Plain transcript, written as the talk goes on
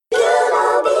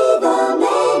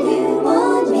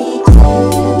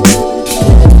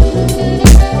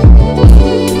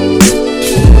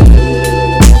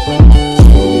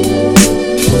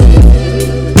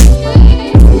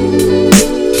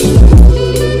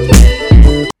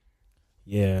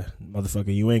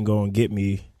motherfucker, you ain't gonna get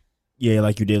me,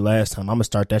 like you did last time. I'm gonna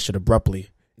start that shit abruptly.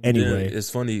 Anyway,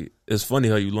 it's funny. It's funny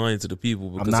how you lying to the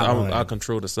people because I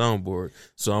control the soundboard,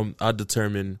 so I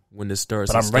determine when it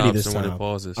starts. But I'm ready this time. When it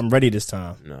pauses. I'm ready this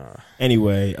time. Nah.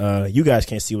 Anyway, you guys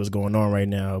can't see what's going on right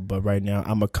now, but right now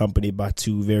I'm accompanied by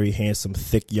two very handsome,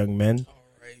 thick young men.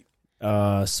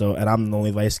 All right. And I'm the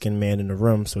only light skinned man in the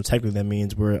room, so technically that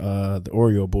means we're the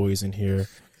Oreo boys in here.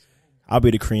 I'll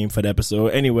be the cream for the episode.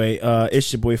 Anyway,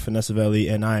 it's your boy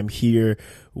Finessevelli, and I'm here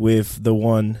with the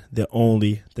one, the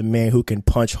only, the man who can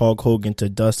punch Hulk Hogan to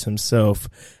dust himself.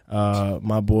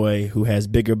 My boy who has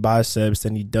bigger biceps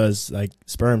than he does like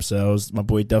sperm cells. My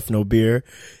boy Duff No Beer,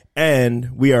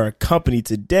 and we are accompanied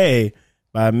today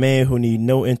by a man who need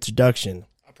no introduction.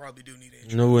 I probably do need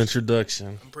no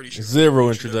introduction. I'm pretty sure. Zero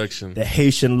introduction. The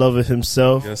Haitian lover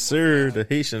himself. Yes, sir. The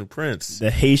Haitian prince.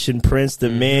 The Haitian prince. The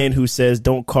man who says,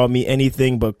 "Don't call me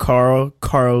anything but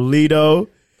Carlito."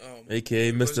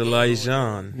 A.K.A. Mr.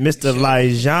 Lijon. Mr.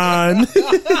 Lijon.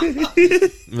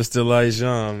 Mr.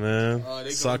 Lijon,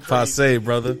 man. Sac passe,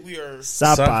 brother. We are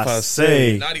Sac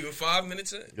passe. Not even 5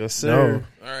 minutes in. Yes, sir.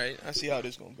 No. All right. I see how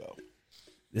this gonna go.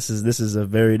 This is a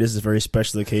very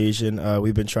special occasion.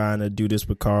 We've been trying to do this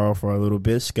with Carl for a little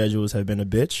bit. Schedules have been a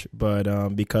bitch, but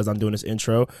because I'm doing this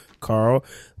intro, Carl,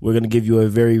 we're gonna give you a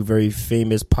very, very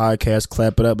famous podcast.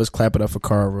 Clap it up. Let's clap it up for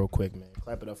Carl real quick, man.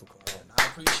 Clap it up for Carl. I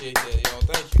appreciate that, y'all.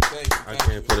 Thank you. I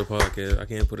can't put a podcast. I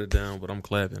can't put it down, but I'm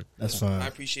clapping. That's fine. I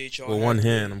appreciate y'all. With one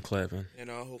hand, I'm clapping. And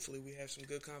hopefully we have some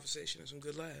good conversation and some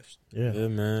good laughs. Yeah,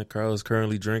 man. Carl is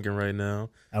currently drinking right now.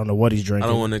 I don't know what he's drinking. I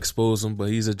don't want to expose him, but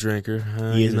he's a drinker.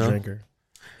 He is a drinker.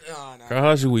 Nah. Carl,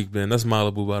 how's your week been? That's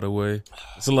Malibu, by the way.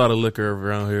 It's a lot of liquor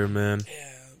around here, man.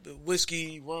 Yeah, the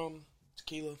whiskey, rum,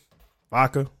 tequila,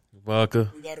 vodka. We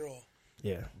got it all.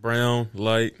 Yeah. Brown,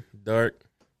 light, dark.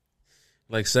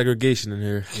 Like segregation in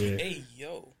here. Yeah. Hey,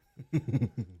 yo.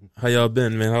 How y'all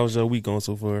been, man? How's your week going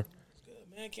so far? Good,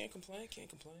 man. Can't complain.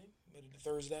 Made it to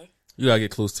Thursday. You gotta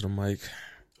get close to the mic.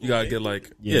 You gotta get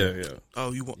like, yeah.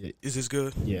 Oh, you want? Yeah. Is this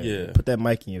good? Yeah. Put that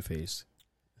mic in your face.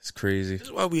 It's crazy. This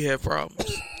is why we have problems.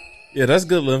 Yeah, that's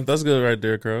good, Lim. That's good right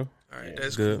there, Carl. All right,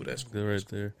 that's good. Cool. That's good right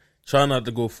there. Try not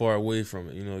to go far away from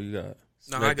it. You know, you got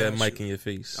smack that mic in your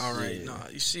face. All right,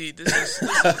 you see, this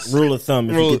is rule of thumb.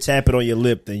 If you can tap it on your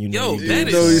lip, then you know.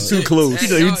 You're too close.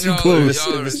 You're too close.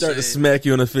 If it start to smack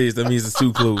you in the face, that means it's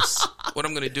too close. What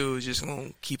I'm gonna do is just gonna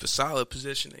keep a solid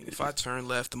positioning. If I turn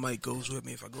left, the mic goes with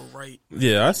me. If I go right,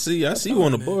 yeah, I see you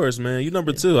on the boards, man. You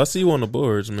number 2. I see you on the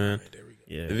boards, man. Right, there we go.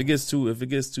 Yeah. If it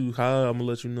gets too high, I'm gonna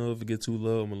let you know. If it gets too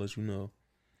low, I'm gonna let you know.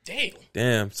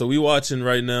 Damn. So we watching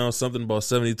right now something about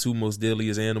 72 most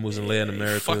deadliest animals in Latin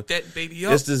America. Fuck that baby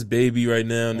up. It's this baby right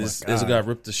now, and this got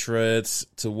ripped to shreds.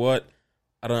 To what?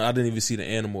 I didn't even see the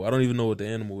animal. I don't even know what the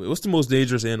animal is. What's the most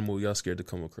dangerous animal y'all scared to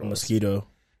come across? A mosquito.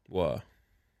 Why?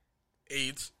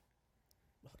 AIDS.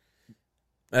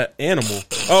 Animal.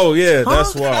 Oh yeah,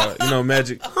 that's why. You know,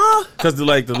 Magic. Because the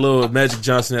little Magic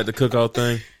Johnson at the cookout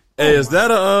thing. Hey, is that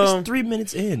It's 3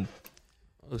 minutes in.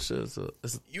 Oh shit!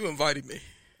 You invited me.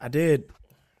 I did.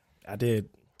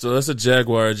 So that's a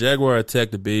jaguar. A jaguar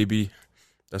attacked the baby.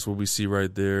 That's what we see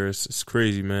right there. It's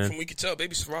crazy, man. From we can tell,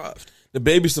 baby survived. The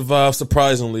baby survived,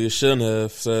 surprisingly. It shouldn't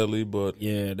have, sadly, but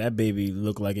yeah, that baby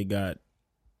looked like it got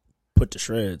put to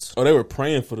shreds. Oh, they were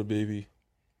praying for the baby.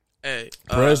 Hey,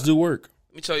 prayers do work.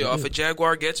 Let me tell y'all, if a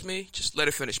jaguar gets me, just let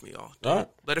it finish me, y'all. All right.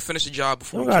 Let it finish the job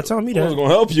before. You don't gotta tell me that. I was gonna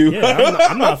help you. Yeah,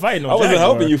 I'm not fighting. I wasn't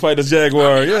helping you fight the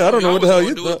jaguar. I don't know what the hell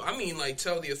you thought. I mean, like,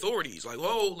 tell the authorities, like,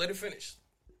 whoa, let it finish.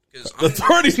 The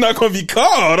authorities not gonna be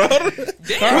called.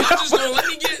 Damn, you just gonna let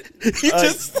me get. You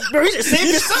just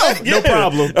save yourself. No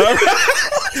problem.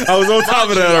 I was on top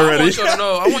of that already.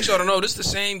 I want y'all to know this is the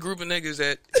same group of niggas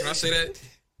that. Can I say that?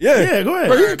 Yeah, go ahead.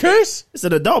 Bro, you can curse. It's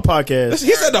an adult podcast.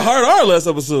 He said the hard R last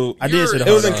episode. I did say the hard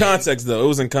R. It was in context, though. It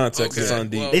was in context. Okay. It's on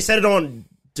deep. They said it on.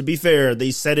 To be fair,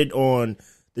 they said it on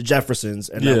the Jeffersons,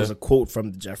 and that was a quote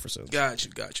from the Jeffersons. Got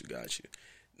you.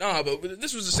 Nah, but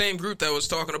this was the same group that was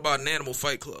talking about an animal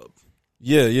fight club.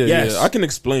 Yeah. I can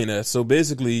explain that. So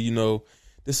basically, you know,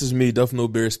 this is me, Duff No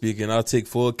Bear speaking. I'll take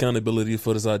full accountability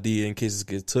for this idea in case it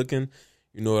gets taken.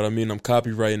 You know what I mean? I'm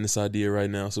copywriting this idea right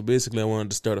now. So basically, I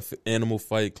wanted to start an animal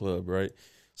fight club, right?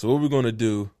 So what we're going to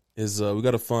do is we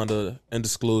got to find an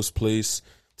undisclosed place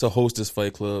to host this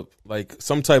fight club, like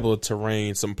some type of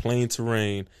terrain, some plain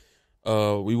terrain.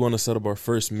 We want to set up our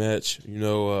first match, you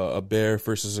know, a bear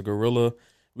versus a gorilla.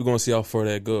 We're going to see how far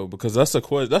that go, because that's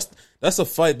a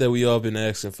fight that we all been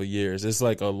asking for years. It's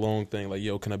like a long thing. Like,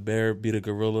 yo, can a bear beat a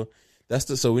gorilla?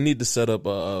 So we need to set up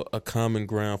a common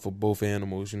ground for both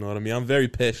animals. You know what I mean? I'm very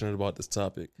passionate about this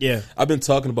topic. Yeah, I've been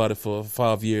talking about it for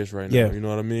 5 years right now. Yeah. You know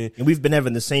what I mean? and we've been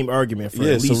having the same argument for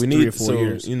at least 3 or 4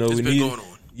 years. You know, It's we been need. going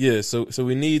on. Yeah, so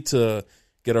we need to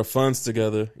get our funds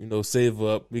together. You know, save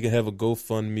up. We can have a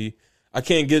GoFundMe. I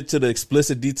can't get to the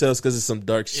explicit details because it's some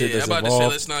dark shit Yeah, that's I'm about to say,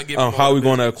 involved let's not give on them how all we're the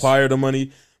going to business. acquire the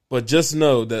money. But just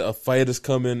know that a fight is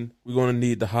coming. We're going to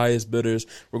need the highest bidders.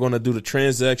 We're going to do the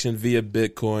transaction via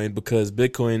Bitcoin because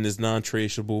Bitcoin is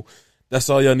non-traceable. That's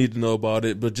all y'all need to know about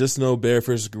it. But just know Bear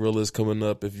vs. Gorilla is coming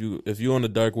up. If you on the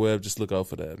dark web, just look out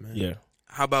for that, man. Yeah.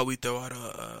 How about we throw out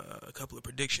a couple of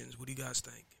predictions? What do you guys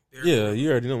think? Yeah, you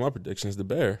already know my predictions. The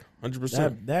Bear,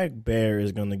 100%. That bear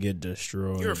is gonna get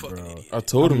destroyed. You're a fucking bro. idiot. I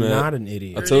told him I'm that. not an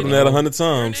idiot. I told him that 100 You're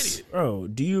an times. idiot. Bro,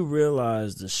 do you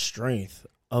realize the strength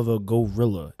of a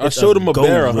gorilla? I It's showed him a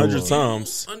bear gorilla. 100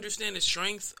 times. Understand the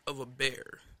strength of a bear.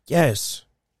 Yes.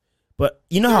 But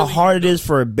you know how hard it is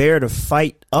for a bear to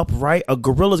fight upright? A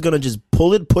gorilla's gonna just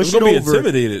pull it, push It's it gonna be over,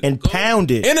 intimidated. and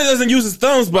pound it. And it doesn't use its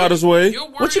thumbs, by this way.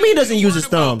 What you mean it doesn't use its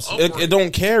thumbs? It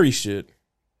don't carry shit.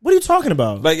 What are you talking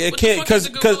about? Like it What can't the fuck is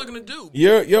because the gorilla gonna do?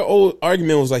 your old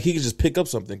argument was like he could just pick up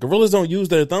something. Gorillas don't use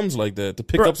their thumbs like that to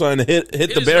pick Bro. up something and hit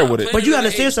It the is bear not with it. playing But you in the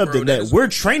understand apes, bro. something That that is- we're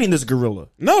training this gorilla.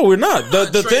 No, we're not. The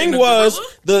not thing training the was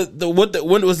gorilla.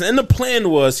 what was in the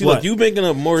plan was What? like you making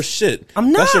up more shit.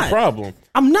 I'm That's your not. problem.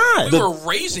 I'm not. We were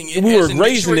raising it. We were as in make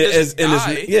raising sure it as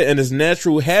doesn't die. in its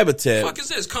natural habitat. Fuck is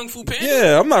this? Kung Fu Panda?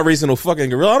 Yeah, I'm not raising no fucking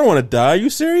gorilla. I don't want to die. Are you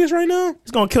serious right now?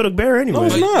 It's gonna kill the bear anyway. No,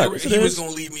 it's Like, not. he was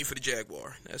gonna leave me for the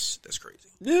jaguar. That's crazy.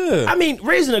 Yeah. I mean,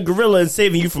 raising a gorilla and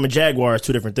saving you from a jaguar is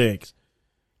two different things.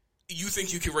 You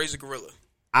think you can raise a gorilla?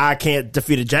 I can't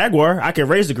defeat a jaguar. I can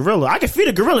raise a gorilla. I can feed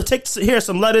a gorilla. Here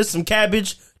some lettuce, some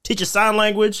cabbage, teach it sign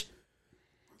language.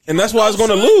 And that's why it's going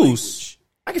to Sign lose.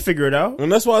 I can figure it out.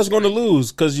 And that's why it's going to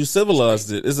lose because you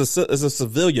civilized it. It's a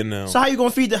civilian now. So how you gonna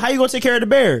feed how you gonna take care of the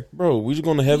bear? Bro, we're just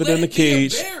going to have it Let in the it be a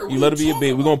cage. bear. What You are let it you be a talking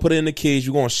baby. We're about? going to put it in the cage.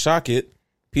 We're going to shock it.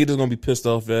 Peter's going to be pissed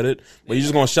off at it. But you're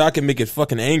just going to shock it, make it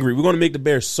fucking angry. We're going to make the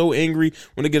bear so angry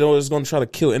when they get older, it's going to try to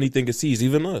kill anything it sees,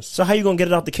 even us. So how you gonna get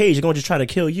it out the cage? You're gonna just try to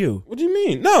kill you. What do you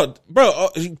mean? No, bro,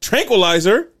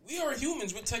 tranquilizer. We are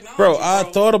humans with technology. Bro, I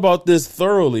thought about this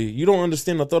thoroughly. You don't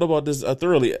understand. I thought about this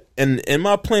thoroughly. And in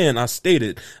my plan, I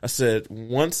said,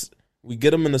 once we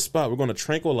get them in the spot, we're going to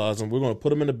tranquilize them. We're going to put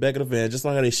them in the back of the van, just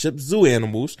like how they ship zoo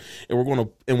animals. And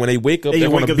when they wake up, They they're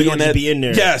going wake to up, be they're in gonna that. be in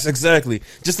there. Yes, exactly.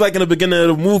 Just like in the beginning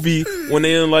of the movie when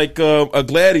they're in like a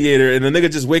gladiator and the nigga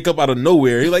just wake up out of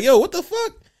nowhere. He's like, yo, what the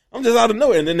fuck? I'm just out of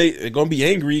nowhere. And then they're going to be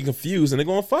angry and confused and they're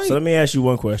going to fight. So let me ask you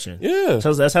one question. Yeah.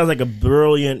 So that sounds like a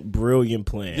brilliant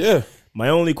plan. Yeah. My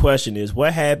only question is,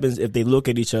 what happens if they look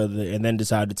at each other and then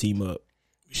decide to team up?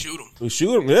 We shoot him. We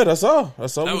shoot them. Yeah, that's all.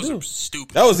 That's all That we was do.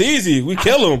 stupid. That was easy. We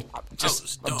kill them. That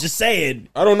was dumb. I'm just saying,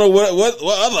 I don't know what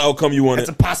other outcome you wanted. it's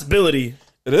a possibility.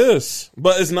 It is,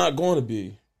 but it's not going to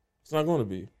be. It's not going to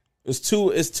be. It's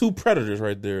two predators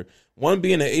right there. One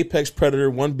being an apex predator,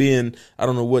 one being I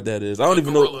don't know what that is. I don't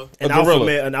even know gorilla. a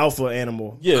gorilla. An alpha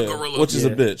animal. Yeah, A gorilla. which is a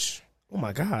Yeah. bitch Oh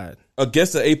my god,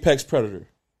 against an apex predator.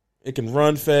 It can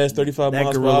run fast, 35 that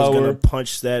miles per gorilla's hour. gonna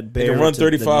punch that bear. can run into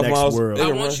 35 the next miles. world. They I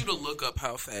can want run. you to look up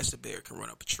how fast a bear can run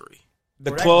up a tree.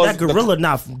 The That claws. gorilla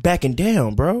not backing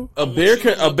down, bro. A bear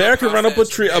can run up a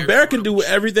tree. A bear can do run up a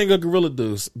tree. everything a gorilla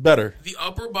does better. The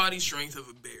upper body strength of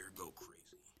a bear go crazy.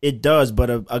 It does, but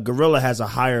a gorilla has a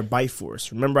higher bite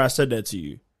force. Remember, I said that to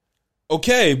you.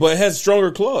 Okay, but it has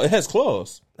stronger claws. It has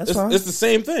claws. That's fine. It's the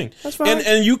same thing. That's fine.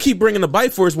 And you keep bringing the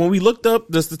bite force. When we looked up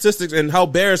the statistics and how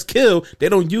bears kill, they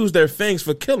don't use their fangs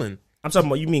for killing. I'm talking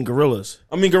about you mean gorillas.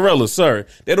 I mean gorillas. Sorry,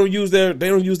 they don't use their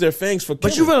fangs for killing.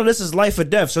 But you realize this is life or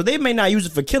death, so they may not use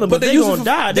it for killing, but they use it gonna for-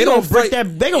 die. they They gonna don't break fight-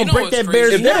 that. They gonna You know break what's that crazy?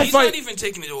 bear's If they neck. He's fight- not even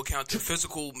taking into account the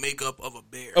physical makeup of a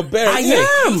bear. a bear. I yeah.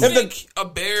 am. You If, the- think a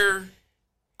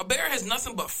bear has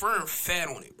nothing but fur and fat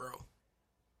on it, bro.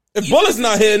 if Even bullets if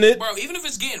not it's hitting getting- it, bro. Even if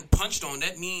it's getting punched on,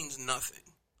 that means nothing.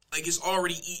 Like it's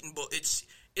already eaten, but it's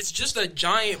just a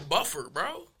giant buffer,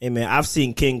 bro. Hey man, I've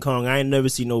seen King Kong. I ain't never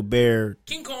seen no bear.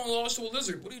 King Kong lost to a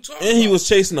lizard. What are you talking and about? he was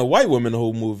chasing a white woman the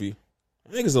whole movie.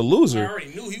 I think he's a I loser. already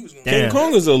knew he was going Damn. King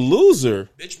Kong is a loser.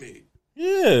 bitch made.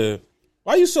 Yeah.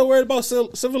 Why you so worried about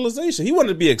civilization? He wanted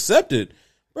to be accepted.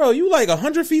 Bro, you like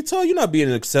 100 feet tall. You're not being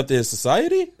accepted in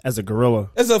society. As a gorilla.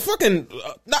 As a fucking,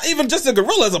 not even just a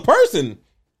gorilla, as a person.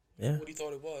 Yeah. What he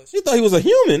thought it was. You thought he was a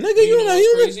human, nigga. You You're know not what's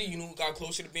human. crazy? You know who got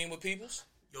closer to being with peoples?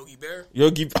 Yogi Bear.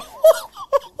 Yogi,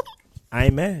 I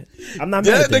ain't mad. I'm not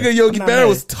mad. that at that. nigga Yogi I'm not Bear mad.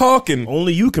 was talking.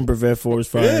 Only you can prevent forest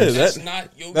fires. Yeah, That's that,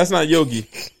 not Yogi. that's not Yogi.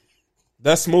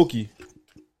 That's Smokey.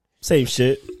 Same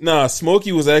shit. Nah,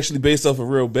 Smokey was actually based off a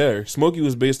real bear. Smokey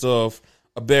was based off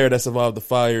a bear that survived the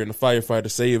fire, and the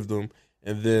firefighter saved him,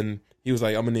 and then he was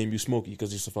like, "I'm gonna name you Smokey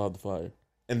because you survived the fire."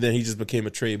 And then he just became a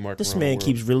trademark. This man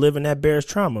keeps reliving that bear's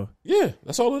trauma. Yeah,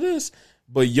 that's all it is.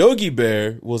 But Yogi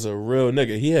Bear was a real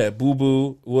nigga. He had Boo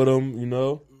Boo with him, you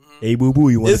know. Hey, Boo Boo,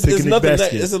 you want to pick in the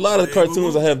basket? It's a lot of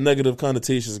cartoons that have negative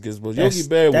connotations against, but Yogi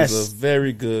Bear was a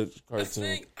very good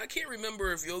cartoon. I can't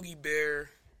remember if Yogi Bear.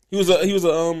 He was a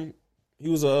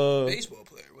baseball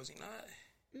player, was he not?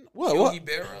 What? Yogi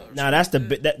Bear? Nah, that's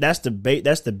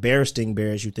the bear sting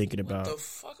bears you thinking about. What the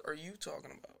fuck are you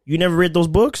talking about? You never read those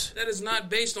books? That is not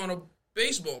based on a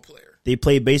baseball player. They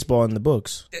play baseball in the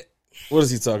books. What is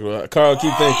he talking about? Carl,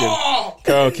 keep thinking.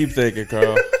 Carl, keep thinking,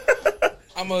 Carl.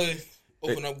 I'm going to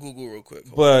open up Google real quick.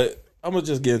 But I'm going to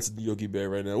just get into the Yogi Bear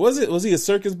right now. Was he a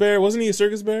circus bear? Wasn't he a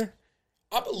circus bear?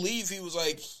 I believe he was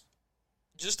like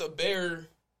just a bear.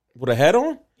 With a hat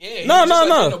on? Yeah. No.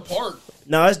 In a park.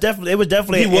 No, it was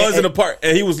definitely. He was in a park,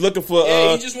 and he was looking for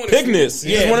picnics.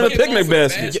 He just wanted a picnic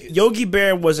basket. Yogi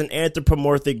Bear was an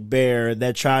anthropomorphic bear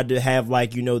that tried to have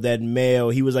that male.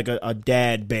 He was like a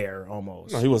dad bear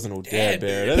almost. No, he wasn't no dad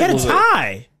bear. He had a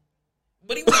tie.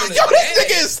 But he wasn't. Yo, this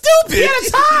nigga is stupid. He had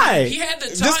a tie. He had the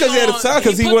tie. Just because he had a tie,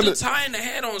 because he wanted the tie and the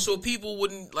hat on so people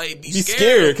wouldn't be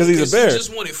scared because he's a bear. He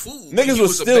just wanted food. Niggas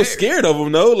was still scared of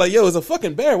him though. Like, yo, it's a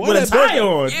fucking bear. Why with a tie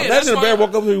on? Yeah, imagine a bear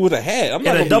walk up to me with a hat. I'm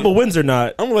not a double Windsor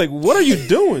knot. I'm like, what are you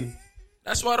doing?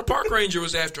 That's why the park ranger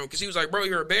was after him, because he was like, bro,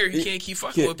 you're a bear. You can't keep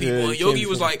fucking with people. And Yogi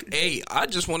was like, hey, I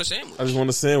just want a sandwich. I just want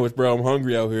a sandwich, bro. I'm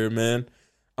hungry out here, man.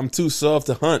 I'm too soft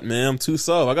to hunt, man. I'm too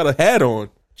soft. I got a hat on.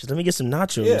 Just let me get some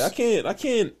nachos. Yeah, I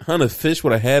can't hunt a fish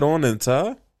with a hat on and a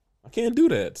tie. I can't do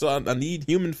that. So I need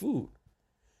human food.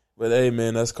 But hey,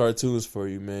 man, that's cartoons for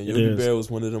you, man. Yogi Bear was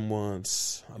one of them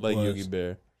ones. I like Yogi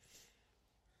Bear.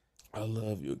 I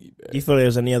love Yogi Bear. Do you feel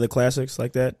there's any other classics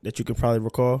like that you could probably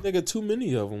recall? Nigga, too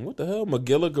many of them. What the hell?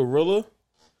 Magilla Gorilla?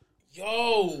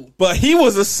 Yo. But he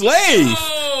was a slave.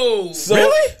 Yo. So,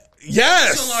 really?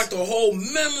 Yes. This unlocked a whole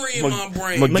memory in my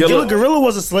brain. Magilla Gorilla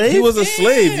was a slave? He was a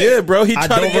slave, yeah, bro. He tried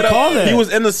to get out. That. He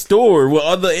was in the store with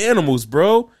other animals,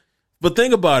 bro. But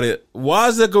think about it. Why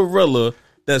is a gorilla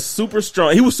that's super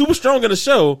strong? He was super strong in the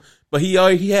show, but he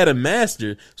had a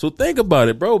master. So think about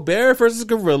it, bro. Bear versus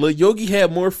gorilla. Yogi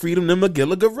had more freedom than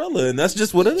Magilla Gorilla, and that's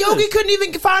just what it is. Yogi couldn't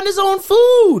even find his own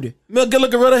food.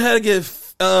 Magilla Gorilla had to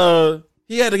get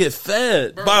he had to get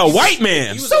fed by a white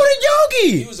man. So did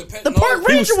Yogi. He was a pet. The park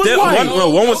ranger was white.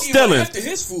 One was stealing. After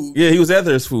his food. Yeah, he was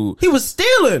after his food. He was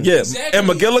stealing. Yeah, exactly. And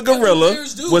Magilla Gorilla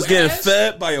was getting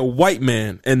fed by a white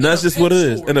man, and that's just what it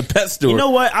is in a pet store. You know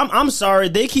what? I'm sorry.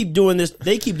 They keep doing this.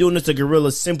 They keep doing this to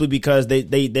gorillas simply because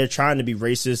they're trying to be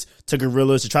racist to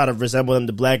gorillas to try to resemble them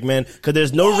to black men. Because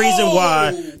there's no reason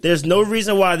why. There's no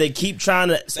reason why they keep trying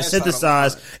to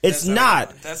synthesize. It's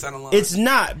not. That's not a line. It's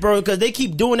not, bro. Because they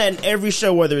keep doing that in every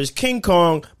show, whether it's King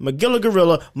Kong, Magilla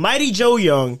Gorilla, Mighty Joe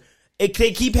Young. They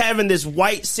keep having this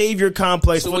white savior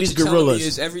complex for these gorillas.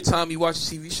 Is every time you watch a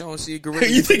TV show and see a gorilla,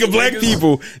 you think of black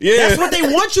people. Yeah, that's what they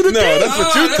want you to think. That's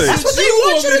what you think. That's what they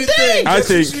want you to think. I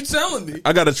think what you telling me.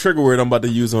 I got a trigger word I'm about to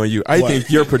use on you. I think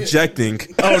you're projecting.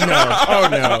 Oh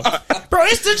no, bro,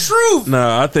 it's the truth.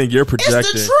 Nah, I think you're projecting.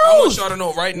 It's the truth. I want y'all to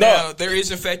know right now there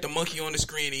is in fact a monkey on the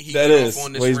screen. And that is.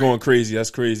 On this he's going crazy. That's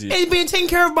crazy. He's being taken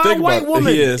care of by a white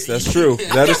woman. He is. That's true.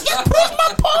 That is. Prove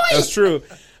my point. That's true.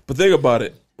 But think about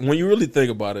it. When you really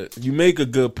think about it, you make a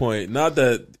good point. Not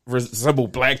that resemble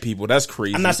black people. That's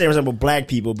crazy. I'm not saying resemble black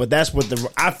people, but that's what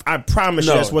I promise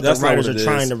you that's what the writers are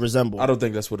trying to resemble. I don't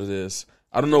think that's what it is.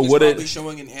 I don't know what it is.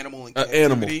 Showing an animal in captivity.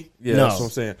 Animal. Yeah, that's what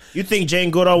I'm saying. You think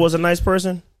Jane Goodall was a nice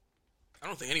person? I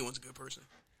don't think anyone's a good person.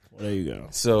 Well, there you go.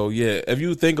 So yeah, if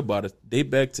you think about it, they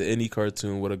back to any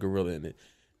cartoon with a gorilla in it.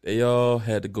 They all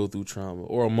had to go through trauma,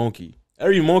 or a monkey.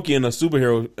 Every monkey in a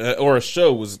superhero or a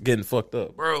show was getting fucked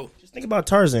up, bro. Think about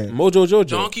Tarzan. Mojo Jojo.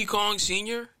 Donkey Kong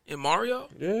Sr. in Mario?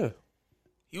 Yeah.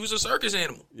 He was a circus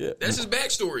animal. Yeah. That's his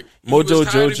backstory. Mojo he was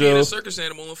tired Jojo. Of being a circus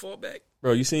animal and fought back.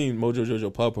 Bro, you seen Mojo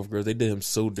Jojo Powerpuff Girls? They did him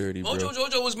so dirty, bro. Mojo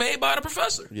Jojo was made by the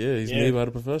professor. Yeah, he's made by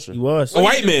the professor. He was. A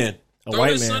white man. A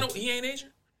white man. He ain't Asian?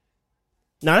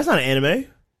 No, that's not an anime.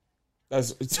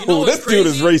 That's this dude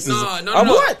is racist. No.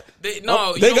 What? They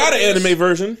got an anime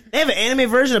version. They have an anime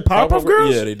version of Powerpuff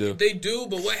Girls? Yeah, they do. They do,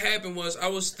 but what happened was I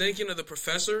was thinking of the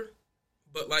professor,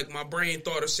 but like my brain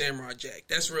thought of Samurai Jack.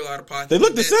 That's real out of pocket. They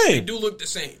look the same. They do look the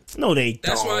same. No, they don't.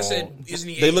 That's why I said, isn't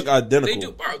he Asian? They look identical. They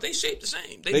do, bro. They shape the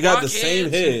same. They got the same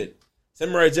head.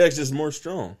 Samurai Jack's just more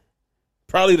strong.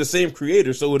 Probably the same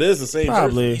creator, so it is the same.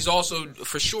 Probably. Person. He's also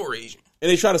for sure Asian.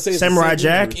 And they try to say Samurai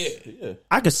Jack. Yeah.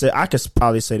 I could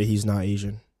probably say that he's not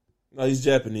Asian. No, he's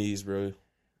Japanese, bro.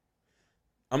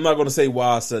 I'm not gonna say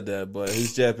why I said that, but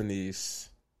he's Japanese.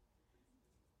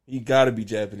 He gotta be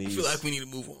Japanese. I feel like we need to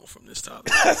move on from this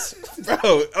topic.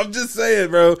 Bro, I'm just saying,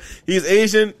 bro. He's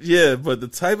Asian, yeah, but the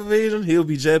type of Asian, he'll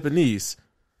be Japanese.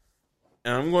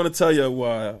 And I'm going to tell you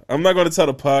why. I'm not going to tell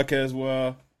the podcast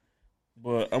why,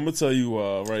 but I'm going to tell you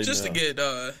why right Just now. Just to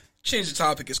get change the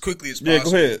topic as quickly as possible. Yeah,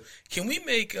 go ahead. Can we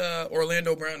make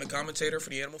Orlando Brown the commentator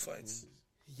for the animal fights?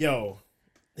 Yo,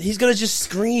 he's going to just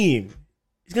scream.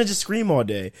 He's going to just scream all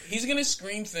day. He's going to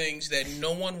scream things that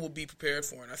no one will be prepared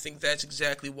for, and I think that's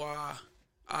exactly why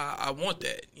I want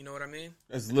that. You know what I mean?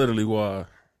 That's literally why.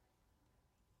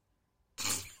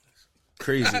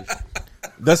 Crazy.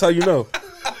 That's how you know.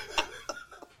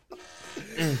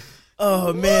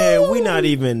 Oh, man, we not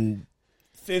even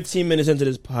 15 minutes into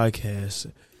this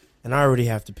podcast, and I already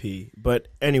have to pee. But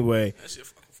anyway, that's your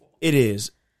fucking fault. It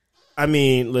is. I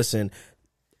mean, listen,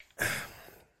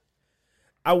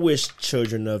 I wish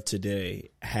children of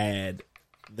today had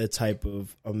the type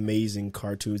of amazing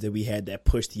cartoons that we had that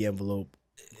pushed the envelope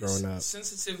growing up.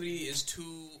 Sensitivity is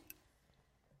too...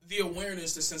 The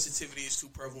awareness, the sensitivity is too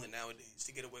prevalent nowadays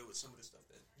to get away with some of the stuff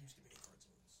that used to be in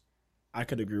cartoons. I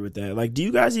could agree with that. Like, do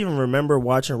you guys even remember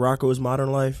watching Rocko's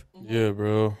Modern Life? Yeah,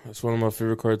 bro. That's one of my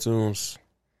favorite cartoons.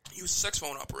 He was a sex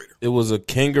phone operator. It was a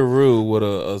kangaroo with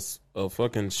a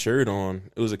fucking shirt on.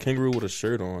 It was a kangaroo with a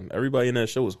shirt on. Everybody in that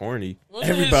show was horny.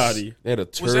 Everybody. They had a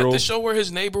turtle. Was that the show where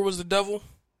his neighbor was the devil?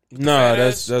 Nah,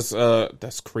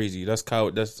 that's crazy. That's cow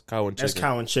and chicken. That's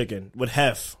cow and chicken with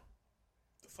Hef.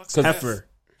 Heifer.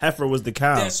 Heifer was the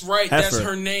cow. That's right. Heifer. That's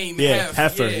her name. Yeah,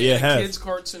 Heifer. Yeah, Hef. Kids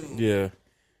cartoon. Yeah.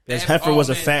 Because Heifer was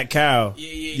a fat cow.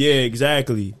 Yeah,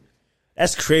 exactly.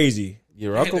 That's crazy. Yeah,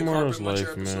 Rocco Martin's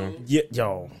life, man. Yeah,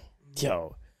 yo.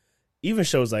 Even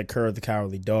shows like Courage the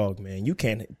Cowardly Dog, man.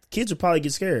 Kids would probably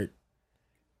get scared.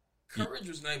 Courage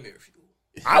was nightmare fuel.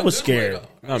 I was scared.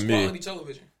 Not me. Quality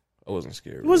television. I wasn't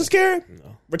scared. You wasn't scared?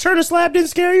 No. Return to Slab didn't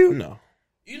scare you? No.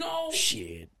 You know,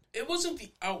 shit. It wasn't the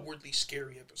outwardly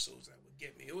scary episodes that would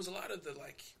get me. It was a lot of the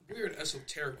like weird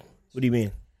esoteric ones. What do you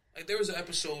mean? Like there was an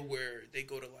episode where they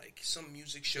go to like some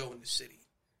music show in the city.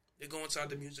 They go inside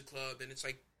the music club and it's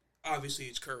like obviously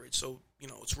it's Courage, so you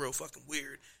know it's real fucking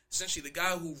weird. Essentially, the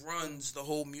guy who runs the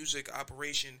whole music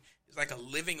operation is like a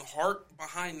living heart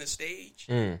behind the stage.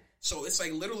 So it's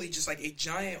like literally just like a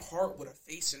giant heart with a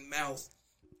face and mouth.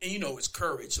 And you know it's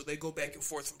Courage, so they go back and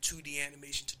forth from 2D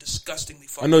animation to disgusingly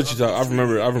fucking. I know what you talk. I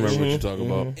remember what you're talking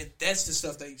about. And that's the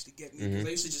stuff that used to get me. Because I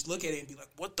used to just look at it and be like,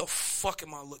 "What the fuck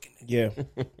am I looking at?" Yeah,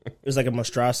 it was like a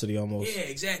monstrosity almost. Yeah,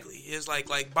 exactly. It's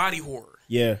like body horror.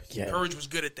 Yeah. Courage was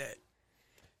good at that.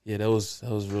 Yeah, that was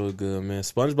really good, man.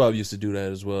 SpongeBob used to do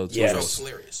that as well. Yeah, that was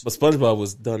hilarious. But SpongeBob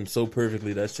was done so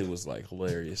perfectly that shit was like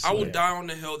hilarious. I would die on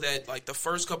the hill that like the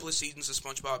first couple of seasons of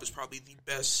SpongeBob is probably the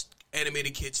best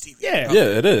animated kids TV. Yeah,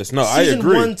 it is. No, I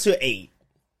agree. Season 1 to 8.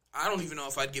 I don't even know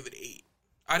if I'd give it 8.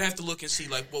 I'd have to look and see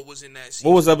like what was in that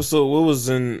season. What was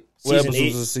in Season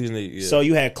 8? Was season 8? Yeah. So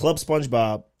you had Club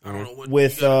SpongeBob. I don't know what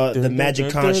with the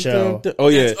Magic Con show. Oh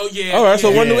yeah. All right, so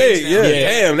 1 to 8. Yeah.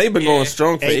 Damn, they've been going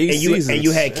strong for 8 seasons. And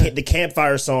you had the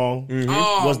campfire song.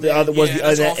 Was the other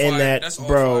in that,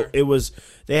 bro? It was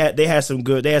they had some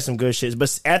good shit.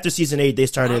 But after season 8, they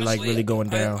started honestly, like really going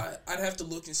down. I'd have to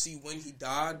look and see when he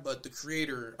died, but the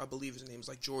creator, I believe his name is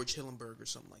like George Hillenberg or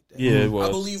something like that. Yeah, it was.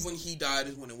 I believe when he died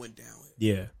is when it went down.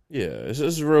 Yeah. Yeah,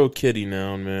 it's real kiddie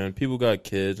now, man. People got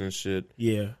kids and shit.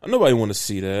 Yeah. Nobody want to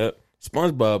see that.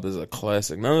 SpongeBob is a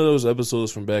classic. None of those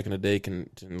episodes from back in the day can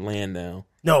land now.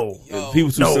 No.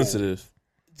 People too sensitive.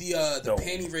 The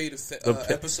panty raid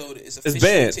episode is officially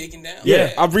banned. taken down.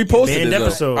 Yeah, I've reposted it.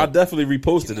 Episode. I definitely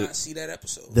reposted it. See that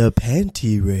episode. The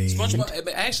panty raid.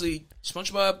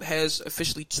 SpongeBob has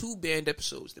officially 2 banned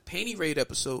episodes. The panty raid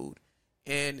episode,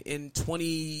 and in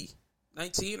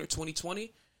 2019 or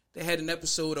 2020, they had an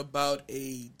episode about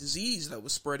a disease that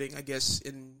was spreading, I guess,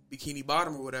 in Bikini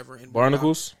Bottom or whatever. In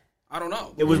Barnacles? I don't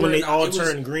know. It was when they all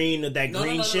turned green,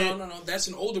 green shit? No. That's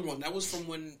an older one. That was from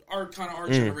when our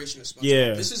generation of SpongeBob.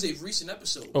 Yeah. This is a recent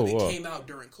episode. Oh, It wow. came out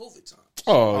during COVID times.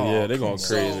 Oh yeah, they're going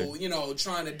crazy. So, you know,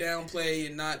 trying to downplay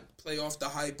and not play off the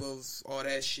hype of all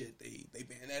that shit, they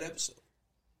banned that episode.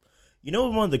 You know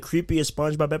one of the creepiest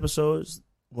SpongeBob episodes?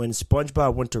 When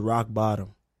SpongeBob went to rock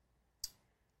bottom.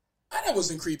 That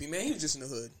wasn't creepy, man. He was just in the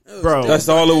hood. Bro, that's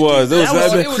all it was. That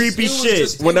was some creepy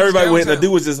shit. When everybody went, the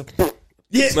dude was just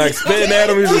like spitting at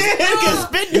him. He was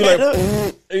like,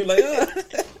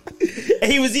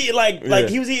 and he was eating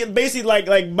he was eating basically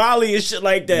like Molly and shit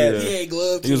like that. Yeah,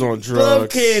 glove. He was on drugs. Glove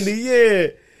candy. Yeah,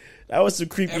 that was some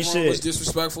creepy Everyone shit. was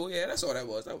disrespectful. Yeah, that's all that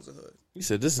was. That was a hood. He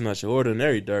said, "This is not your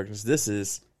ordinary darkness. This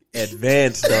is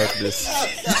advanced darkness."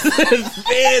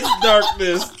 Advanced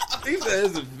darkness. He said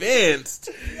it's advanced.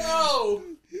 No.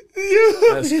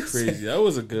 That's crazy. That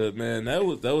was a good man. That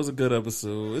was a good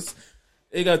episode.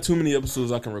 It got too many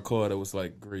episodes I can recall that was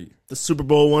like great. The Super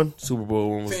Bowl one. Super Bowl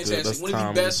one was fantastic. good. That's one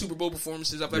of the best Super Bowl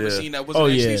performances I've ever seen. That wasn't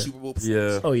actually a Super Bowl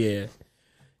performance. Yeah. Oh yeah.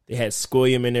 They had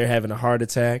Squilliam in there having a heart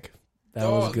attack. That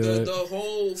was good. The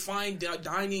whole fine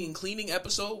dining and cleaning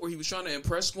episode where he was trying to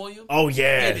impress William. Oh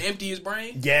yeah. He had to empty his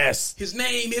brain. Yes. His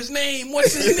name.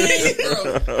 What's his name,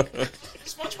 bro?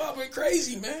 SpongeBob went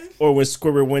crazy, man. Or when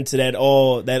Squidward went to that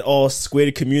all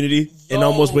squid community and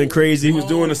almost went crazy. He was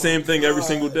doing the same thing every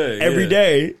single day. Every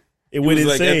day. It went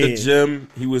insane. Like at the gym,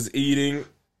 he was eating.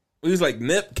 He was like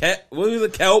what was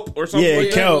it, kelp or something? Yeah,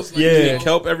 kelp.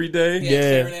 Kelp every day.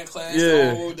 Clarinet class.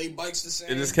 They bikes the same.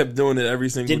 It just kept doing it every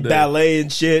single day. Did ballet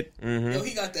and shit. Mm-hmm. Yo,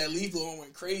 he got that leaf blower and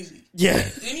went crazy. Yeah.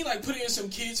 Then he like put it in some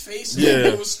kid's face and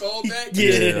it was skull back.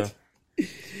 Yeah.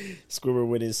 Squidward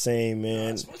went insane,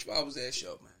 man. SpongeBob was that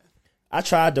show, man. I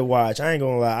tried to watch. I ain't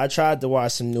gonna lie. I tried to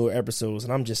watch some newer episodes,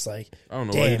 and I'm just like, I don't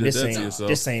know why you did that to yourself.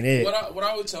 This ain't it. What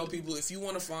I would tell people, if you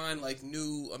want to find like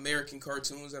new American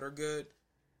cartoons that are good,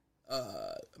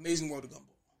 Amazing World of Gumball.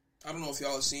 I don't know if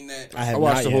y'all have seen that. I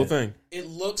watched the whole thing. It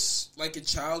looks like a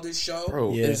childish show.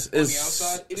 Bro, it's on the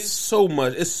outside. It is so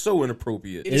much. It's so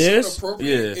inappropriate. It is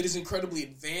inappropriate. Yeah. It is incredibly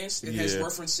advanced. It has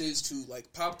references to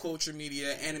like pop culture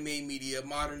media, anime media,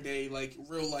 modern day, like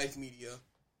real life media.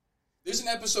 There's an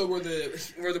episode where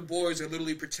the boys are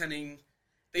literally pretending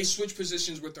they switch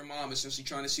positions with their mom, essentially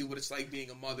trying to see what it's like being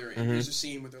a mother. And there's a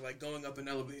scene where they're like going up an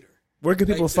elevator. Where can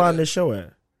people find this show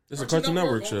at? It's a Cartoon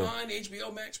Network show. Online,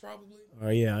 HBO Max probably. Oh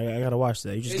yeah, I gotta watch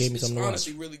that. You just gave me something to watch. It's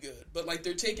honestly really good. But like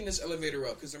they're taking this elevator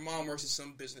up because their mom works at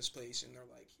some business place, and they're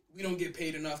like, "We don't get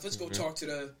paid enough. Let's go talk to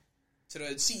the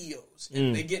CEOs."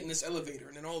 And they get in this elevator,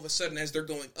 and then all of a sudden, as they're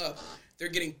going up, they're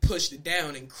getting pushed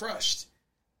down and crushed.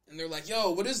 And they're like,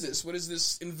 "Yo, what is this? What is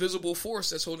this invisible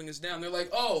force that's holding us down?" They're like,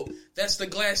 "Oh, that's the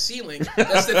glass ceiling.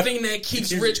 That's the thing that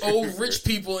keeps rich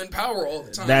people in power all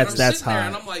the time." That's hot. There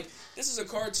and I'm like, this is a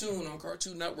cartoon on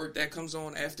Cartoon Network that comes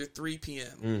on after 3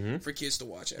 p.m. For kids to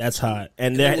watch. That's hot,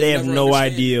 and they have no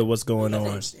idea what's going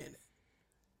on.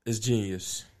 It's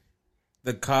genius.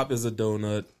 The cop is a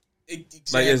donut.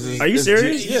 Exactly. Are you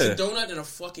serious? He's a donut and a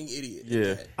fucking idiot.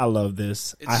 Yeah, I love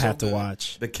this. I have to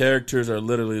watch. The characters are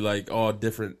literally like all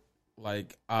different,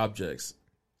 like objects,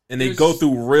 and they go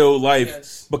through real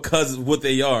life because of what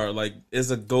they are. Like,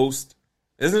 it's a ghost.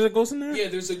 Isn't there a ghost in there? Yeah,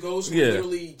 there's a ghost.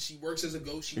 Literally, she works as a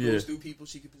ghost. She goes through people.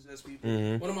 She can possess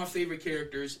people. One of my favorite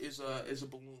characters is a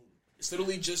balloon. It's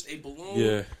literally just a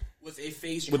balloon with a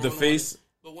face. With the face.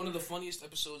 But one of the funniest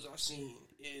episodes I've seen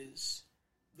is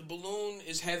the balloon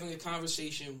is having a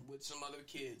conversation with some other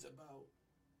kids about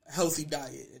a healthy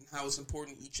diet and how it's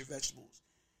important to eat your vegetables.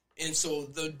 And so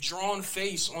the drawn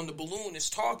face on the balloon is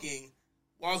talking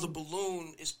while the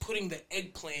balloon is putting the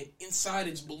eggplant inside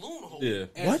its balloon hole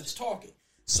as it's talking.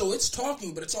 So it's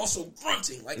talking, but it's also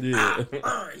grunting, like, and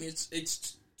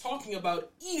it's talking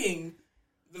about eating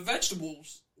the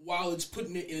vegetables while it's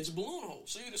putting it in its balloon hole.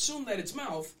 So you'd assume that its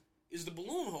mouth is the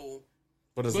balloon hole,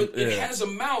 but it has a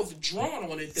mouth drawn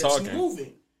on it that's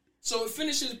moving. So it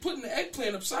finishes putting the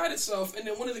eggplant upside itself, and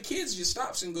then one of the kids just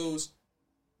stops and goes,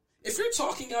 "If you're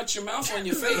talking out your mouth on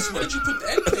your face, what did you put the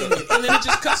eggplant in?" And then it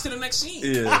just cuts to the next scene.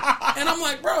 Yeah. And I'm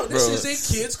like, bro, this is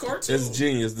a kid's cartoon. It's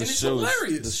genius. It's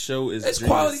hilarious. The show is it's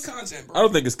genius. Quality content, bro. I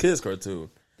don't think it's kids' cartoon.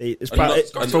 It's probably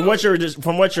from what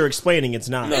you're explaining, it's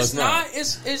not. No, it's not.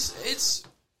 It's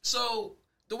so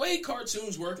the way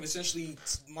cartoons work, and essentially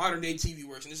modern day TV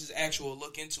works, and this is actual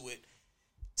look into it.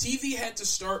 TV had to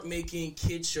start making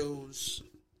kid shows.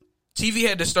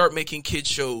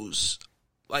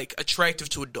 Like attractive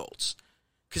to adults,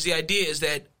 because the idea is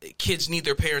that kids need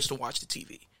their parents to watch the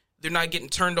TV. They're not getting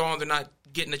turned on. They're not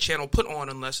getting a channel put on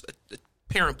unless a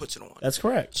parent puts it on. That's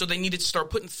correct. So they needed to start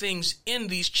putting things in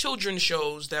these children's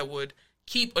shows that would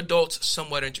keep adults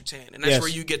somewhat entertained, and that's where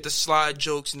you get the slide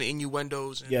jokes and the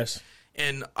innuendos. And,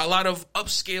 and a lot of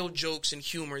upscale jokes and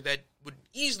humor that would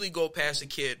easily go past a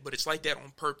kid, but it's like that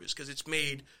on purpose because it's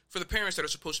made for the parents that are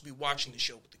supposed to be watching the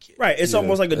show with the kid. Right. It's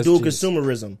almost like a dual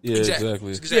consumerism. Yeah,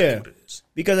 exactly. It's exactly what it is.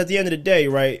 Because at the end of the day,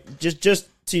 right, just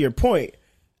to your point,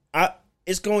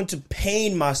 it's going to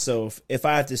pain myself if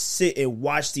I have to sit and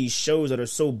watch these shows that are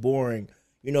so boring,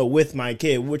 with my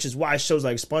kid, which is why shows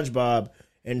like SpongeBob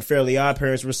and Fairly Odd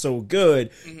Parents were so good,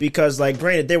 because, like,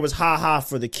 granted, there was ha-ha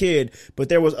for the kid, but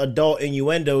there was adult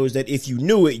innuendos that if you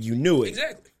knew it, you knew it.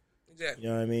 Exactly. You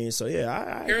know what I mean? So,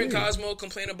 yeah, I hearing Cosmo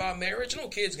complain about marriage, no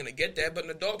kid's going to get that, but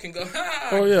an adult can go, ha!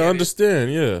 Oh, yeah, I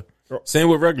understand, yeah. Same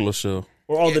with regular show.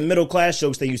 Or all the middle-class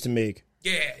jokes they used to make.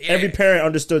 Yeah. Every parent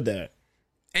understood that.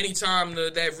 Anytime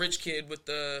that rich kid with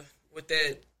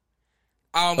that...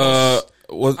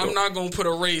 I'm not gonna put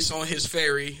a race on his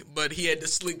fairy, but he had the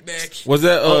slick back. Was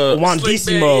that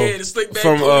Wandissimo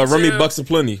from Remy Bucks of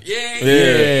Plenty?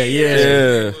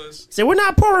 Yeah. Say we're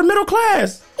not poor, we're middle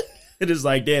class. It is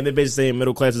like, damn, they're basically saying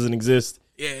middle class doesn't exist.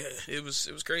 Yeah, it was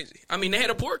crazy. I mean, they had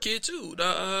a poor kid too.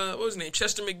 What was his name?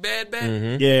 Chester McBadbad.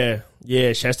 Mm-hmm.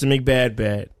 Yeah, Chester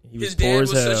McBadbad. His dad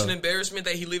was such an embarrassment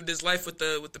that he lived his life with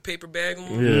the paper bag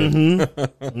on.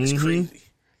 It's crazy.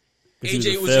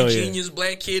 AJ was a genius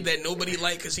black kid that nobody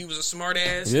liked because he was a smart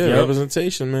ass. Yeah,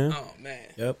 representation, man. Oh man.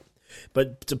 Yep.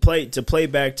 But to play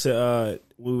back to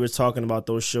we were talking about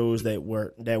those shows that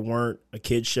weren't a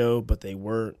kid show, but they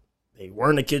weren't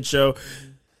a kid show.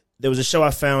 There was a show I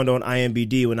found on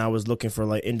IMDb when I was looking for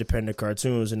like independent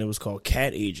cartoons, and it was called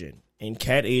Cat Agent. And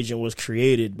Cat Agent was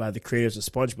created by the creators of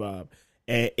SpongeBob,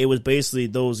 and it was basically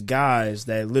those guys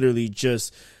that literally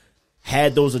just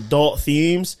had those adult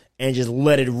themes and just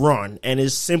let it run. And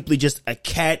it's simply just a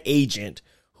cat agent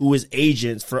who is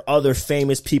agents for other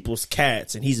famous people's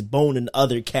cats, and he's boning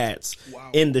other cats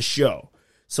in the show.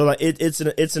 So like it's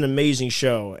an amazing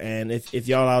show, and if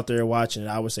y'all out there watching it,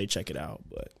 I would say check it out.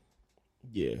 But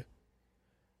yeah,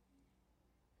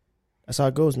 that's how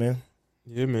it goes, man.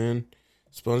 Yeah, man.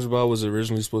 SpongeBob was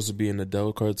originally supposed to be an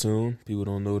adult cartoon. People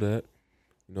don't know that.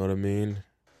 You know what I mean?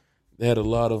 They had a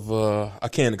lot of I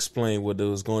can't explain what it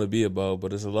was going to be about,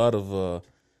 but there's a lot of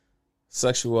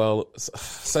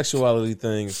sexuality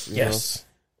things. You know,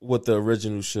 with the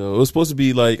original show. It was supposed to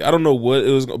be like, I don't know what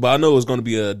it was, but I know it was going to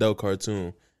be an adult cartoon.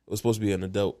 It was supposed to be an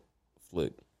adult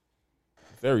flick.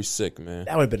 Very sick, man.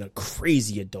 That would have been a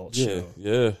crazy adult show.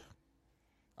 Yeah.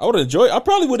 I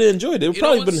probably would have enjoyed it. It would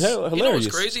probably been hilarious. You know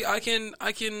what's crazy? I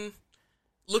can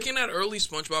looking at early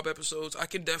SpongeBob episodes, I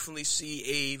can definitely see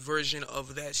a version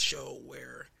of that show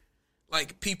where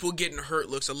like people getting hurt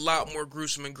looks a lot more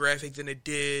gruesome and graphic than it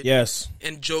did. Yes.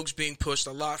 And jokes being pushed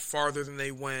a lot farther than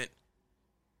they went.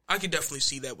 I could definitely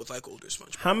see that with like older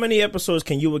SpongeBob. How many episodes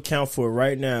can you account for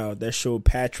right now that show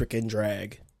Patrick in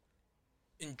drag?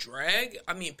 In drag?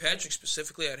 I mean, Patrick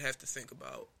specifically, I'd have to think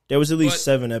about. There was at least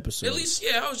 7 episodes. At least,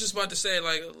 yeah, I was just about to say,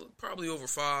 like, probably over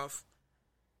 5.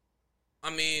 I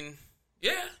mean,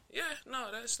 yeah, no,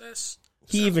 that's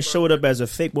he even showed up as a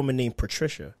fake woman named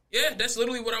Patricia. Yeah, that's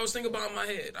literally what I was thinking about in my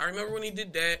head. I remember when he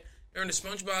did that. During the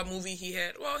SpongeBob movie, he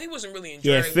had, well, he wasn't really in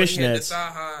drag, but he had the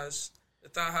thigh-high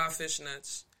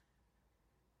fishnets.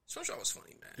 SpongeBob was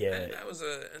funny, man. Yeah. That was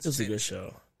a good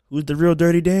show. Who's the real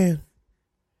Dirty Dan?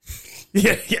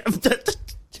 Yeah.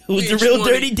 Who's the real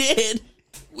Dirty Dan?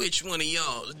 Which one of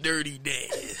y'all is Dirty Dan?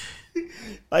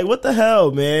 Like, what the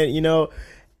hell, man? You know,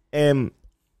 and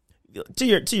to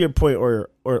your point or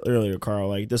earlier, Carl,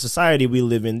 like the society we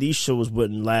live in, these shows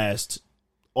wouldn't last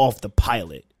off the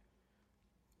pilot.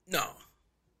 No.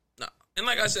 And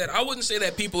like I said, I wouldn't say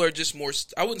that people are just more.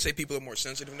 I wouldn't say people are more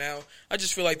sensitive now. I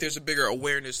just feel like there's a bigger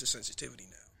awareness to sensitivity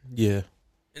now. Yeah.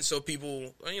 And so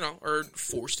people, are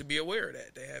forced to be aware of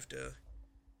that. They have to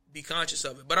be conscious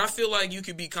of it. But I feel like you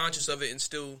could be conscious of it and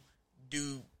still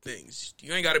do things.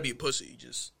 You ain't got to be a pussy.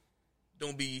 Just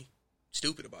don't be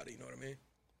stupid about it. You know what I mean?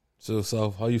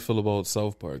 So, how you feel about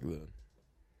South Park then?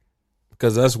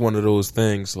 Because that's one of those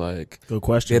things. Like, good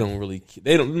question. Them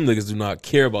niggas do not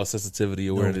care about sensitivity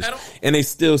awareness, and they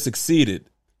still succeeded.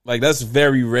 Like, that's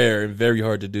very rare and very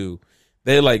hard to do.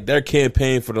 They like their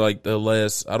campaign for the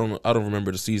last I don't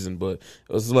remember the season, but it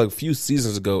was like a few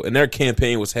seasons ago, and their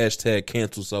campaign was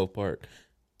 #cancel South Park,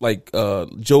 like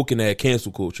joking at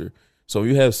cancel culture. So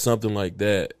you have something like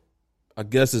that, I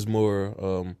guess it's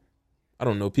more I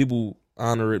don't know, people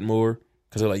honor it more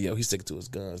because they're like, yo, he's sticking to his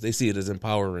guns. They see it as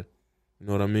empowering. You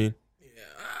know what I mean? Yeah,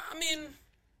 I mean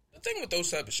the thing with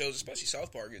those type of shows, especially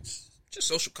South Park, it's just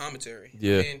social commentary.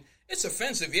 Yeah, I mean, it's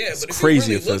offensive, yeah, but if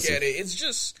crazy you really offensive. Look at it, it's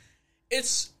just.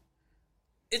 It's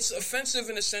offensive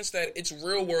in the sense that it's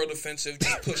real world offensive,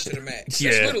 just pushed to the max.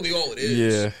 Yeah. That's literally all it is.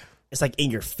 Yeah. It's like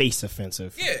in your face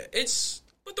offensive. Yeah,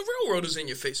 but the real world is in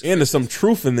your face offensive. And there's some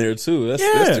truth in there too.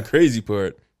 That's the crazy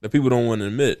part that people don't want to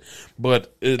admit.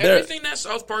 But everything that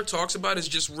South Park talks about is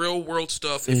just real world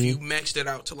stuff if you maxed it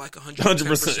out to like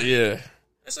 100%. Yeah.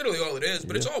 That's literally all it is.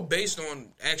 But it's all based on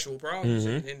actual problems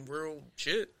and real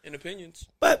shit and opinions.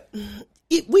 But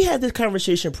we had this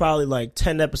conversation probably like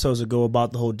 10 episodes ago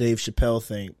about the whole Dave Chappelle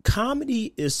thing.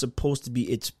 Comedy is supposed to be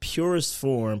its purest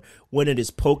form when it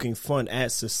is poking fun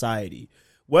at society.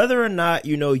 Whether or not,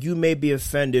 you may be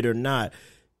offended or not,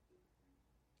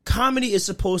 comedy is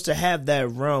supposed to have that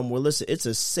realm where, listen, it's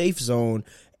a safe zone.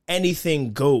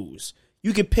 Anything goes.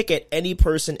 You can pick at any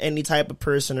person, any type of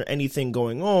person, or anything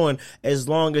going on as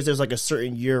long as there's like a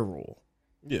certain year rule.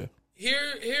 Yeah.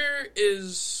 Here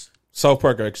is... South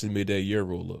Park actually made that year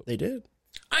rule up. They did.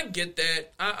 I get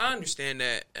that. I understand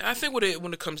that. I think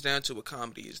when it comes down to a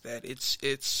comedy is that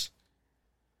it's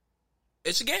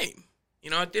a game. You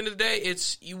know, at the end of the day,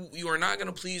 it's you are not going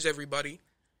to please everybody.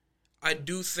 I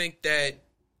do think that,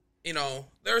 you know,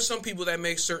 there are some people that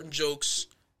make certain jokes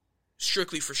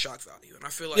strictly for shock value, and I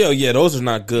feel like those are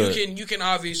not good. You can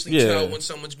obviously tell when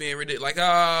someone's being ridiculous,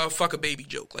 like fuck a baby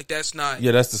joke, like that's not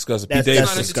that's disgusting. That's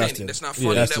not entertaining. That's not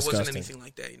funny. That wasn't anything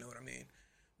like that. You know what I mean?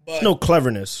 But there's no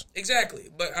cleverness. Exactly,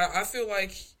 but I feel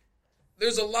like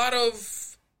there's a lot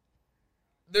of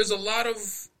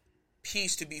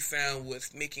peace to be found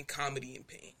with making comedy in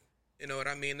pain. You know what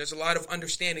I mean? There's a lot of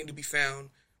understanding to be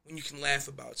found when you can laugh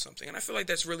about something, and I feel like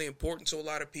that's really important to a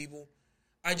lot of people.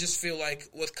 I just feel like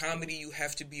with comedy, you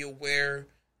have to be aware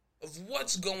of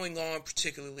what's going on,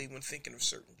 particularly when thinking of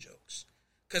certain jokes.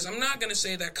 Because I'm not going to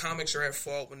say that comics are at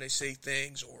fault when they say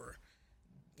things or,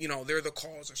 you know, they're the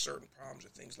cause of certain problems or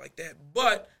things like that.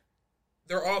 But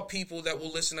there are people that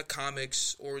will listen to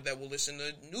comics or that will listen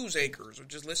to news anchors or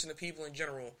just listen to people in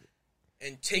general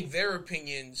and take their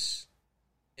opinions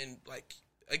and, like,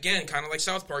 again, kind of like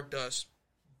South Park does,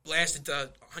 blast it to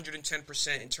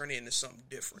 110% and turn it into something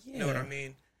different. You know what I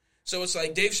mean? So it's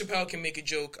like Dave Chappelle can make a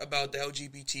joke about the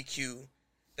LGBTQ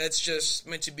that's just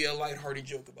meant to be a lighthearted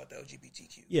joke about the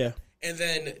LGBTQ. Yeah. And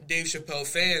then Dave Chappelle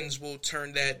fans will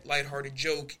turn that lighthearted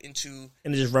joke into...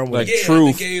 And just run with it.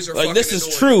 Truth. The gays are like, this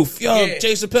is truth. Yo,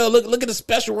 Dave Chappelle, look at the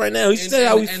special right now. He said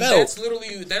how he felt.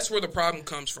 That's where the problem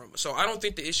comes from. So I don't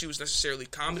think the issue is necessarily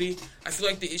comedy. I feel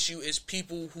like the issue is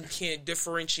people who can't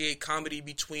differentiate comedy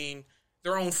between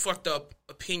their own fucked up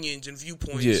opinions and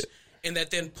viewpoints, and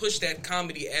that then push that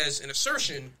comedy as an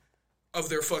assertion of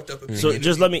their fucked up opinion. So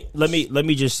just let me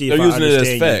just see if they're I using understand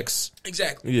it as facts.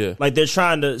 Exactly. Yeah. Like they're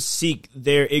trying to seek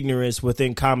their ignorance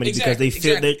within comedy because they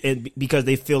feel because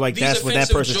they feel like that's what that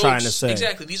person's trying to say.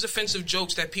 Exactly. These offensive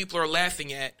jokes that people are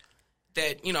laughing at,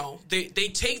 that, you know, they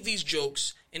take these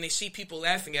jokes and they see people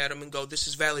laughing at them and go, this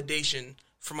is validation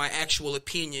for my actual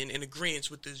opinion and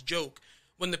agreement with this joke.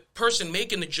 When the person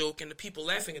making the joke and the people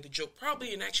laughing at the joke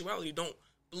probably in actuality don't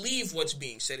believe what's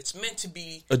being said. It's meant to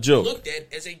be a joke. Looked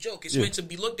at as a joke. It's meant to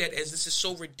be looked at as this is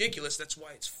so ridiculous, that's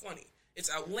why it's funny.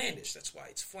 It's outlandish, that's why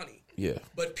it's funny. Yeah.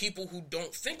 But people who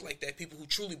don't think like that, people who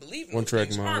truly believe in those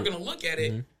things, aren't going to look at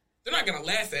it. They're not going to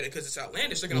laugh at it because it's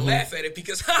outlandish. They're going to laugh at it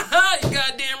because, you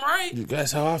goddamn right.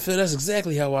 That's how I feel. That's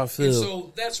exactly how I feel. And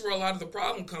so that's where a lot of the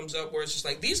problem comes up, where it's just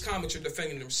like these comics are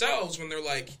defending themselves when they're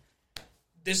like,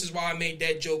 this is why I made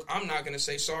that joke. I'm not going to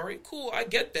say sorry. Cool, I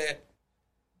get that.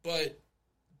 But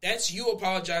that's you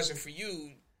apologizing for you.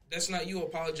 That's not you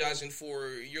apologizing for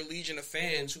your legion of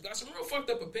fans who got some real fucked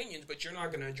up opinions, but you're not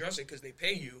going to address it because they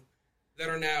pay you, that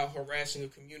are now harassing the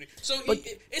community. So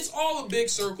it's all a big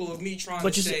circle of me trying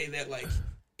to say that, like,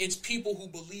 it's people who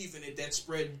believe in it that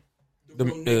spread the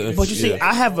real negative. But you see,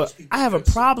 I have a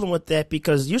problem with that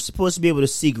because you're supposed to be able to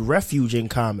seek refuge in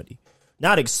comedy,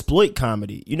 not exploit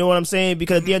comedy. You know what I'm saying?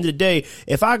 Because at the end of the day,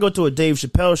 if I go to a Dave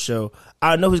Chappelle show,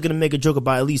 I know he's going to make a joke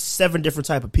about at least 7 different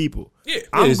type of people. Yeah,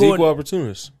 he's equal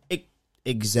opportunist.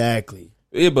 Exactly.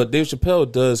 Yeah, but Dave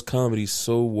Chappelle does comedy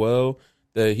so well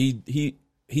that he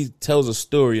tells a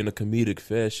story in a comedic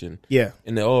fashion. Yeah.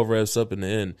 And it all wraps up in the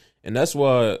end. And that's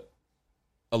why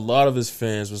a lot of his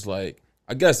fans was like,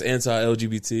 I guess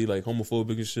anti-LGBT, like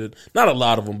homophobic and shit. Not a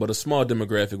lot of them, but a small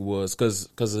demographic was because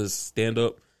of his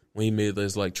stand-up. When he made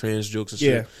those like trans jokes and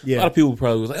shit. Yeah. A lot of people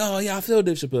probably was like, oh yeah, I feel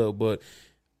Dave Chappelle, but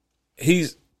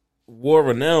he's world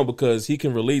renowned because he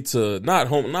can relate to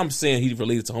I'm saying he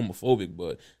related to homophobic,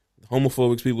 but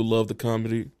homophobic people love the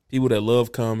comedy. People that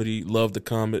love comedy love the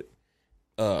comedy.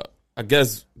 I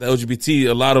guess the LGBT,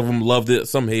 a lot of them loved it,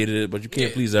 some hated it, but you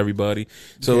can't please everybody.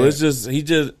 So it's just he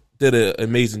just did an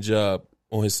amazing job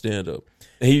on his stand up.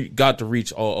 And he got to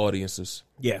reach all audiences.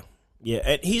 Yeah. Yeah,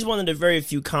 and he's one of the very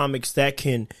few comics that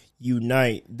can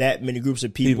unite that many groups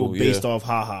of people based off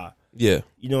haha. Yeah.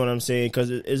 You know what I'm saying? Because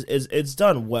it's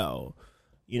done well.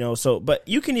 You know, so, but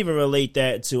you can even relate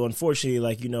that to, unfortunately,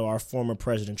 like, you know, our former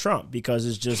President Trump, because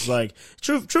it's just like,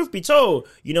 truth be told,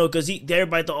 you know, because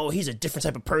everybody thought, oh, he's a different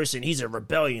type of person. He's a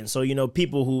rebellion. So, you know,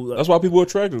 people who. That's why people are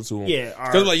attracted to him. Yeah.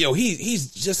 Because, like, yo,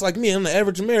 he's just like me. I'm the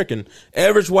average American.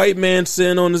 Average white man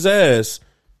sitting on his ass.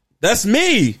 That's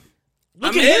me.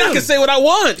 Look at him. I can say what I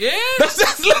want. Yeah.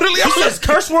 That's literally he says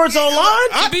curse words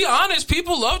online. To be honest,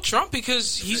 people love Trump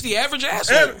because he's the average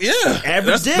asshole.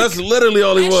 Average dick. That's literally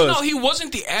all he was. No, he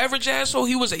wasn't the average asshole.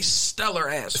 He was a stellar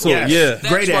asshole. So, yeah. That's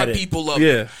great why at it. people love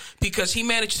him. Because he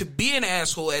managed to be an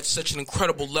asshole at such an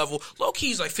incredible level. Low key,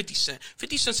 he's like 50 Cent.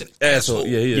 50 Cent's an asshole.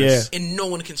 Yeah, he is. And no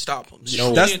one can stop him.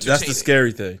 No, that's the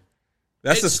scary thing.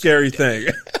 That's the scary thing.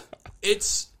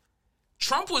 It's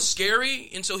Trump was scary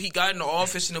until he got into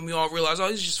office, and then we all realized, oh,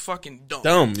 he's just fucking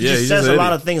dumb. He just says a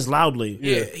lot of things loudly.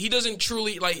 Yeah, he doesn't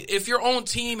truly, like, if your own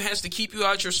team has to keep you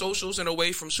out your socials and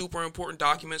away from super important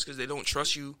documents because they don't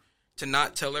trust you to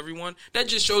not tell everyone, that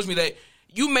just shows me that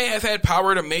you may have had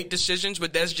power to make decisions,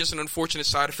 but that's just an unfortunate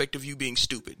side effect of you being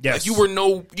stupid. Yes. Like,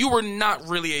 you were not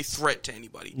really a threat to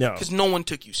anybody. No. Because no one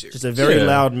took you serious. Just a very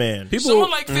loud man.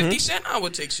 Someone like 50 Cent I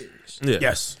would take serious. Yeah.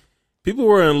 Yes. People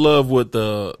were in love with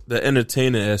the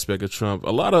entertainment aspect of Trump.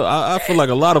 I feel like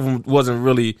a lot of them wasn't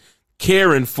really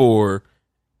caring for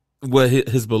what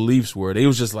his beliefs were. They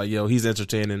was just like, yo, he's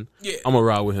entertaining. Yeah. I'm gonna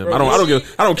ride with him. Bro, I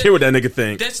don't care what that nigga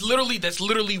think. That's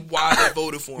literally why they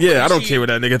voted for him. Yeah, I don't care what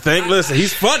that nigga think. Listen,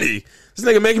 he's funny. This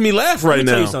nigga making me laugh right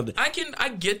now. Tell you something. I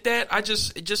get that. I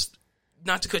just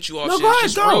not to cut you off. No, Sid, go ahead,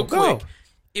 just go, real go. quick.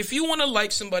 If you want to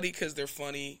like somebody because they're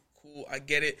funny, cool, I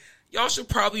get it. Y'all should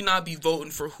probably not be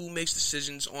voting for who makes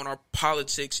decisions on our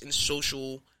politics and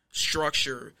social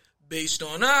structure based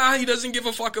on, he doesn't give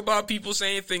a fuck about people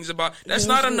saying things about. That's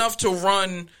not enough to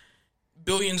run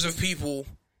billions of people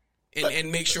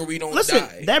and make sure we don't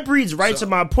die. That breeds right to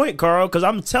my point, Carl, because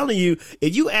I'm telling you,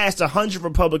 if you asked 100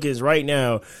 Republicans right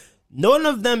now, none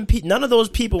of those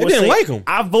people would didn't say, like him.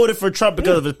 I voted for Trump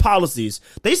because of his policies.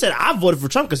 They said, I voted for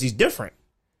Trump because he's different.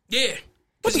 Yeah.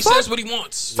 Because he says what he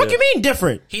wants. Fuck you mean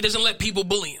different? He doesn't let people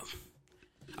bully him.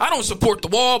 I don't support the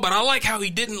wall, but I like how he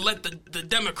didn't let the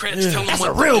Democrats tell him That's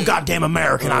what a to real do. goddamn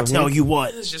American, I tell you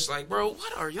what. It's just like, bro,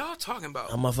 what are y'all talking about?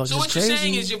 That motherfucker's So what crazy. you're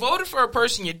saying is you voted for a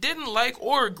person you didn't like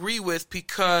or agree with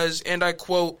because, and I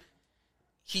quote,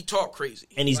 he talked crazy.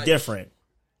 And he's different.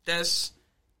 That's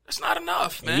not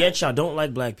enough, man. And yet y'all don't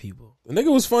like black people. The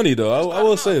nigga was funny though. I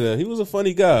will say that he was a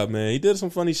funny guy, man. He did some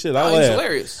funny shit. I he's laughed.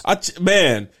 hilarious.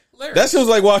 That shit was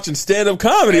like watching stand up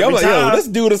comedy. Every I'm like, time. yo, this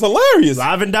dude is hilarious,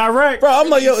 Live and direct. bro. I'm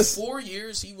like, yo, it's 4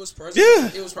 years he was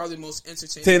president. Yeah. It was probably the most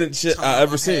entertaining entertaining shit I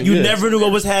ever seen. You Yeah. never knew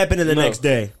what was happening the No. next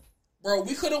day. Bro,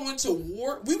 we could have went to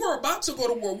war. We were about to go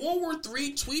to war. World War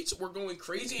III tweets were going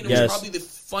crazy, and it Yes. was probably the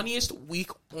funniest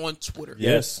week on Twitter.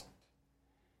 Yes.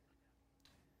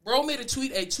 Bro made a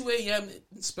tweet at 2 a.m.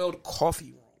 and spelled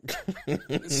coffee wrong.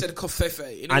 Instead of kofefe.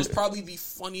 And it was probably the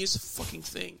funniest fucking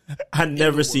thing. I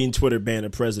never seen Twitter ban a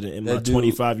president in my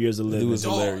 25 years of living. It was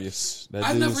hilarious.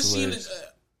 I've never seen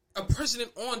a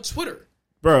president on Twitter.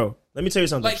 Bro, let me tell you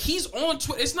something. Like, he's on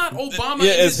Twitter. It's not Obama.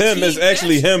 Yeah, and it's his him. team. It's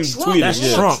actually him Trump. tweeting. That's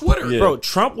Yeah. Trump. Twitter. Yeah. Bro,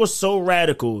 Trump was so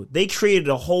radical, they created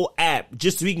a whole app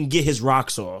just so he can get his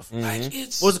rocks off.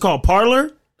 What's it called?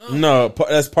 Parlor? No,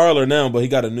 that's Parlor now, but he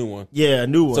got a new one. Yeah, a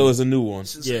new one. So it's a new one.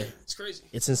 Yeah. It's crazy.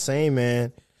 It's insane,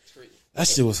 man. That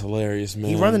shit was hilarious, man.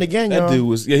 He running again, That y'all. dude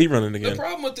was, he running The again.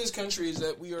 problem with this country is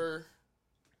that we are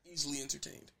easily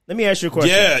entertained. Let me ask you a question.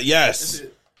 Yeah, That's yes.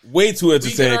 it. Way too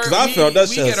entertaining because I felt that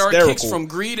shit We get our hysterical. kicks from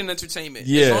greed and entertainment.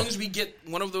 Yeah. As long as we get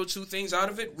one of those two things out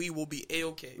of it, we will be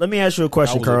A-okay. Let me ask you a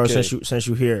question, I was Carl, okay. since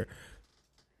you're here.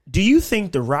 Do you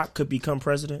think The Rock could become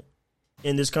president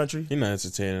in this country? He's not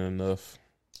entertaining enough.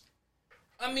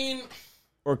 I mean,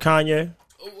 Or Kanye?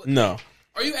 No.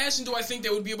 are you asking, do I think they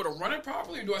would be able to run it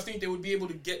properly, or do I think they would be able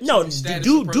to get No, to the status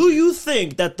do of president? you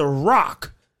think that The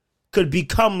Rock could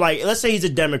become, like, let's say he's a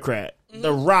Democrat. Mm-hmm.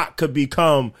 The Rock could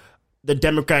become the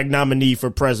Democratic nominee for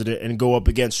president and go up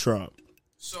against Trump?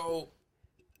 So,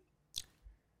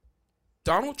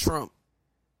 Donald Trump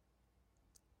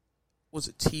was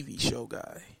a TV show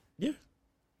guy. Yeah.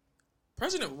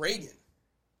 President Reagan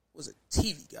was a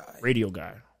TV guy. Radio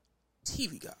guy.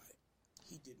 TV guy.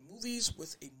 He did movies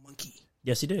with a monkey.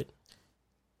 Yes, he did.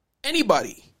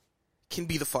 Anybody can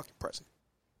be the fucking president.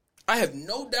 I have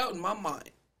no doubt in my mind,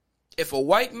 if a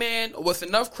white man with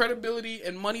enough credibility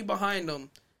and money behind him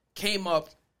came up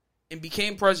and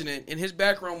became president, and his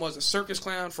background was a circus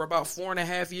clown for about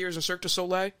 4.5 years in Cirque du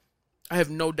Soleil, I have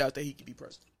no doubt that he could be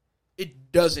president.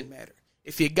 It doesn't matter.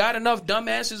 If you got enough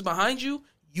dumbasses behind you,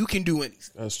 you can do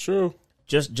anything. That's true.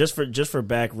 Just for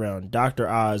background, Dr.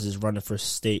 Oz is running for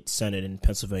state senate in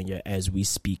Pennsylvania as we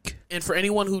speak. And for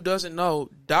anyone who doesn't know,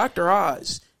 Dr.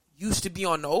 Oz used to be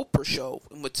on the Oprah show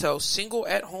and would tell single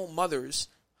at-home mothers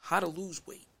how to lose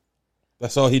weight.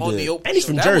 That's all he On the did. Oprah And he's show.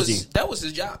 from That Jersey. that was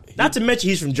his job. Not to mention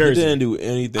he's from He Jersey. didn't do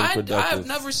anything I've productive.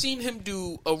 never seen him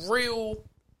do a real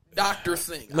doctor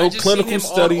thing. No I just clinical seen him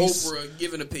studies. on Oprah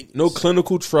giving opinions. No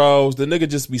clinical trials. The nigga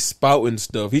just be spouting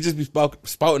stuff. He just be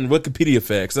spouting Wikipedia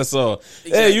facts. That's all.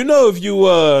 Exactly. Hey, you know if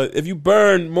you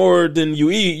burn more than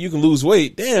you eat, you can lose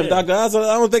weight. Damn, Yeah. Dr. Oz, I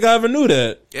don't think I ever knew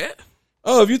that. Yeah.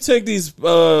 Oh, if you take these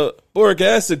boric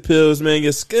acid pills, man,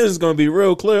 your skin is gonna be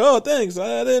real clear. Oh, thanks.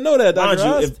 I didn't know that, Dr.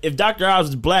 Oz. If Dr. Oz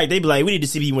was black, they'd be like, we need to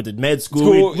see if he went to med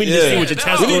school. We need to see what your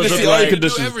test we need to scores see look all your like.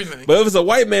 conditions. But if it's a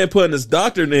white man putting his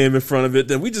doctor name in front of it,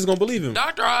 then we just gonna believe him.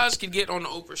 Dr. Oz can get on the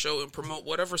Oprah show and promote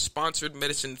whatever sponsored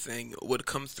medicine thing would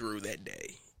come through that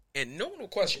day. And no one will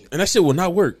question it. And that shit will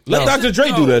not work. Let Dr.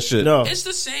 Dre do that shit. No. It's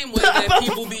the same way that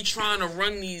people be trying to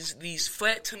run these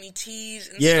flat tummy teas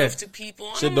and stuff to people.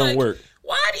 And shit don't work.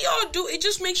 Why do y'all do it? It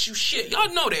just makes you shit.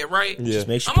 Y'all know that, right? Yeah.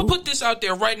 I'm going to put this out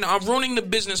there right now. I'm ruining the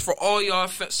business for all y'all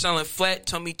selling flat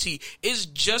tummy tea. It's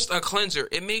just a cleanser.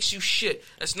 It makes you shit.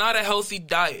 It's not a healthy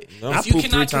diet. No. If you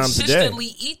cannot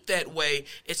consistently eat that way,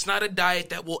 it's not a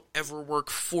diet that will ever work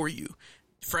for you.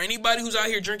 For anybody who's out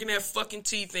here drinking that fucking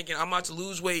tea thinking I'm about to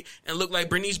lose weight and look like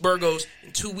Bernice Burgos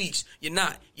in 2 weeks, you're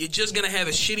not. You're just going to have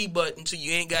a shitty butt until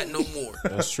you ain't got no more.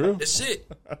 That's true. That's it.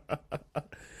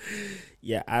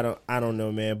 Yeah, I don't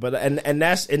know, man. But and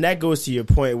that goes to your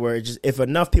point where it just if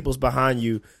enough people's behind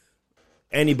you,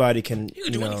 anybody can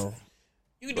do anything.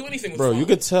 You can do anything with bro, fun. you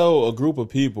could tell a group of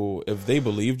people if they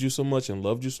believed you so much and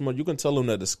loved you so much, you can tell them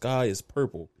that the sky is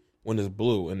purple when it's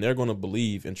blue, and they're going to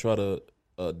believe and try to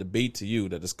debate to you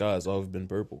that the sky has always been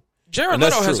purple. Jared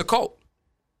Leto has a cult.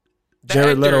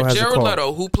 Jared Leto has a cult. Jared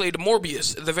Leto, who played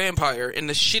Morbius, the vampire, in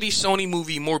the shitty Sony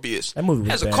movie Morbius, that movie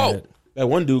has bad. a cult. That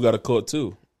one dude got a cult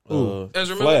too.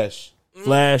 Flash.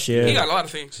 Flash, yeah. He got a lot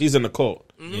of things. He's in the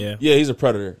cult. Yeah, he's a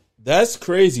predator. That's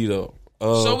crazy though.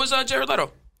 So is Jared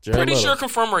Leto. Pretty sure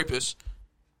confirmed rapist,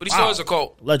 but he still has a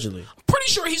cult. Allegedly.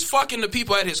 Pretty sure he's fucking the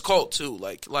people at his cult too.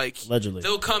 Like allegedly.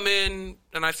 They'll come in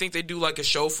and I think they do like a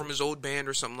show from his old band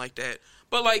or something like that.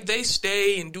 But like they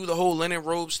stay and do the whole linen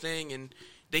robes thing and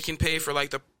they can pay for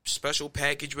like the special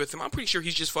package with him. I'm pretty sure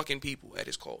he's just fucking people at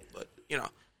his cult. But you know,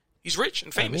 he's rich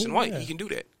and famous and white. Yeah. He can do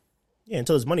that. Yeah,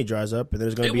 until his money dries up and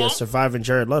there's going to be a surviving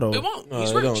Jared Leto. It won't.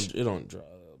 He's rich. It don't dry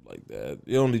up like that.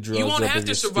 It only dries up. You won't have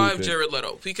to survive stupid. Jared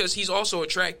Leto because he's also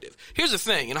attractive. Here's the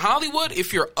thing: in Hollywood,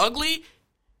 if you're ugly,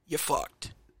 you're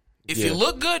fucked. If you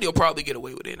look good, you'll probably get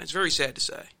away with it. And it's very sad to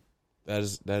say.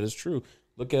 That is true.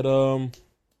 Look at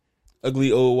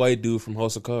ugly old white dude from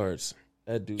House of Cards.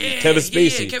 That dude, Kevin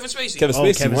Spacey. Yeah, Kevin Spacey. Kevin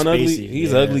Spacey, Kevin one Spacey. ugly.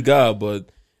 He's an ugly guy, but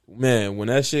man, when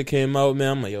that shit came out,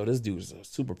 man, I'm like, yo, this dude is a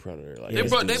super predator. Like, they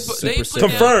put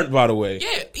confirmed, by the way.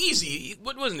 Yeah, easy.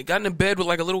 What wasn't it? Got in bed with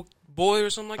like a little boy or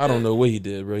something like that. I don't know what he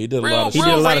did, bro. He did a lot of shit. He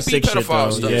did a lot of sick shit, though.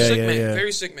 Stuff. Yeah, sick yeah, man. yeah.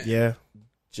 Very sick man. Yeah.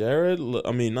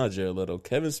 not Jared Leto.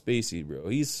 Kevin Spacey, bro.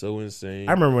 He's so insane.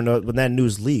 I remember when that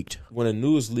news leaked. When the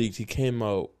news leaked, he came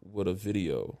out with a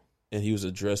video and he was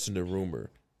addressing the rumor,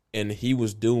 and he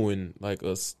was doing like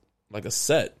a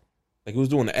set, like he was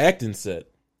doing an acting set,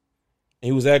 and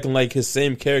he was acting like his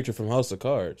same character from House of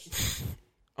Cards.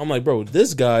 I'm like, bro,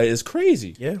 this guy is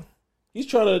crazy. Yeah. He's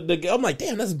trying to. I'm like,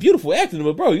 damn, that's beautiful acting,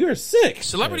 but bro, you're sick.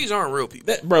 Celebrities aren't real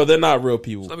people. Bro, they're not real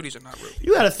people. Celebrities are not real people.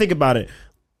 You got to think about it,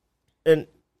 and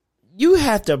you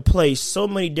have to play so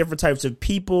many different types of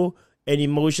people and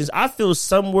emotions. I feel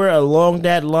somewhere along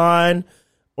that line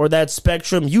or that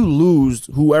spectrum, you lose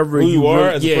whoever you are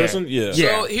really, as a person. Yeah.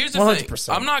 So here's the 100%.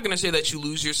 thing. I'm not gonna say that you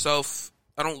lose yourself.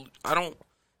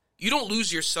 You don't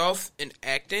lose yourself in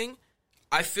acting.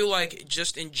 I feel like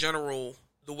just in general,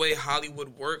 the way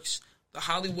Hollywood works, the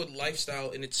Hollywood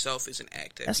lifestyle in itself is an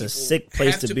act. That's a sick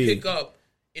place to be. Pick up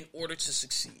in order to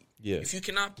succeed. Yeah. If you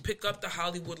cannot pick up the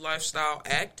Hollywood lifestyle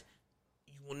act,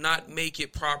 you will not make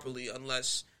it properly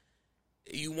unless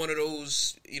you one of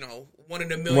those, one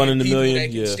in a million people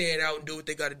that can stand out and do what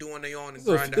they got to do on their own and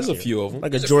grind out. There's a few of them.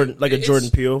 Like a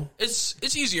Jordan Peele.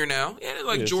 It's easier now.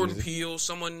 Yeah, Jordan Peele,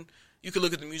 someone you could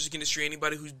look at the music industry.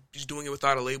 Anybody who's doing it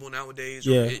without a label nowadays,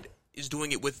 or is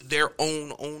doing it with their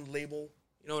own label.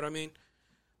 You know what I mean?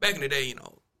 Back in the day,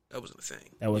 that wasn't a thing.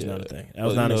 That was not a thing. That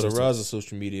was not the rise of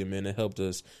social media, man, it helped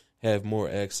us have more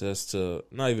access to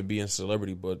not even being a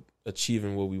celebrity, but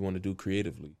achieving what we want to do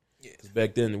creatively. Yeah. 'Cause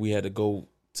back then, we had to go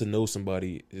to know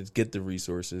somebody to get the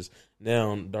resources.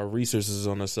 Now, our resources is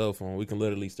on our cell phone. We can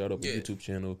literally start up a YouTube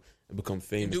channel and become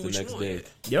famous the next day.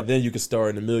 Yep. And then you can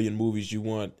star in a million movies you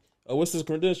want. Oh, what's his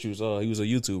credentials? Oh, he was a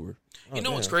YouTuber.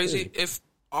 What's crazy? If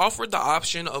offered the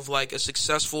option of like a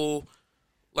successful,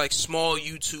 like small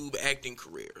YouTube acting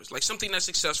careers, like something that's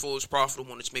successful is profitable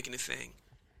when it's making a thing,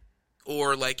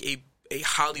 or like a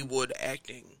Hollywood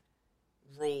acting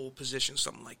role position,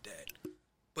 something like that.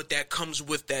 But that comes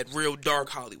with that real dark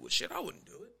Hollywood shit. I wouldn't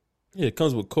do it. Yeah, it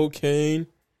comes with cocaine.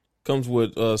 Comes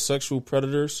with sexual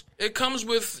predators. It comes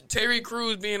with Terry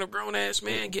Crews being a grown ass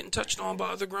man getting touched on by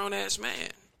other grown ass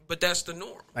man. But that's the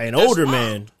norm. By an older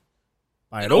man.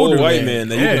 By an older white man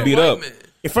that you can beat up.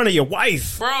 in front of your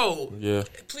wife, bro. Yeah.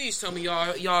 Please tell me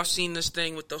y'all seen this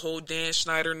thing with the whole Dan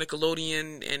Schneider,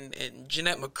 Nickelodeon, and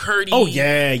Jeanette McCurdy. Oh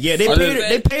yeah.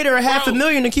 They paid her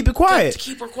 $500,000 to keep it quiet. To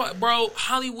keep her quiet, bro.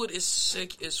 Hollywood is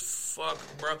sick as fuck,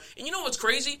 bro. And you know what's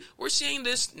crazy? We're seeing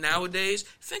this nowadays.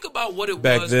 Think about what it was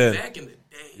back in the day.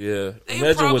 Yeah.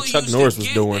 Imagine what Chuck Norris was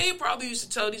doing. They probably used to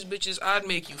tell these bitches, "I'd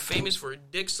make you famous for a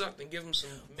dick sucked and give them some."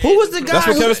 Who was the guy? That's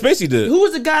what Kevin Spacey did. Who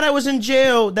was the guy that was in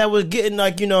jail that was getting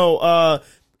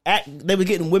they were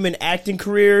getting women acting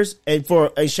careers and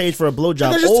for exchange for a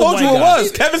blowjob? I just told you it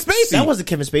was Kevin Spacey. That wasn't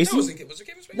Kevin Spacey. Was it Kevin Spacey?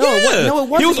 No, it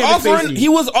wasn't. He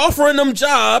was offering them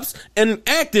jobs and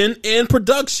acting and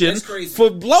production for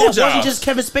blowjobs. That wasn't just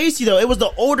Kevin Spacey though. It was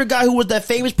the older guy who was that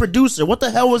famous producer. What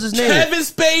the hell was his name? Kevin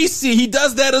Spacey. He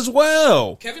does that as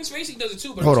well. Kevin Spacey does it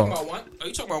too. But Hold are on.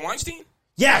 you talking about Weinstein?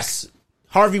 Yes.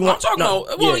 Harvey Weinstein. I'm talking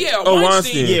about,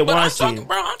 Weinstein. Yeah, but Weinstein.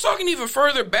 I'm talking even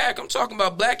further back. I'm talking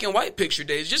about black and white picture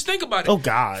days. Just think about it. Oh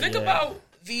God. Think about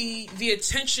the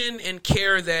attention and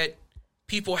care that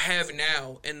people have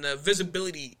now and the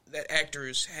visibility that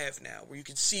actors have now, where you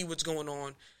can see what's going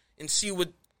on and see what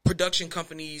production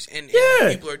companies and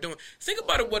people are doing. Think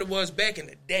about what it was back in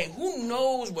the day. Who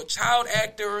knows what child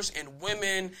actors and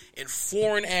women and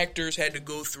foreign actors had to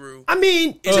go through? I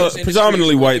mean,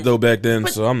 predominantly white though back then,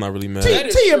 so I'm not really mad.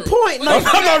 To your point, like,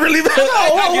 I'm not really mad.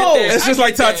 It's just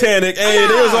like Titanic. Hey,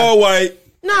 it was all white.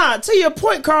 Nah, to your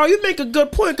point, Carl, you make a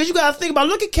good point because you got to think about.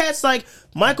 Look at cats like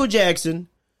Michael Jackson,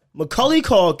 Macaulay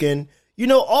Culkin. You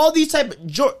know, all these type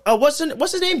of what's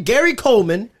his name? Gary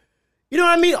Coleman. You know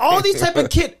what I mean? All these type of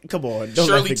kid. Come on, don't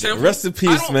Shirley Temple. Rest in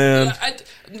peace, man.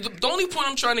 The only point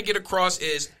I'm trying to get across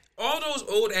is all those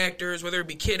old actors, whether it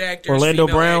be kid actors, Orlando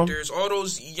female Brown, actors, all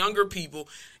those younger people.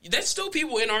 That's still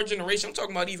people in our generation. I'm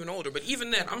talking about even older, but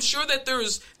even then, I'm sure that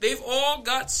they've all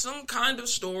got some kind of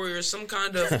story or some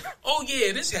kind of oh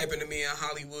yeah, this happened to me in a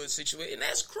Hollywood situation. And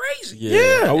that's crazy.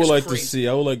 Yeah, I would like to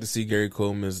see Gary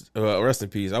Coleman's rest in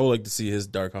peace. I would like to see his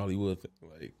dark Hollywood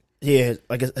like. Yeah,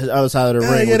 like his other side of the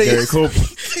ring with Gary Coleman.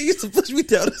 He used to push me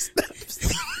down the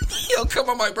steps. Yo, come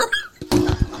on, my bro.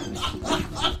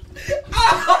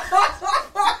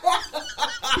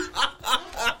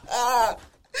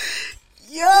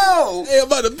 Yo, hey, I'm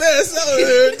about to pass out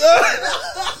here, dog.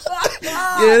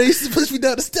 Yeah, they used to push me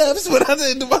down the steps when I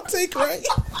didn't do my take right.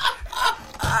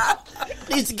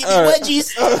 They used to give me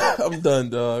wedgies. I'm done,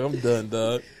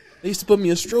 dog. They used to put me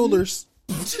in strollers.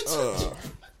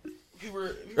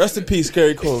 Rest in peace,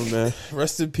 Gary Coleman, man.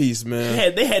 Rest in peace,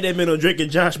 man. They had that man on Drake and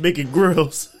Josh making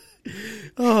grills.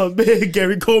 Oh man,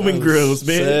 Gary Coleman grills,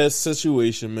 man. Sad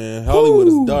situation, man. Hollywood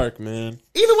is dark, man.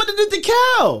 Even what they did to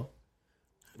Cal.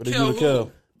 What they do to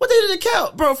Cal? What they did to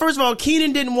Cal, bro? First of all,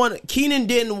 Keenan didn't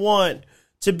want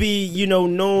to be,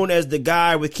 known as the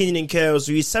guy with Keenan and Kel,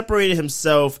 so he separated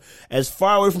himself as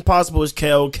far away from possible as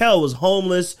Kel. Kel was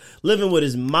homeless, living with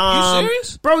his mom. You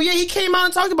serious? Bro, yeah, he came out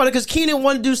and talked about it because Keenan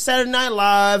wanted to do Saturday Night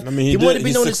Live. I mean, he wanted to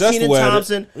be known as Keenan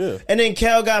Thompson. Yeah. And then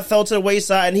Kel fell to the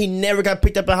wayside, and he never got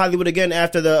picked up in Hollywood again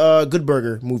after the Good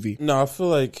Burger movie. No, I feel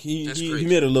like he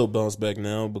made a little bounce back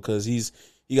now because he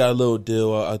got a little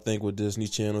deal, I think, with Disney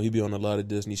Channel. He be on a lot of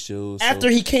Disney shows. After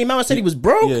he came out and said he was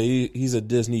broke? Yeah, he's a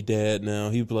Disney dad now.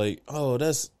 He be like, oh,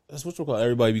 that's what you call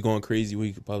everybody be going crazy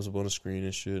when he pops up on the screen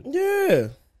and shit. Yeah.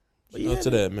 Shout out to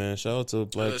that, man. Shout out to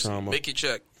Black Trauma. Make your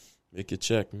check. Make your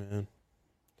check, man.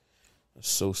 That's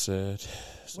so sad.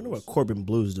 I wonder what Corbin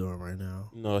Blue's doing right now.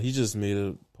 No, he just made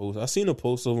a post. I seen a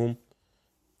post of him.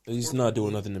 He's not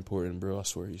doing nothing important, bro. I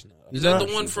swear he's not. Is that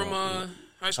the one from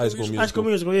High School Musical? High School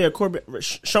Musical, yeah. Corbin,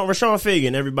 Rashawn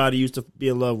Fagan, everybody used to be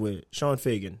in love with. Sean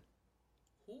Fagan.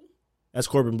 Who? That's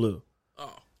Corbin Blue.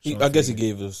 Oh. I guess he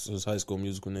gave us his High School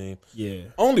Musical name. Yeah.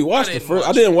 I only watched the first.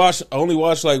 I only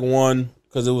watched like one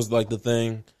because it was like the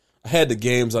thing. I had the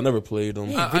games. I never played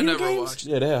them. I never watched.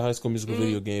 Yeah, they had High School Musical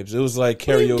video games. It was like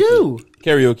karaoke.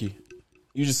 Karaoke.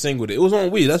 You just sing with it. It was on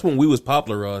Wii. That's when Wii was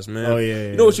popularized, man. Oh yeah.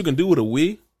 You know what you can do with a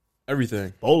Wii?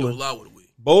 Everything. Bowling.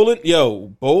 Bowling,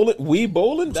 Wii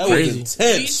bowling, that was intense.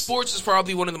 Wii Sports is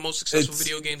probably one of the most successful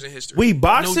video games in history. Wii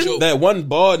boxing, no joke. That one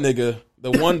ball nigga, with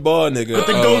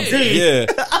the goatee. Yeah,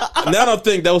 now I don't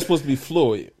think that was supposed to be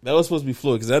Floyd. That was supposed to be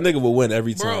Floyd because that nigga would win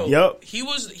every time. Bro, yep. He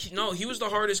was the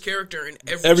hardest character in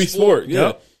every sport. Yeah.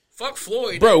 Yep. Fuck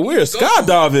Floyd, bro. We're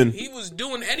skydiving. He was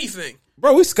doing anything.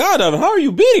 Bro, we skydiving. How are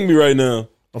you beating me right now?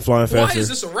 I'm flying faster. Why is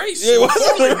this a race?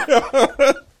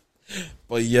 Yeah,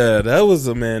 but yeah, that was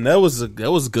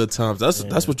good times.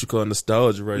 That's what you call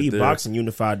nostalgia right there. We boxing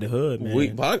unified the hood, man.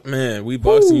 We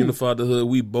boxing unified the hood.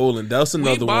 We bowling. That's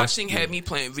another one. Boxing had me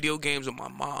playing video games with my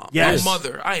mom. Yes. My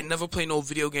mother. I ain't never played no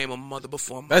video game with my mother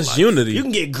before. That's unity. You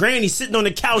can get Granny sitting on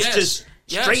the couch just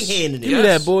Straight handing it. Give me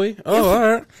that, boy. Oh, all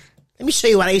right. Let me show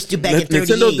you what I used to do back in 38.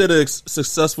 Nintendo did a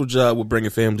successful job with bringing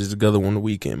families together when the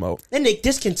Wii came out. Then they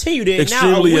discontinued it.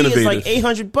 Extremely now a Wii innovative. is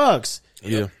like $800.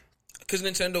 Yeah. Because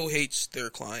Nintendo hates their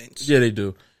clients. Yeah, they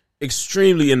do.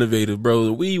 Extremely innovative, bro.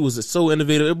 The Wii was so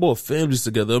innovative. It brought families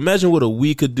together. Imagine what a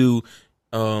Wii could do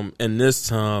in this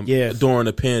time during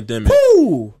the pandemic.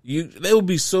 Woo! That would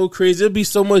be so crazy. There'd be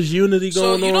so much unity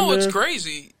going on. So, you know what's there.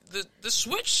 crazy? The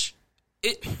Switch,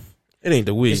 it ain't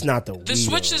the Wii. It's not the Wii. The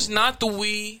Switch is not the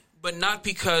Wii, but not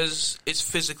because it's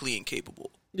physically incapable.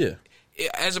 Yeah.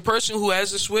 As a person who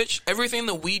has the Switch, everything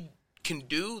the Wii can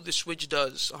do, the Switch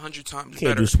does 100 times better. You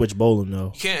can't do Switch bowling,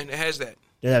 though. You can. It has that.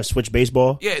 They have Switch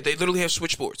baseball? Yeah, they literally have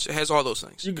Switch sports. It has all those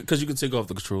things. Because you can take off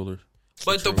the controller.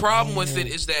 But the problem with it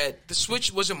is that the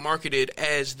Switch wasn't marketed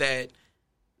as that.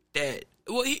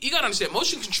 Well, you gotta understand,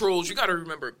 motion controls, you gotta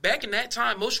remember, back in that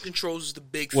time, motion controls was the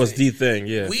big thing. Was the thing,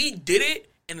 yeah. We did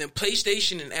it, and then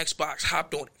PlayStation and Xbox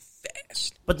hopped on it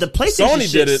fast. But the PlayStation Sony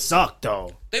shit did it. sucked,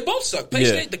 though. They both suck.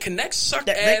 PlayStation, the Kinect sucked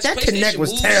ass. That PlayStation Kinect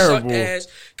was Move terrible. Sucked ass.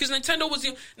 Because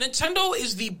Nintendo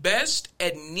is the best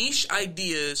at niche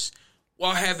ideas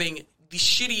while having the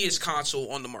shittiest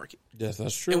console on the market. Yes,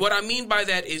 that's true. And what I mean by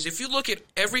that is if you look at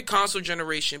every console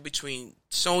generation between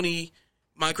Sony,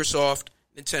 Microsoft,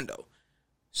 Nintendo,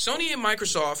 Sony and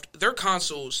Microsoft, their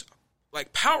consoles,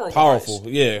 like powerful,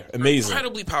 yeah, amazing,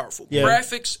 incredibly powerful. Yeah.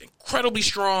 Graphics, incredibly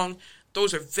strong.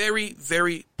 Those are very,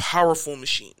 very powerful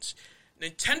machines.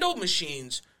 Nintendo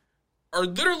machines are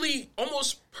literally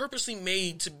almost purposely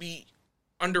made to be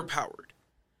underpowered.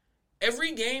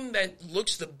 Every game that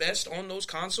looks the best on those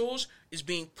consoles is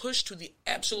being pushed to the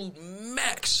absolute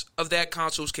max of that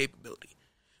console's capability.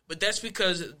 But that's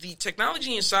because the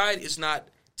technology inside is not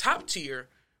top tier,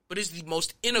 but is the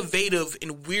most innovative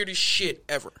and weirdest shit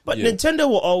ever. But Nintendo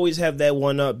will always have that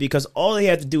one up because all they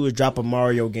have to do is drop a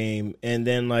Mario game, and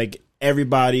then like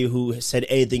everybody who said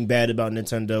anything bad about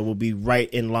Nintendo will be right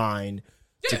in line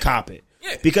to cop it.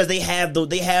 Yeah. Because they have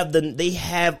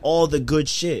all the good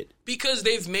shit. Because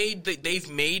they've made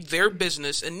their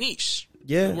business a niche.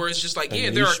 Yeah. Where it's just like, A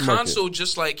they're a niche market. console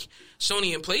just like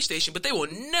Sony and PlayStation, but they will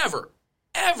never,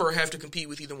 ever have to compete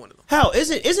with either one of them. How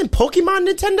isn't Pokemon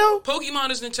Nintendo? Pokemon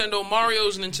is Nintendo,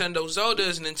 Mario's Nintendo, Zelda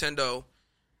is Nintendo.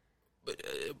 But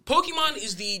Pokemon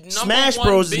is the number Smash one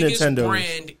Bros. Is biggest Nintendo's.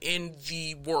 brand in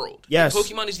the world. Yes.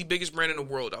 Pokemon is the biggest brand in the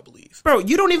world, I believe. Bro,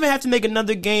 you don't even have to make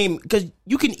another game because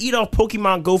you can eat off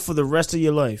Pokemon Go for the rest of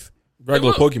your life.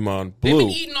 Regular Pokemon, They've Blue, been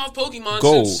eating off Pokemon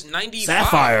Gold, since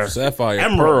 95. Sapphire,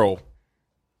 Emerald. Pearl.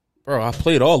 Bro, I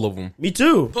played all of them. Me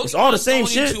too. It's all the same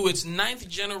going shit. into its 9th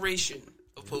generation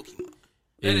of Pokemon.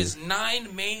 That is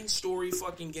 9 main story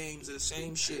fucking games of the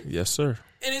same shit. Yes, sir.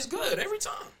 And it's good every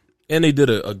time. And they did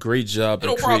a great job.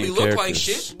 It'll at probably creating look like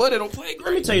characters. shit, but it'll play great.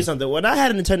 Let me tell you something. When I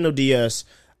had a Nintendo DS,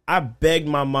 I begged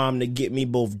my mom to get me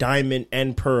both Diamond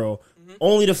and Pearl,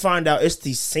 only to find out it's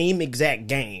the same exact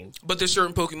game. But there's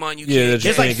certain Pokemon you Yeah, can't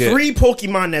There's like 3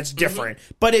 Pokemon that's different.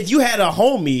 But if you had a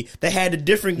homie that had a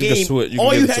different You can game, switch. You can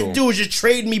all give you it had to to him. do was just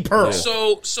trade me Pearl.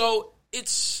 Yeah. So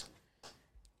it's...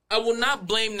 I will not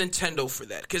blame Nintendo for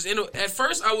that. Because at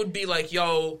first I would be like,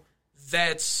 yo,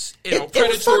 that's It was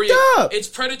predatory. fucked up. It's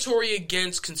predatory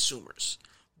against consumers.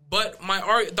 But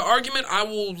the argument I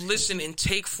will listen and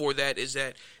take for that is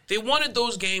that they wanted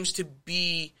those games to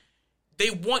be... They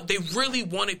really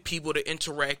wanted people to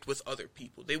interact with other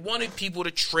people. They wanted people to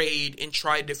trade and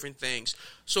try different things.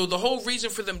 So the whole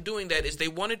reason for them doing that is they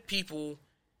wanted people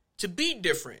to be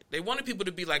different. They wanted people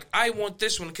to be like, I want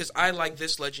this one because I like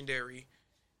this legendary.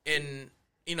 And,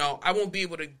 I won't be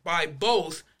able to buy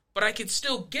both, but I could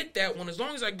still get that one as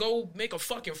long as I go make a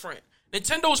fucking friend.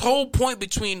 Nintendo's whole point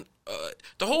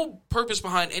the whole purpose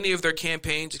behind any of their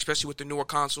campaigns, especially with the newer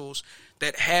consoles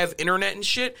that have internet and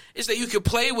shit, is that you can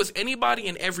play with anybody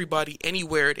and everybody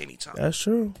anywhere at any time. That's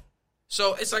true.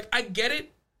 So it's like, I get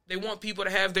it. They want people to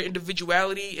have their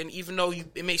individuality, and even though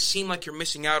it may seem like you're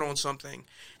missing out on something,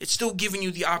 it's still giving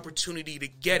you the opportunity to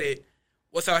get it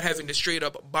without having to straight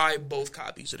up buy both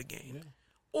copies of the game. Yeah.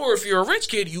 Or if you're a rich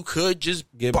kid, you could just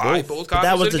buy both copies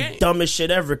that was of the the game. dumbest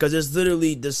shit ever because it's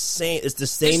literally the same. It's the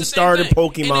same It's the starter thing.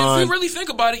 Pokemon. And if you really think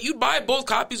about it, you'd buy both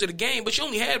copies of the game, but you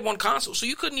only had one console, so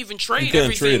you couldn't even trade couldn't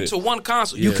everything trade it. to one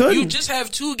console. You couldn't. You just have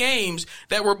 2 games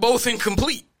that were both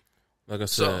incomplete. Like I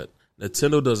said,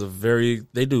 Nintendo does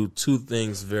they do 2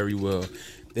 things very well.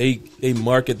 They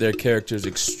market their characters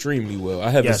extremely well.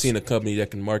 I haven't seen a company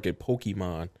that can market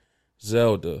Pokemon,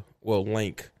 Zelda,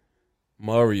 Link,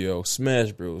 Mario,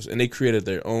 Smash Bros, and they created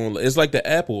their own. It's like the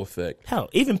Apple effect. Hell,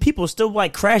 even people still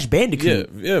like Crash Bandicoot.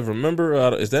 Yeah.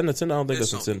 Remember, is that Nintendo? I don't think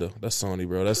that's Nintendo. That's Sony,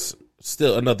 bro. That's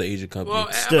Still another Asian company.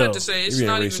 Well, Still. I'm about to say it's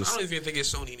not even. Racist. I don't even think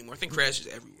it's Sony anymore. I think Crash is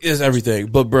everywhere. It's everything.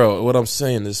 But bro, what I'm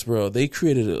saying is, bro, they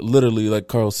created literally, like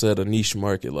Carl said, a niche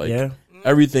market. Like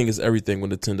everything is everything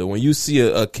with Nintendo. When you see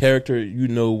a character, you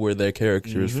know where that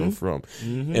character is from.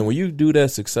 And when you do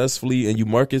that successfully and you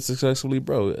market successfully,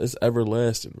 bro, it's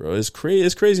everlasting, bro. It's crazy.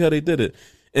 It's crazy how they did it.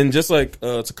 And just like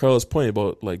to Carl's point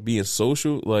about like being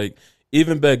social, like.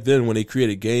 Even back then, when they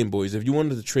created Game Boys, if you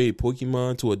wanted to trade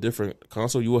Pokemon to a different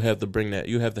console, you would have to bring that.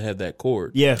 You have to have that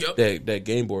cord, that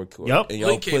Game Boy cord, and y'all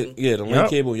link put cable. the link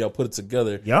cable, and y'all put it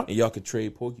together, and y'all could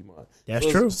trade Pokemon. That's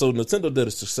true. So Nintendo did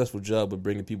a successful job of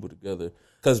bringing people together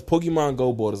because Pokemon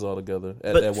Go brought us all together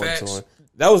at one time.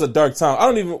 That was a dark time. I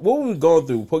don't even what we were going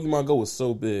through. Pokemon Go was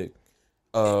so big.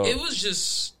 It was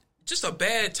just a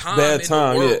bad time. Yeah.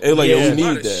 It like we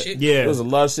needed that. Yeah, there was a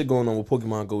lot of shit going on with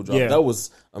Pokemon Go drop. That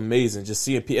was amazing. Just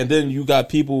seeing people, and then you got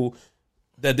people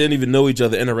that didn't even know each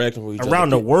other interacting with each other around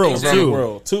the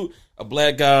world too. A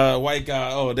black guy, a white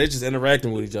guy. Oh, they're just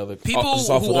interacting with each other. People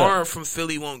who aren't from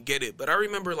Philly won't get it, but I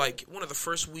remember like one of the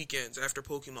first weekends after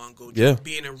Pokemon Go drop,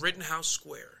 being in Rittenhouse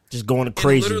Square. Just going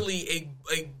crazy. And literally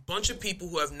a bunch of people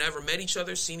who have never met each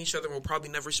other, seen each other, and will probably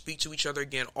never speak to each other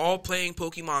again, all playing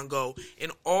Pokemon Go,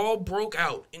 and all broke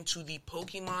out into the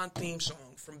Pokemon theme song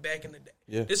from back in the day.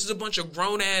 Yeah. This is a bunch of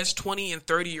grown-ass 20 and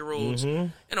 30-year-olds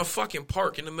in a fucking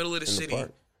park in the middle of the city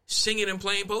singing and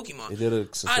playing Pokemon. They did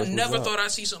I never thought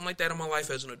I'd see something like that in my life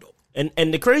as an adult.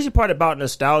 And the crazy part about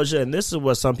nostalgia, and this is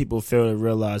what some people fail to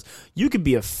realize, you could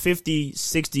be a 50,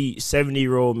 60,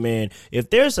 70-year-old man. If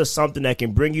there's something that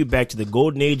can bring you back to the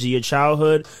golden age of your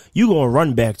childhood, you're going to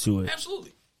run back to it.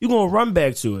 Absolutely. You're going to run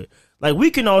back to it. Like,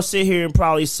 we can all sit here and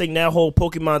probably sing that whole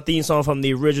Pokemon theme song from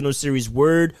the original series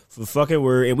word for fucking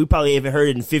word, and we probably haven't heard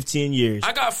it in 15 years.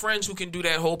 I got friends who can do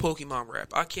that whole Pokemon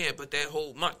rap. I can't, but that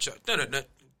whole matcha, they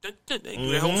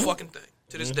do that whole fucking thing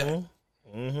to this day.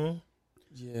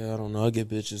 Yeah, I don't know. I get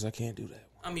bitches. I can't do that.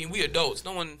 I mean, we adults.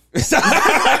 No one.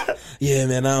 Yeah,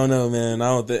 man. I don't know, man. I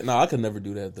don't think. No, I could never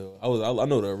do that though. I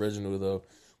know the original though.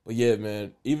 But yeah,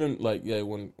 man. Even like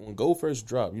when Go first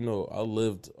dropped, you know,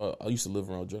 I used to live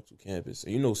around Drexel campus,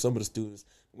 and you know, some of the students,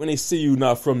 when they see you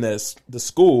not from the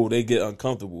school, they get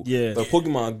uncomfortable. Yeah. But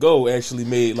Pokemon Go actually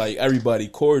made like everybody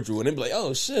cordial, and they be like,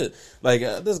 "Oh shit, like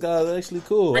this guy's actually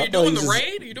cool." Are you doing the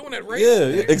raid? Are you doing that raid?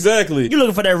 Yeah, exactly. You're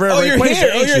looking for that rare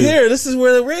you're here. This is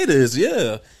where the raid is.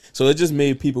 Yeah. So it just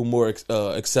made people more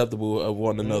acceptable of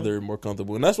one another, more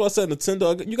comfortable, and that's why I said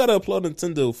Nintendo. You got to applaud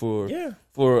Nintendo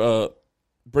for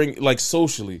bring like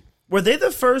socially. Were they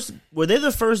the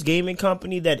first gaming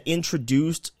company that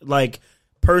introduced like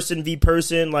person v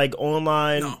person, like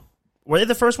online? No. Were they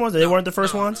the first ones? They weren't the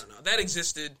first ones? No. That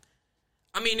existed.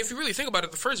 I mean, if you really think about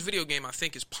it, the first video game I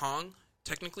think is Pong.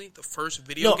 Technically, the first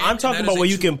video game. No, I'm talking about where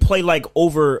you can play like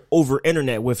over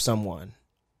internet with someone.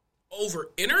 Over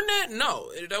internet?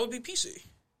 No, that would be PC.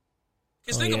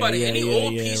 Because think about it, any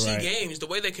old PC games, the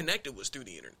way they connected was through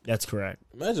the internet. That's correct.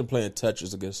 Imagine playing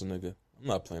Tetris against a nigga. I'm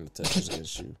not playing the Tetris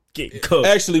against you. Getting cooked.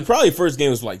 Actually, probably first game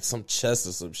was like some chess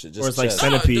or some shit. Just or it's like chess.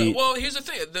 Centipede. Well, here's the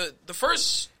thing: the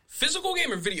first physical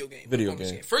game or video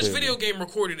game? First video game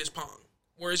recorded is Pong,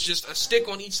 where it's just a stick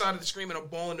on each side of the screen and a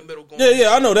ball in the middle. Going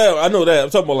I know that. I'm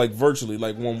talking about like virtually,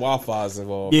 like when Wi-Fi is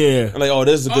involved. Yeah. And like,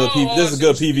 this is a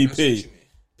good PvP.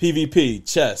 PvP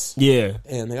chess. Yeah.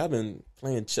 And I've been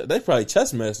playing chess. They probably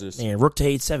chess masters. Man, Rook to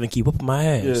 8-7, keep whooping my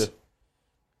ass. Yeah.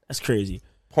 That's crazy.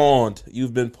 Pawned.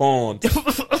 You've been pawned.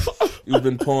 You've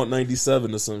been pawned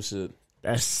 97 or some shit.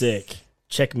 That's sick.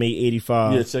 Checkmate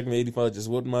 85. Yeah, checkmate 85 just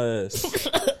whooped my ass.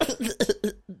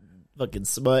 Fucking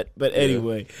smut. But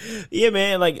anyway. Yeah,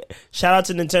 man, like, shout out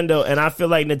to Nintendo. And I feel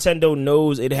like Nintendo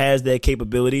knows it has that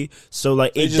capability. So,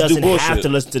 like, it doesn't have to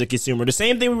listen to the consumer. The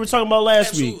same thing we were talking about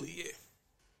last week. Yeah.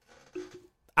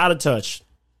 Out of touch.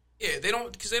 Yeah, they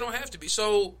don't, because they don't have to be.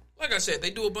 So, like I said, they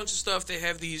do a bunch of stuff. They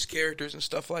have these characters and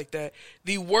stuff like that.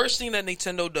 The worst thing that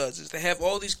Nintendo does is they have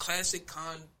all these classic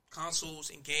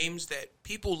consoles and games that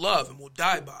people love and will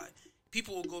die by.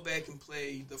 People will go back and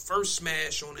play the first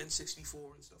Smash on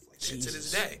N64 and stuff like that to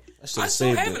this day. I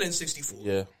still have an N64.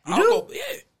 Yeah. You do?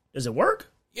 Does it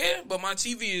work? Yeah, but my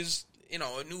TV is, a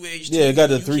new age TV. Yeah, it got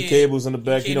the 3 cables in the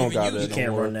back. You don't got that. You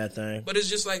can't run that thing. But it's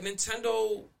just like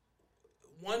Nintendo,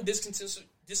 one,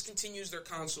 discontinues their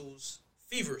consoles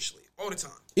feverishly all the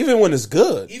time. Even when it's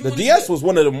good. The DS was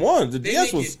one of them ones. They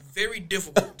make it very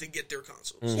difficult to get their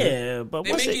consoles. Yeah, but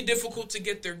they make it difficult to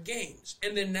get their games.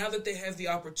 And then now that they have the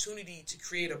opportunity to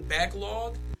create a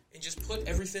backlog and just put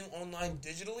everything online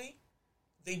digitally,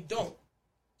 they don't.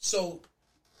 So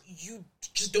you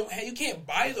just don't have, you can't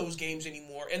buy those games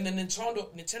anymore. And then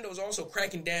Nintendo is also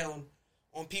cracking down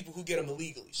on people who get them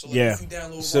illegally. So like Yeah. if you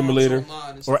download Simulator. ROMs online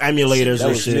and Or stuff, emulators That or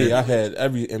was shit. me. I had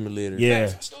every emulator.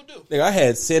 Yeah. I still do. Nigga, I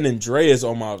had San Andreas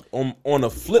on my on a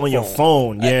flip On your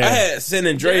phone, yeah. I had San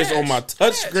Andreas Yes, on my yes.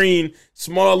 touchscreen,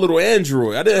 small little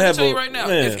Android. I didn't I'll have tell a you right now,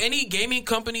 man. if any gaming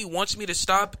company wants me to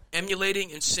stop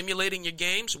emulating and simulating your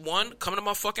games, one, come to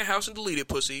my fucking house and delete it,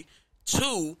 pussy.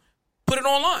 Two, put it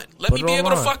online. Let me be able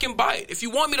to fucking buy it. If you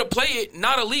want me to play it,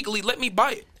 not illegally, let me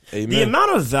buy it. Amen. The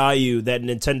amount of value that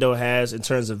Nintendo has in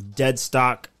terms of dead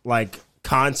stock like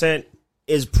content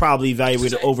is probably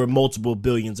evaluated over multiple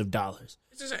billions of dollars.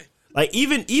 It's insane. Like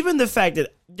even the fact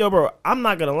that bro, I'm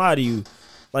not gonna lie to you,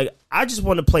 like I just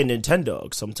want to play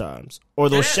Nintendo sometimes or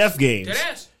those chef games.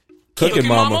 Deadass. Cooking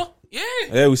Mama. Yeah.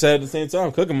 Yeah, we said it at the same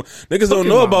time. Cooking Niggas don't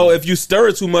know about if you stir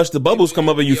it too much, the bubbles come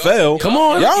up and you fail. Come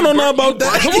on. Y'all don't know about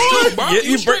that. Come on.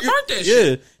 You straight burnt that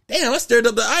shit. Yeah. Damn, I stirred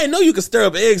up I didn't know you could stir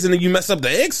up eggs and then you mess up the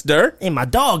egg stir. And my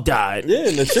dog died. Yeah,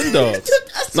 and the shit dog.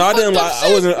 No, I didn't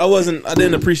like. I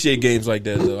didn't appreciate games like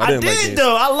that though. I didn't like games.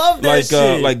 though. I love that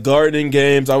shit. Like gardening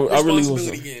games. I really was.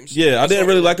 Games. Yeah, I didn't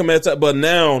really like them at the time. But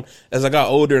now, as I got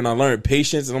older and I learned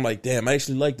patience, and I'm like, damn, I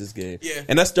actually like this game. Yeah.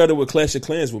 And that started with Clash of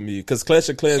Clans with me because Clash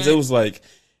of Clans, it was like,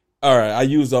 all right, I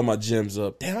used all my gems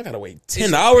up. Damn, I gotta wait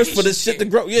 10 hours for this shit to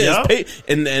grow. Yeah, it's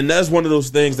and that's one of those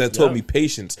things that taught me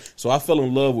patience. So I fell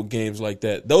in love with games like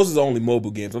that. Those are the only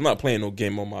mobile games. I'm not playing no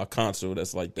game on my console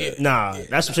that's like that. Nah,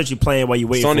 that's some shit you playing while you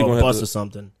waiting Sony for a gonna bus have or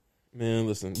something. Man,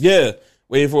 listen. Yeah,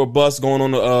 waiting for a bus,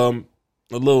 going on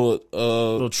a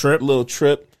little trip. Little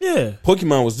trip. Yeah.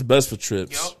 Pokemon was the best for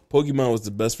trips. Yup. Pokemon was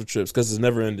the best for trips because it's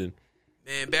never ending.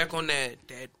 Man, back on that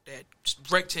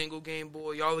rectangle Game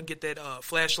Boy, y'all would get that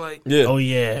flashlight. Yeah. Oh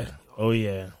yeah. Oh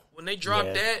yeah. When they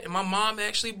dropped that and my mom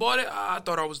actually bought it, I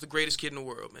thought I was the greatest kid in the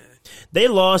world, man. They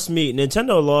lost me.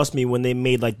 Nintendo lost me when they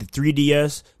made like the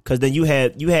 3DS, because then you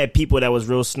had people that was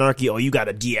real snarky. Oh, you got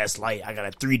a DS Lite, I got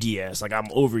a 3DS. Like I'm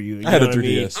over you. You I had know a what 3DS.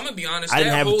 mean? I'm gonna be honest. I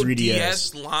didn't that have a whole 3DS.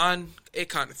 DS line, it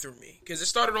kind of threw me because it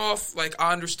started off like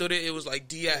I understood it. It was like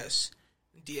DS,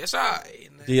 DSi,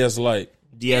 and then, DS Lite.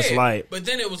 DS Lite. But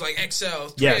then it was like XL,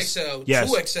 3XL, Yes.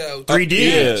 2XL, 3D.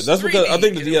 Yeah, that's because I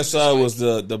think the 3D, and it was DSi just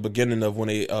was the beginning of when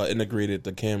they integrated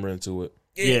the camera into it.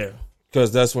 Yeah.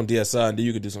 Because that's when DSi, and then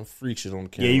you could do some freak shit on the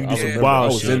camera. Yeah, you could do I some remember wild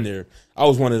I was shit. in there. I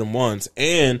was one of them ones.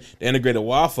 And they integrated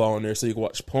Wi-Fi on there so you could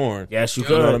watch porn. Yes, you You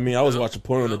know what I could. mean? I was watching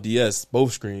porn on the DS,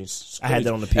 both screens. I had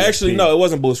that on the PSP. Actually, no, it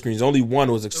wasn't both screens. Only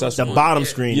one was The accessible. bottom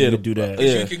screen, Yeah, you could do that.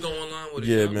 yeah. You could go online with it.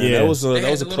 Yeah, you know? man. Yeah. That was They a had the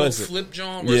little classic. flip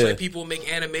John where it's Yeah. like people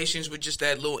make animations with just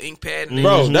that little ink pad. And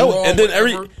Bro, they that was, draw and then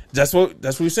whatever. that's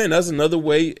what we're saying. That's another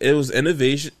way. It was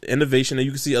innovation, and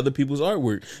you can see other people's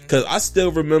artwork. Because I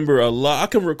still remember a lot. I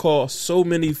can recall so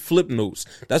many flip notes.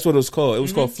 That's what it was called. It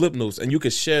was called flip notes, and you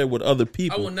could share it with other I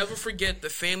people. will never forget the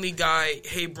Family Guy.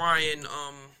 Hey Brian,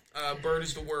 bird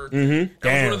is the word. Mm-hmm. That was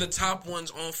Damn. one of the top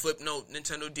ones on Flipnote,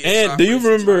 Nintendo DS. And do you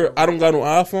remember? I don't got no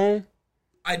iPhone.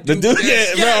 I do. The dude,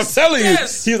 yes, yeah, bro, I'm telling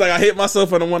yes. you, he's like, I hate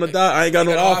myself. I don't want to die. I ain't got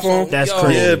no got no iPhone. iPhone. That's Yo.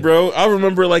 crazy. Yeah, bro. I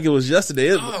remember like it was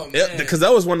yesterday. Oh, man. Because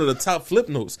that was one of the top flip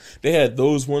notes. They had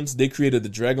those ones. They created the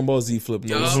Dragon Ball Z flip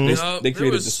notes. Yup. They There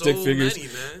created was the stick so figures. many,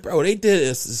 man. Bro, they did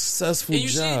a successful And you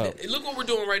job. see, look what we're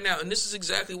doing right now, and this is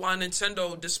exactly why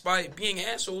Nintendo, despite being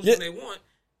assholes Yeah. when they want,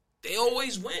 they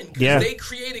always win. 'Cause Yeah. they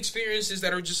create experiences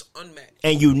that are just unmatched.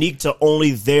 And unique to only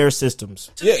their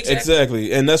systems. Yeah,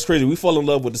 exactly. And that's crazy. We fall in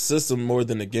love with the system more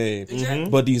than the game. Exactly.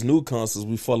 But these new consoles,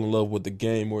 we fall in love with the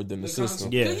game more than the system.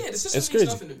 Yeah. The system It's means crazy.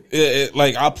 nothing to me.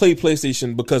 Like I play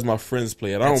PlayStation because my friends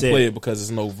play it. I That's don't it. play it because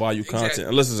it's no value content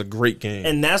unless it's a great game.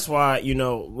 And that's why,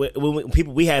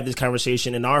 when we have this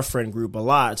conversation in our friend group a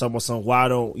lot. It's almost like, why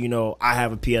don't, I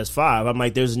have a PS5? I'm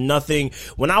like, there's nothing.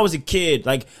 When I was a kid,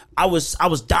 like, I was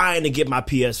dying to get my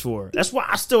PS4. That's why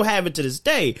I still have it to this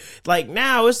day. Like,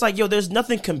 now it's like, there's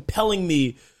nothing compelling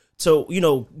me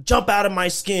to, jump out of my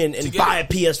skin and buy a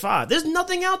PS5. There's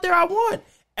nothing out there I want.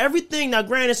 Everything. Now,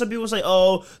 granted, some people say,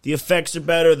 oh, the effects are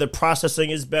better, the processing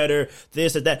is better,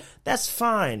 this and that. That's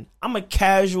fine. I'm a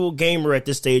casual gamer at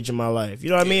this stage in my life. You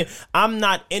know what I mean? I'm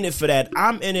not in it for that.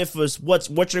 I'm in it for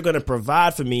what you're going to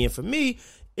provide for me. And for me,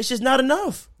 it's just not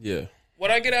enough. Yeah. What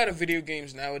I get out of video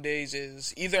games nowadays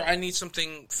is either I need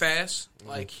something fast,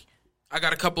 like I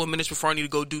got a couple of minutes before I need to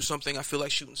go do something, I feel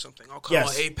like shooting something. I'll call on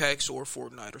Apex or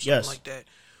Fortnite or something like that.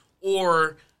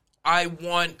 Or I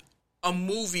want a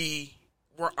movie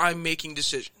where I'm making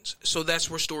decisions. So that's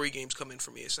where story games come in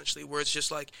for me, essentially, where it's just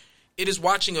like, it is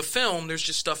watching a film, there's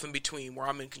just stuff in between where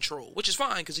I'm in control, which is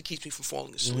fine because it keeps me from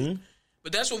falling asleep.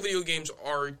 But that's what video games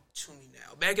are to me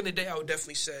now. Back in the day, I would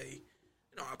definitely say,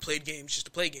 I played games just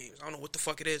to play games. I don't know what the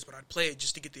fuck it is, but I'd play it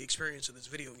just to get the experience of this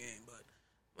video game. But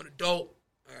I'm an adult,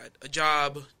 I got a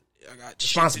job, I got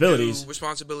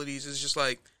responsibilities. It's just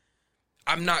like,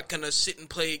 I'm not going to sit and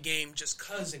play a game just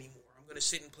because anymore. I'm going to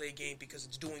sit and play a game because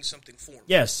it's doing something for me.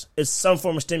 Yes, it's some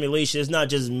form of stimulation. It's not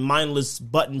just mindless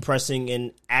button pressing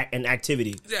and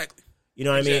activity. Exactly. You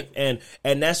know what I mean?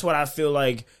 And that's what I feel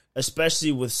like,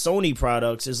 especially with Sony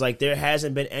products, is like there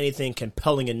hasn't been anything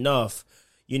compelling enough.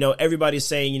 You know, everybody's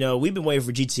saying, you know, we've been waiting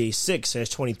for GTA 6 since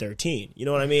 2013. You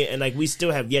know what I mean? And like we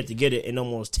still have yet to get it in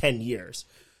almost 10 years.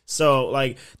 So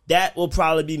like that will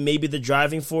probably be maybe the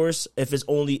driving force if it's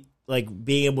only like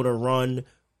being able to run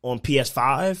on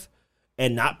PS5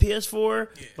 and not PS4.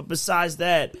 Yeah. But besides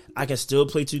that, I can still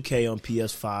play 2K on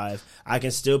PS5. I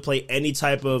can still play any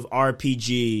type of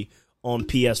RPG on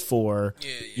PS4.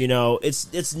 Yeah. You know,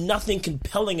 it's nothing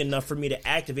compelling enough for me to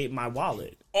activate my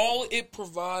wallet. All it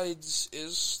provides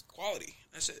is quality.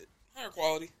 That's it. Higher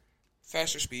quality,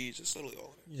 faster speeds. That's literally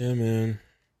all it is. Yeah, man.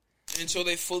 Until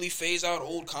they fully phase out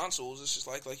old consoles, it's just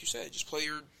like you said, just play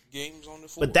your games on the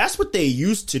phone. But that's what they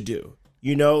used to do.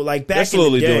 You know, like back They're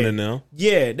slowly in the day, doing it now.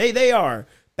 Yeah, they are.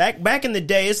 Back in the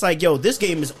day, it's like, yo, this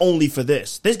game is only for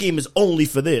this. This game is only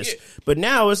for this. Yeah. But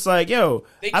now it's like, yo,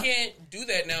 they can't do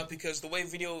that now because the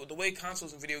way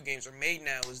consoles and video games are made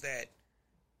now is that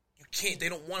they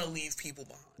don't want to leave people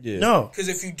behind. Yeah. No. Because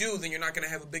if you do, then you're not going to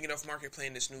have a big enough market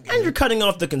playing this new game. And you're cutting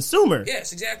off the consumer.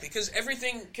 Yes, exactly. Because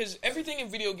everything in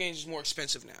video games is more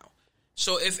expensive now.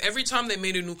 So if every time they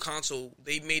made a new console,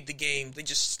 they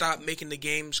just stopped making the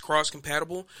games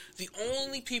cross-compatible, the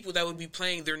only people that would be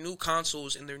playing their new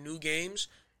consoles and their new games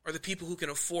are the people who can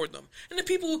afford them. And the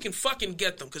people who can fucking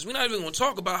get them. Because we're not even going to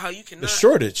talk about how you cannot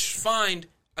find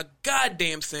a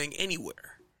goddamn thing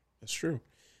anywhere. That's true.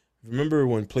 Remember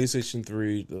when PlayStation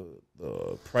 3,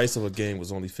 the price of a game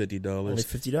was only $50? Only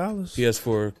 $50.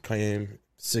 PS4 came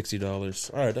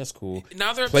 $60. All right, that's cool.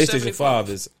 Now they're PlayStation 5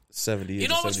 is $70. You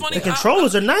know what's funny? The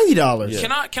controllers are $90.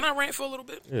 Yeah. Can I rant for a little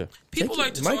bit? Yeah. People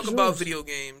like to talk about video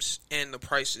games and the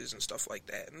prices and stuff like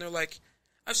that. And they're like,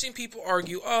 I've seen people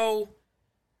argue,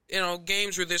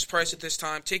 games were this price at this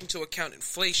time, take into account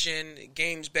inflation.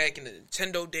 Games back in the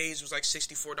Nintendo days was like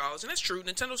 $64. And that's true.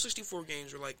 Nintendo 64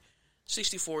 games were like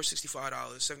 $64, $65,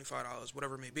 $75,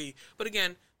 whatever it may be. But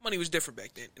again, money was different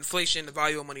back then. Inflation, the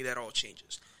value of money, that all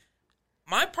changes.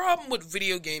 My problem with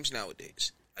video games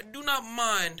nowadays, I do not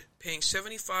mind paying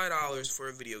 $75 for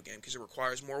a video game because it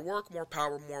requires more work, more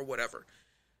power, more whatever.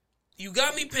 You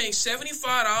got me paying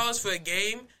 $75 for a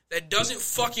game that doesn't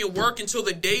fucking work until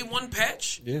the day one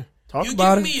patch? Yeah. You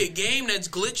give me a game that's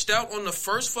glitched out on the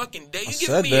first fucking day. You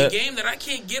give me a game that I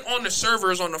can't get on the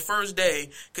servers on the first day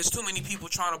because too many people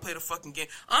trying to play the fucking game.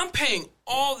 I'm paying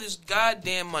all this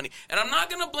goddamn money. And I'm not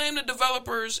going to blame the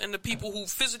developers and the people who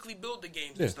physically build the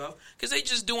games and stuff because they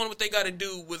just doing what they got to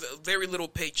do with a very little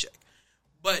paycheck.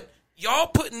 But y'all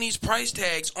putting these price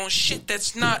tags on shit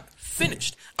that's not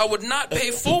finished. I would not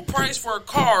pay full price for a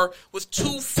car with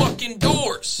 2 fucking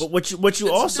doors. But what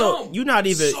you also dumb. You're not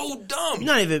even so dumb. You're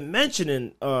not even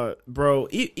mentioning, bro.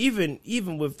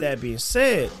 Even with that being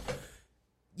said,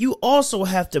 you also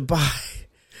have to buy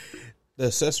the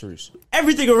accessories,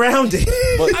 everything around it.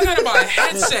 But I gotta buy a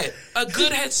headset. A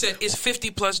good headset is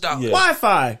 $50+. Yeah.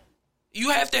 Wi-Fi.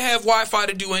 You have to have Wi-Fi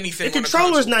to do anything. The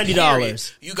controller's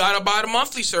 $90. You gotta buy the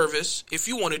monthly service if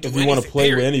you want to do anything. If you want to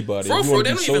play with anybody. They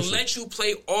don't even let you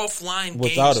play offline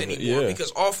games anymore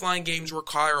because offline games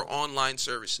require online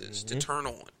services to turn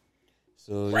on.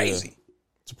 So crazy.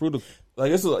 To prove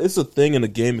it's a thing in the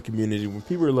gaming community when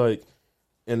people are like,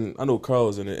 and I know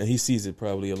Carl's in it, and he sees it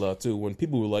probably a lot too. When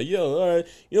people were like, "Yo, all right,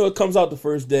 it comes out the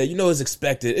first day. It's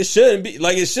expected. It shouldn't be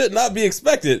it should not be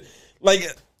expected." Like.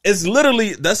 It's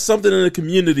literally, that's something in the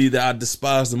community that I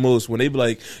despise the most when they be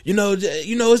like,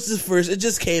 it's the first, it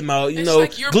just came out,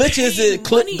 like glitches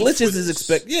is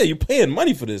expected. Yeah, you're paying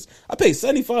money for this. I paid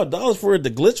 $75 for it to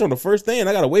glitch on the first day and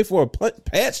I gotta wait for a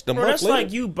patch the month that's later.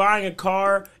 Like you buying a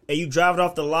car and you drive it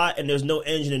off the lot and there's no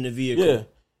engine in the vehicle. Yeah.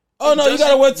 Oh no, you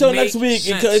gotta wait till next week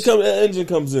the engine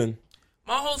comes in.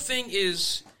 My whole thing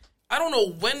is, I don't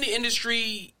know when the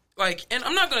industry... and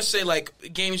I'm not going to say,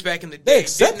 games back in the day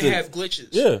didn't have glitches.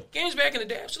 Yeah. Games back in the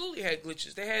day absolutely had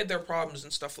glitches. They had their problems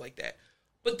and stuff like that.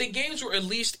 But the games were at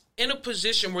least in a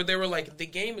position where they were like, the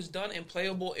game is done and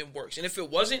playable and works. And if it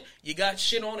wasn't, you got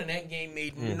shit on and that game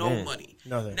made no money.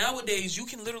 Nothing. Nowadays, you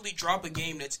can literally drop a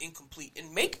game that's incomplete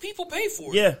and make people pay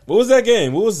for it. Yeah. What was that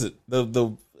game? What was it?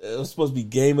 It was supposed to be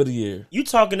Game of the Year. You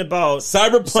talking about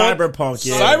Cyberpunk?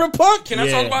 Yeah. Cyberpunk? Can I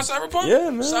talk about Cyberpunk?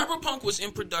 Yeah, man. Cyberpunk was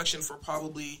in production for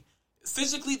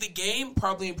physically, the game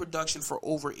probably in production for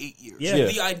over 8 years. Yeah.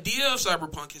 The idea of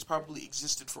Cyberpunk has probably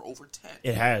existed for over 10.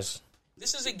 It has.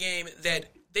 This is a game that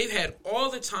they've had all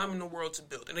the time in the world to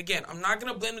build. And again, I'm not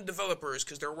going to blame the developers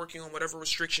because they're working on whatever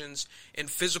restrictions and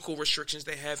physical restrictions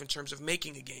they have in terms of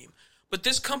making a game. But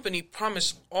this company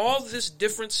promised all this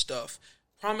different stuff,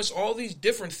 promised all these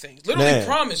different things. Literally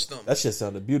promised them. That shit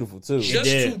sounded beautiful, too. Just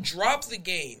to drop the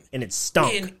game. And it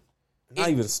stunk. Not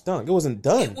even stunk. It wasn't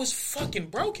done. It was fucking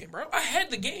broken, bro. I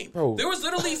had the game. Bro. There was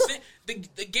literally...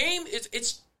 the game,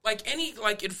 it's like any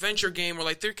like adventure game where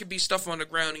like there could be stuff on the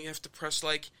ground and you have to press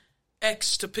like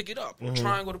X to pick it up or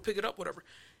triangle to pick it up, whatever.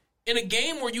 In a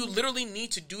game where you literally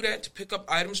need to do that to pick up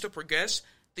items to progress,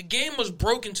 the game was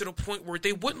broken to the point where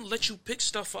they wouldn't let you pick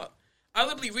stuff up. I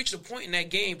literally reached a point in that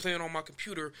game playing on my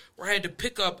computer where I had to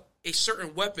pick up a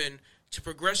certain weapon to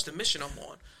progress the mission I'm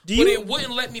on. But it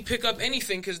wouldn't let me pick up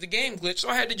anything because the game glitched, so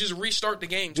I had to just restart the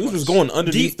game twice. Dude was going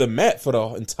underneath the map for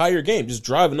the entire game, just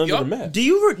driving under the map. Do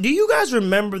you guys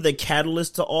remember the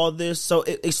catalyst to all this? So,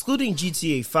 excluding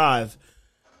GTA 5,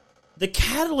 the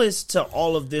catalyst to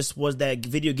all of this was that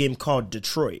video game called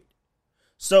Detroit.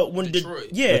 So when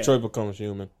Detroit becomes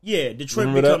human. Yeah,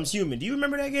 Detroit becomes human. Do you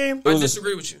remember that game? I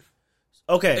disagree with you.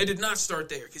 Okay. It did not start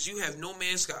there because you have No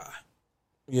Man's Sky.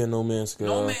 Yeah, No Man's Sky.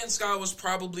 No Man's Sky was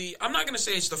probably, I'm not going to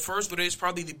say it's the first, but it's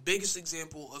probably the biggest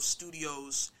example of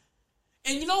studios.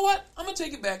 And you know what? I'm going to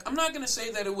take it back. I'm not going to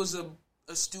say that it was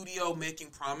a studio making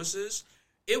promises.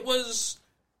 It was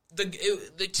the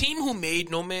team who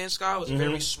made No Man's Sky was a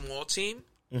very small team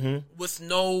with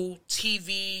no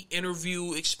TV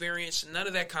interview experience, none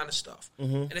of that kind of stuff.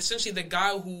 And essentially the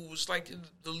guy who was like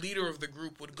the leader of the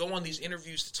group would go on these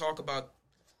interviews to talk about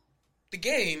the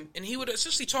game, and he would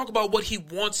essentially talk about what he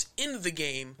wants in the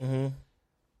game.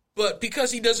 But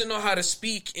because he doesn't know how to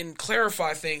speak and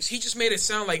clarify things, he just made it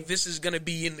sound like this is going to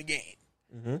be in the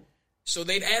game. So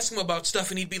they'd ask him about stuff,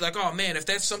 and he'd be like, oh, man, if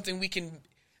that's something we can...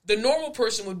 The normal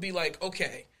person would be like,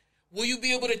 okay, will you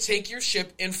be able to take your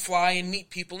ship and fly and meet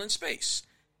people in space?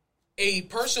 A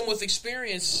person with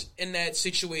experience in that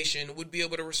situation would be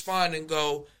able to respond and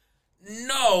go,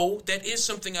 no, that is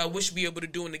something I wish to be able to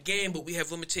do in the game, but we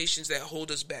have limitations that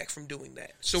hold us back from doing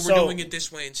that. So we're doing it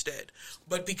this way instead.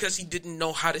 But because he didn't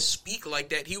know how to speak like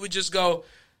that, he would just go,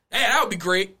 hey, that would be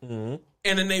great.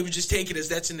 And then they would just take it as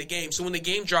that's in the game. So when the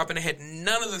game dropped and it had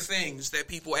none of the things that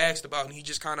people asked about, and he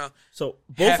just kind of... So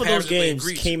both of those games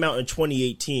came out in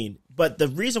 2018. But the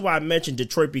reason why I mentioned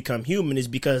Detroit Become Human is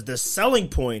because the selling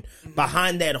point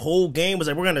behind that whole game was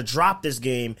like, we're going to drop this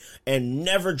game and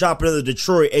never drop another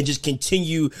Detroit and just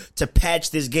continue to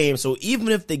patch this game. So even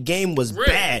if the game was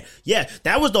bad,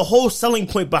 that was the whole selling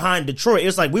point behind Detroit.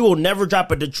 It's like, we will never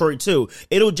drop a Detroit 2.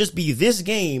 It'll just be this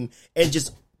game and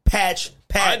just patch.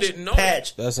 I didn't know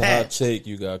patch. That's a hot take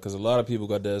you got, because a lot of people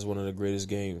got that as one of the greatest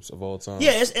games of all time.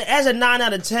 Yeah, it has a 9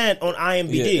 out of 10 on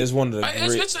IMDb. Yeah, it's one of the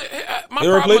great. My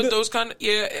problem with those kind of...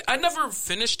 Yeah, I never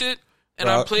finished it, and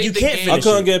I played the game. I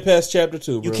couldn't get past chapter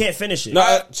 2, bro. You can't finish it.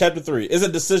 No, chapter 3. It's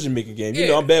a decision-making game. You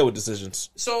know, I'm bad with decisions.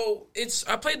 So,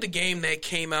 I played the game that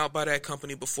came out by that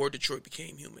company before Detroit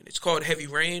Became Human. It's called Heavy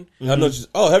Rain. I know.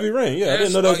 Heavy Rain. Yeah, I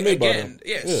didn't know that was made by them.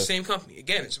 Yeah, it's the same company.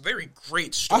 Again, it's a very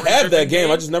great story. I have that game.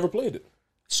 I just never played it.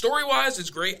 Story-wise, it's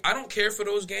great. I don't care for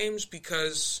those games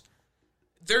because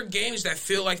they're games that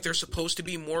feel like they're supposed to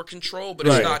be more control, but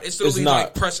it's not. It's literally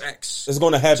like press X. It's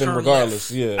going to happen regardless,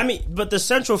 yeah. I mean, but the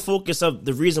central focus of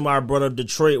the reason why I brought up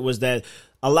Detroit was that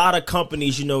a lot of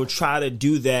companies, try to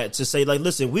do that to say, like,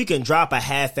 listen, we can drop a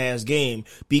half-ass game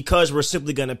because we're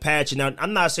simply going to patch it. Now,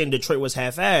 I'm not saying Detroit was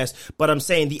half-ass, but I'm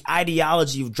saying the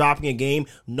ideology of dropping a game,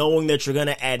 knowing that you're going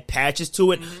to add patches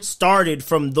to it, started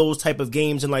from those type of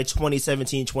games in, like,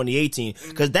 2017, 2018.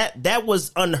 Because that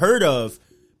was unheard of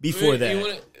before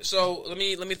that. So let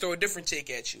me throw a different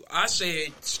take at you. I say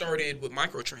it started with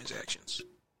microtransactions.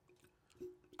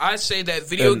 I say that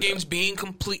video games being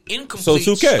incomplete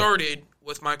started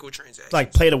with microtransactions.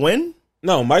 Like play to win?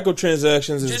 No,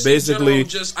 microtransactions is basically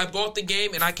I bought the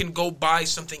game and I can go buy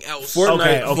something else.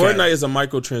 Fortnite is a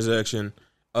microtransaction.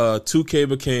 2K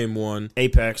became one.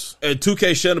 Apex. And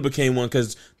 2K should have became one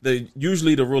because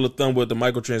usually the rule of thumb with the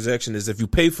microtransaction is if you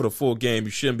pay for the full game,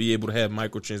 you shouldn't be able to have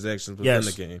microtransactions within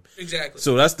the game. Exactly.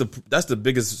 So that's the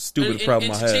biggest stupid problem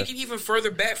I have. And to take it even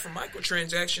further back from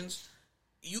microtransactions,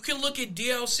 you can look at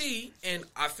DLC, and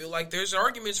I feel like there's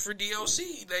arguments for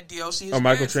DLC. That DLC is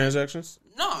microtransactions?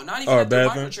 No, not even that they're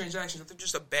microtransactions. They're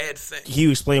just a bad thing. Can you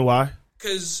explain why?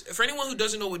 Because for anyone who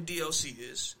doesn't know what DLC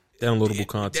is... Downloadable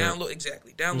content.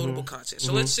 Downloadable content.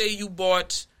 So let's say you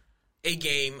bought a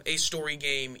game, a story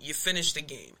game, you finished the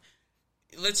game.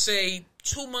 Let's say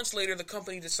 2 months later, the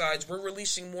company decides we're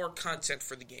releasing more content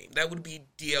for the game. That would be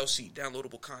DLC,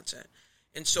 downloadable content.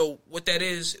 And so what that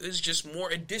is just more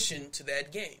addition to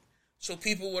that game. So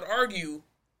people would argue,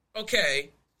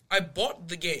 okay, I bought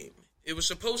the game. It was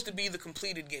supposed to be the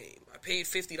completed game. I paid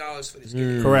 $50 for this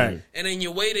game. Correct. And then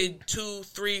you waited 2,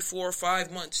 3, 4,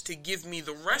 5 months to give me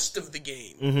the rest of the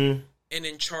game. And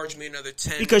then charge me another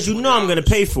 $10. Because you know I'm going to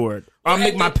pay for it. I'll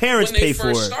make my parents pay for it.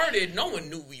 When they first started, no one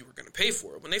knew we were going to pay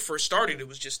for it. When they first started, it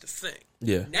was just a thing.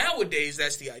 Yeah. Nowadays,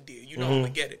 that's the idea. You know I'm going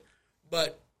to get it.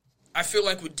 But I feel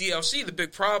like with DLC, the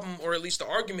big problem, or at least the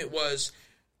argument was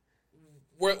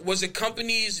it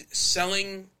companies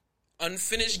selling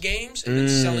unfinished games and then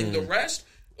selling the rest?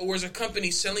 Or was it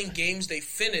companies selling games they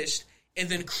finished and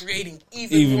then creating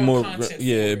even more content for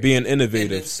it, being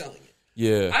innovative. and then selling it?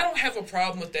 Yeah. I don't have a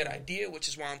problem with that idea, which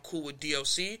is why I'm cool with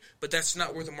DLC, but that's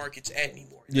not where the market's at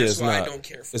anymore. That's why I don't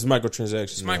care for it. It's microtransactions.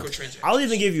 It's microtransactions. I'll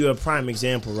even give you a prime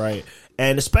example, right?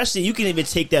 And especially, you can even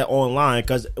take that online,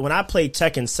 because when I played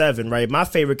Tekken 7, right, my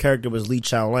favorite character was Li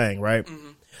Chao-Lang, right?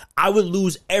 I would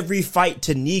lose every fight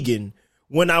to Negan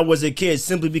when I was a kid,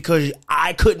 simply because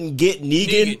I couldn't get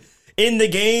Negan in the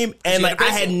game, and like I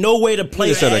had no way to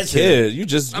play as a kid. You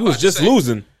was just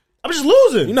losing. I'm just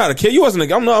losing. You're not a kid. You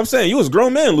wasn't. I'm saying you was a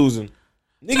grown man losing.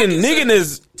 Negan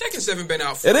is Tekken 7 been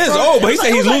out. It is old, but he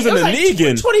said he's losing to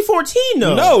Negan. 2014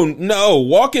 though. No.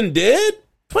 Walking Dead.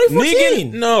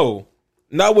 2014. Negan. No,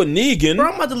 not with Negan. Bro,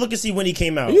 I'm about to look and see when he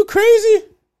came out. Are you crazy?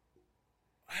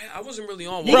 I wasn't really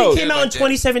on. Negan came out in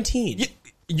 2017.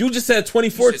 You just said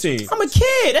 2014. I'm a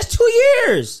kid. That's 2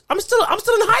 years. I'm still in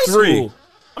high school.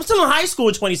 I'm still in high school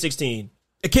in 2016.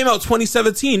 It came out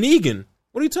 2017. Negan.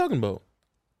 What are you talking about?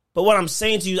 But what I'm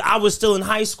saying to you, I was still in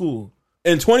high school.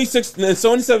 In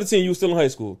 2017, you were still in high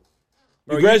school.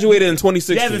 You graduated in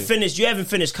 2016. You haven't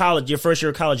finished college. Your first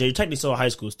year of college. You're technically still a high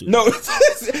school student. No,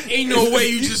 ain't no way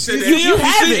you just said that. You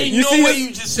haven't. Ain't no way you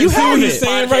just said you see what he's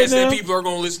saying right now? that people are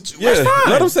going to listen to. Yeah,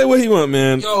 let him say what he want,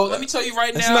 man. Yo, let me tell you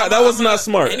right now. That was not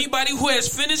smart. Anybody who has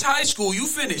finished high school, you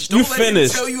finished. You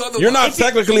finished. Tell you otherwise. You're not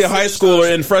technically a high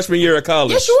schooler in freshman year of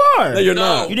college. Yes, you are. No, you're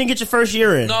not. You didn't get your first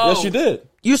year in. No. Yes, you did.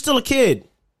 You're still a kid.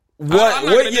 What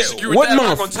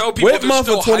month? What month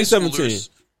of 2017?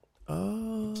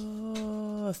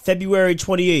 February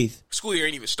 28th. School year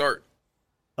ain't even start.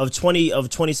 Of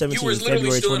 2017. You was literally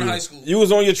February still 28th. in high school. You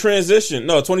was on your transition.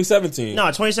 No, 2017. No,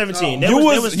 2017.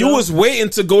 No. You was waiting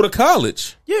to go to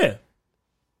college. Yeah.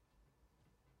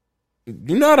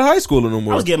 You're not a high schooler no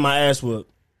more. I was getting my ass whooped.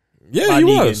 Yeah, you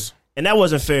was. And that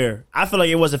wasn't fair. I feel like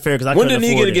it wasn't fair because I couldn't afford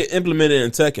it. When did Negan get implemented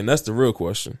in Tekken? That's the real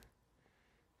question.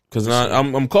 Because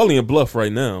I'm calling a bluff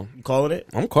right now. You calling it?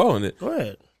 I'm calling it. Go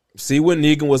ahead. See when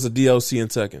Negan was a DLC in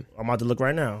Tekken. I'm about to look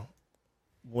right now.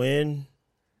 When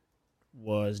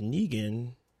was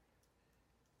Negan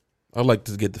I'd like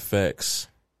to get the facts.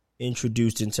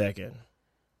 introduced in Tekken?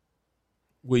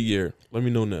 What year? Let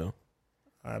me know now.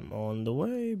 I'm on the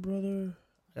way, brother.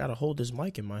 I gotta hold this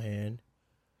mic in my hand.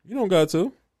 You don't got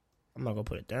to. I'm not gonna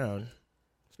put it down.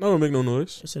 It's not gonna make no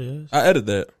noise. Yes, it is. I edit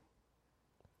that.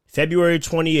 February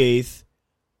 28th,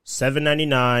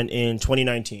 $7.99 in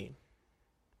 2019.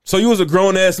 So you was a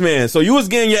grown ass man. So you was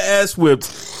getting your ass whipped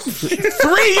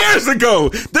 3 years ago.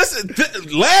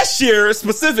 This last year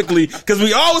specifically, because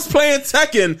we all was playing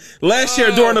Tekken last year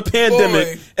during the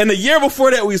pandemic, and the year before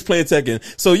that we was playing Tekken.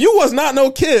 So you was not no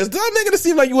kids. Stop making it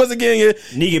seem like you wasn't getting it.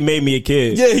 Negan made me a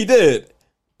kid. Yeah, he did.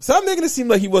 Stop making it seem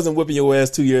like he wasn't whipping your ass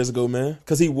 2 years ago, man.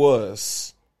 Because he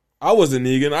was. I wasn't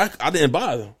Negan. I didn't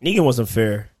bother him. Negan wasn't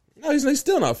fair. No, he's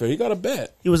still not fair. He got a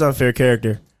bat. He was unfair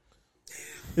character.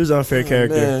 He was unfair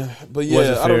character. Man. But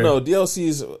yeah, I don't know.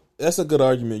 DLC's, that's a good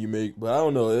argument you make, but I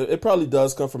don't know. It probably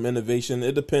does come from innovation.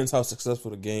 It depends how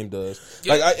successful the game does.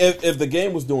 Yeah. Like, if the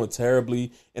game was doing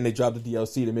terribly and they dropped the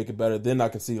DLC to make it better, then I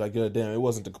can see like, God damn, it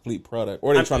wasn't the complete product,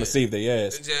 or they're trying to save their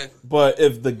ass. Exactly. But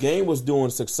if the game was doing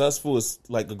successful, it's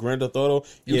like a Grand Theft Auto,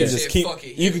 you can just keep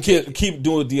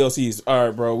doing DLCs. All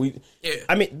right, bro. Yeah.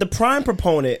 I mean, the prime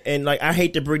proponent, and like I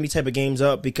hate to bring these type of games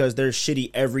up because they're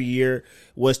shitty every year,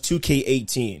 was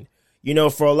 2K18. You know,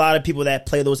 for a lot of people that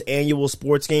play those annual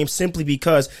sports games, simply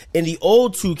because in the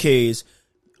old 2Ks,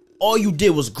 all you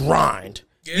did was grind.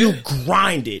 Yeah. You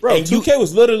grinded. Bro, and 2K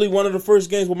was literally one of the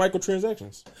first games with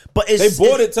microtransactions. But they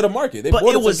bought it to the market. They bought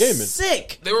it to gaming.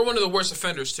 Sick. They were one of the worst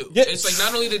offenders, too. Yeah. It's like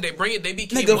not only did they bring it, they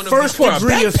became one of the first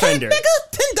degree offender.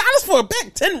 $10 for a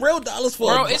back, $10 real dollars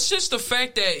for Bro, it's just the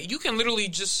fact that you can literally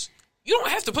just... You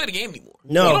don't have to play the game anymore.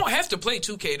 No. You don't have to play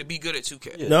 2K to be good at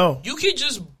 2K. Yeah. No. You can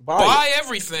just buy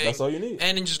everything. That's all you need.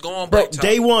 And then just go on Bro, back time.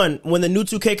 day one, when the new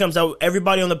 2K comes out,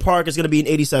 everybody on the park is going to be an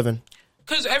 87.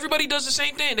 Because everybody does the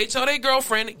same thing. They tell their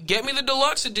girlfriend, get me the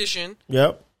deluxe edition.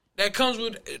 Yep. That comes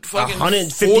with fucking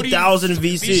 150,000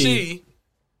 VC.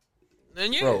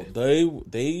 Then yeah. Bro,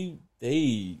 the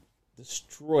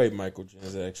destroyed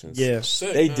microtransactions. Yeah.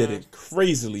 Sick, They man. did it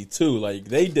crazily too. Like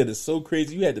they did it so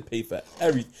crazy. You had to pay for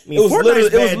everything. I mean, It was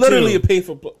Fortnite's literally bad, a pay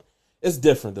for. It's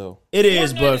different though. It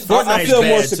is, but Fortnite Fortnite's I feel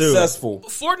more bad, too. successful.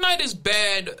 Fortnite is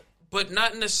bad, but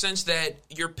not in the sense that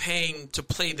you're paying to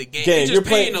play the game. Game, You're just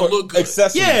paying to for look good.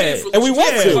 accessories. Yeah, for and we looks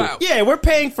want good. to. Wow. Yeah, we're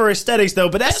paying for aesthetics though,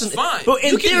 but that's fine. But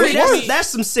in You can theory, make me- that's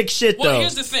some sick shit Well, though.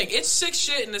 here's the thing. It's sick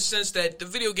shit in the sense that the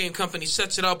video game company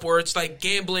sets it up where it's like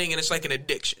gambling and it's like an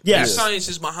addiction. Yes. The science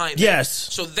is behind it. Yes.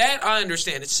 So that I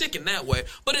understand. It's sick in that way.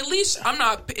 But at least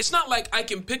it's not like I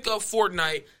can pick up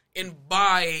Fortnite and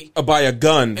buy a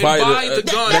gun. the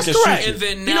gun, That's correct. and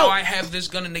then now You know, I have this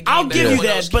gun in the game. I'll that give no you one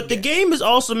that, else but the can get. game is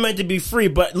also meant to be free.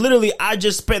 But literally, I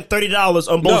just spent $30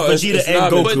 on both Vegeta and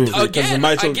not Goku. because Again,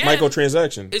 it's a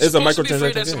microtransaction. It's a supposed to be free.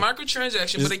 microtransaction. That's a game.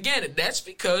 microtransaction. But again, that's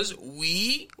because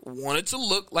we wanted to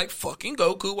look like fucking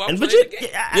Goku while And playing the game.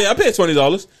 Vegeta, Yeah, I paid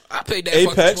 $20. I paid that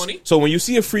Apex. fucking 20. So when you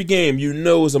see a free game, you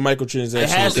know it's a microtransaction. It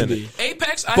has to in be. it.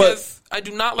 Apex, I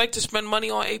do not like to spend money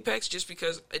on Apex just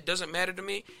because it doesn't matter to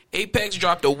me. Apex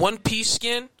dropped a One Piece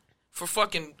skin for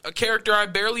fucking a character I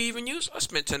barely even use. I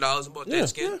spent $10 and bought that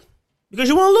skin. because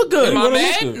you want to look good. Am You I wanna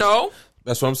look mad? good. No.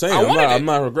 That's what I'm saying. I wanted it. I'm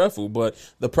not regretful, but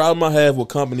the problem I have with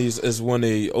companies is when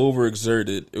they overexert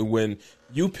it. When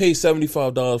you pay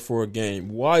 $75 for a game,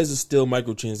 why is it still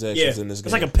microtransactions Yeah, in this game?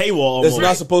 it's like a paywall. Almost. It's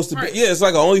not supposed to be. Right. Yeah, it's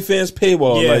like an OnlyFans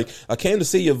paywall. Yeah. Like I came to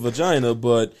see your vagina,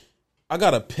 but I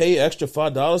gotta pay extra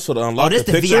 $5 for the unlock Oh, this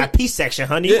the picture. VIP section,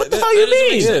 honey. Yeah, what the that- hell you that doesn't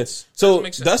make mean? sense. Yeah. So Doesn't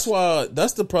make sense.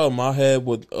 that's the problem I had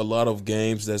with a lot of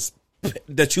games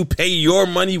that you pay your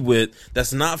money with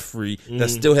that's not free that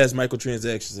still has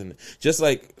microtransactions in it. Just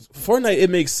like Fortnite, it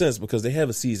makes sense because they have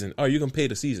a season. Oh, you can pay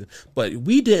the season, but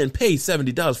we didn't pay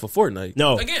 $70 for Fortnite.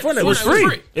 No, Again, Fortnite was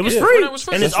free. It was Yeah. free, Fortnite was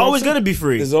free. and it's That's always going to be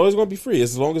free. It's always going to be free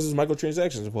as long as there's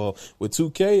microtransactions involved. With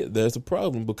 2K, there's a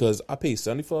problem because I paid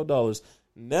 $75.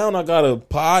 Now I gotta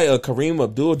buy a Kareem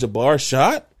Abdul-Jabbar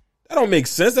shot. That don't make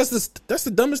sense. That's the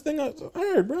dumbest thing I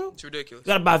heard, bro. It's ridiculous.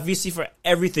 You gotta buy VC for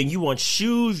everything. You want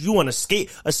shoes. You want a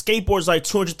skate. A skateboard's like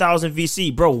 200,000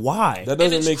 VC, bro. Why? That And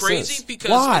doesn't it's make crazy sense. because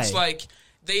Why? it's like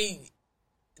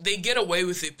they get away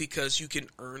with it because you can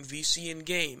earn VC in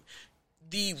game.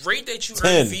 The rate that you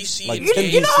 10, earn VC like in 10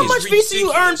 game You know how is much VC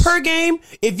you earn ridiculous. per game?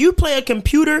 If you play a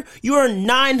computer, you earn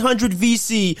 900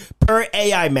 VC per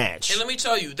AI match. And let me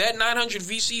tell you, that 900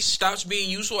 VC stops being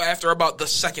useful after about the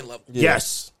second level. Yeah.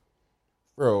 Yes,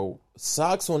 Bro,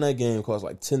 socks on that game cost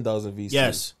like 10,000 VC.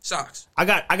 yes. Socks. I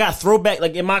got throwback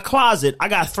like in my closet. I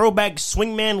got throwback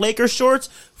Swingman Lakers shorts,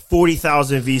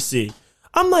 40,000 VC.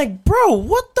 I'm like, bro,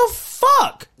 what the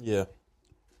fuck? Yeah.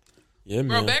 Yeah,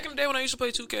 Bro, man. back in the day when I used to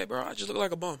play 2K, bro, I just looked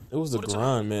like a bum. It was the All time.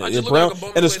 grind, man. I Yeah, just looked bro, like a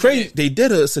bum and it's to play the crazy. game. They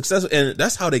did a successful, and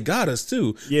that's how they got us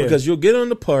too. Yeah. Because you'll get on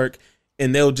the park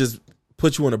and they'll just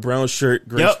put you in a brown shirt,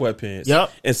 gray Yep. sweatpants,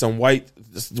 Yep. and some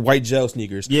white gel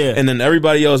sneakers. Yeah. And then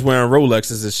everybody else wearing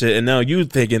Rolexes and shit. And now you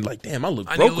thinking like, damn, I look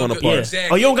I need broke to on the look park. good. Yeah. Exactly.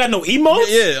 Oh, you don't got no emotes?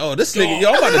 Yeah. Oh, this nigga, yo,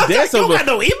 I'm about to dance You over. don't got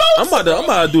no emotes? I'm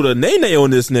about to do the nay on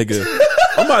this nigga.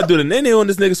 I'm about to do the nay on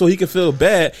this nigga so he can feel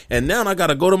bad. And now I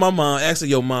gotta go to my mom, ask her,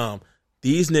 yo, mom,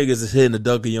 these niggas is hitting the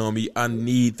Dougie on me. I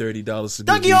need $30 to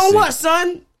get Dougie on what,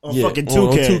 son? On fucking 2K.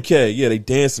 On 2K. Yeah, they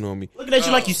dancing on me. Looking at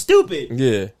you like you stupid.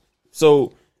 Yeah.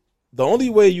 So the only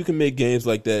way you can make games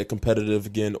like that competitive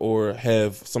again or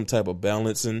have some type of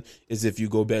balancing is if you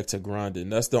go back to grinding.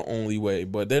 That's the only way.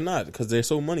 But they're not because they're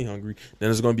so money hungry.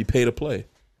 Then it's going to be pay to play.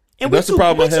 And That's the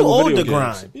problem I we're have too with old video to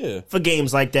games. grind Yeah. for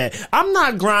games like that. I'm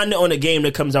not grinding on a game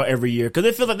that comes out every year because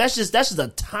I feel like that's just a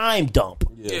time dump.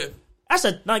 Yeah. That's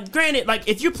granted, like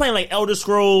if you're playing like Elder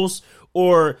Scrolls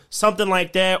or something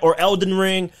like that or Elden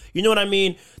Ring, you know what I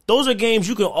mean? Those are games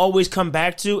you can always come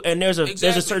back to, and there's a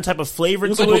Exactly. certain type of flavor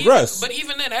You to can it. progress. But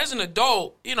even then, as an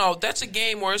adult, you know, that's a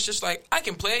game where it's just like, I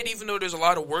can play it even though there's a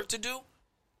lot of work to do,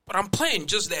 but I'm playing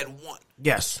just that one.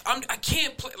 Yes. I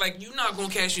can't play, like, you're not going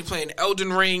to catch me playing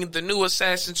Elden Ring, the new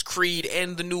Assassin's Creed,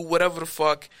 and the new whatever the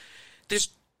fuck. There's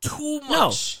too much.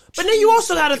 No. But then you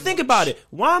also got to think about it.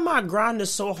 Why am I grinding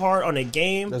so hard on a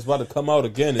game That's about to come out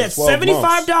again in that's 12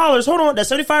 months. $75? Hold on, that's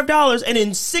 $75, and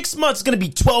in 6 months it's gonna be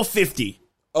 $12.50.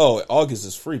 Oh, August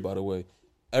is free, by the way.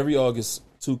 Every August,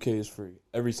 2K is free.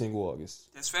 Every single August.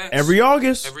 That's facts. Every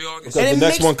August. Every August. Because And the it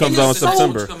next makes- one comes and out in it's so-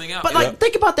 September. Coming out. But like, Yeah.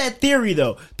 think about that theory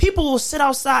though. People will sit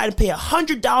outside and pay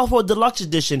 $100 for a deluxe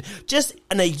edition just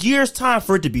in a year's time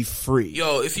for it to be free.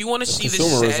 Yo, if you want to see the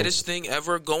consumerism. saddest thing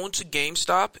ever, go into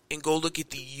GameStop and go look at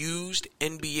the used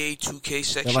NBA 2K They're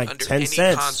section like under 10 any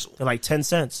cents. console. They're like 10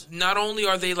 cents. Not only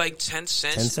are they like 10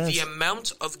 cents, 10 cents. the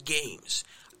amount of games.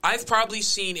 I've probably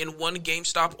seen in one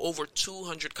GameStop over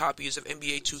 200 copies of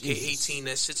NBA 2K18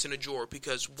 that sits in a drawer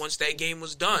because once that game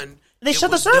was done, they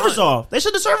shut the servers off. They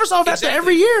shut the servers off after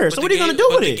every year. So what are you going to do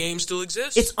with it? The game still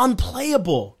exists. It's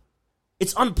unplayable.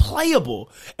 It's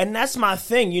unplayable. And that's my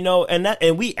thing,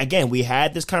 and we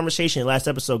had this conversation last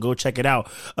episode, go check it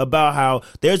out, about how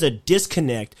there's a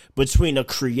disconnect between a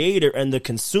creator and the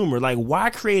consumer. Like,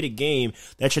 why create a game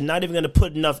that you're not even going to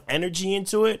put enough energy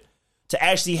into it to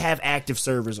actually have active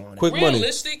servers on it?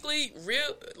 Realistically,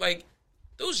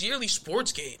 those yearly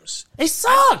sports games, they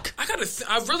suck.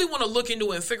 I really want to look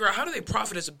into it and figure out how do they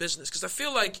profit as a business, because I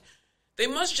feel like they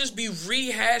must just be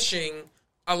rehashing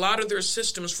a lot of their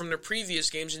systems from their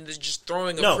previous games and just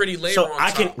throwing a pretty layer on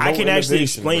top. I can actually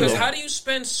explain it. Because how do you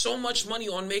spend so much money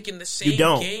on making the same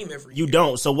game every year? You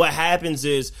don't. So what happens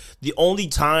is the only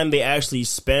time they actually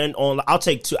spend on, I'll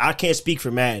take two. I can't speak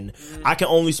for Madden. I can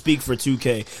only speak for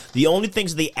 2K. The only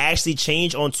things they actually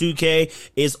change on 2K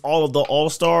is all of the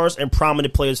all-stars and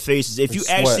prominent players' faces. If you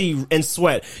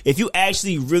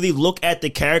actually really look at the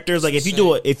characters, like if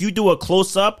you do a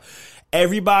close-up,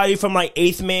 everybody from like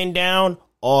 8th man down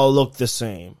all look the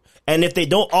same. And if they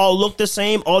don't all look the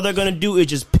same, all they're going to do is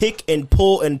just pick and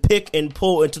pull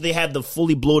until they have the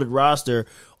fully bloated roster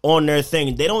on their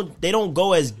thing. They don't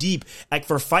go as deep. Like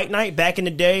for Fight Night back in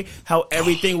the day, how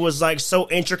everything was like so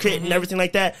intricate and everything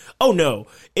like that. Oh no.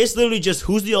 It's literally just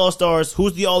who's the All-Stars,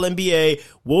 who's the All-NBA.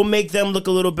 We'll make them look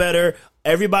a little better.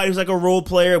 Everybody's like a role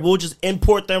player. We'll just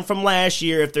import them from last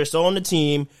year if they're still on the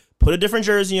team, put a different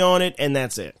jersey on it, and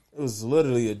that's it. It was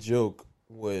literally a joke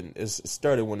when it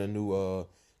started when the new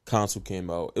console came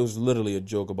out. It was literally a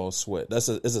joke about sweat. It's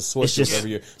a sweat joke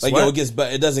every year. Like sweat? It gets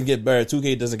better. It doesn't get better.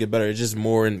 2K doesn't get better. It's just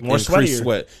more increased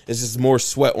sweat. It's just more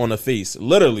sweat on the face.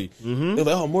 Literally, they're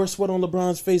like, more sweat on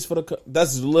LeBron's face for the.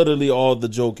 That's literally all the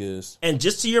joke is. And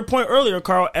just to your point earlier,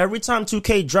 Carl, every time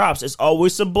 2K drops, it's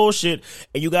always some bullshit,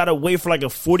 and you gotta wait for like a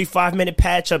 45-minute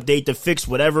patch update to fix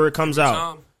whatever it comes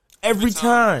out. Every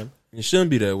time. It shouldn't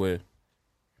be that way.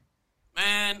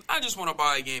 Man, I just want to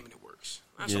buy a game and it works.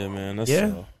 That's all. Man. That's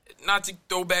not to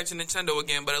throw back to Nintendo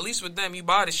again, but at least with them, you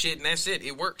buy the shit and that's it.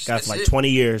 It works. Got like 20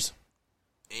 years.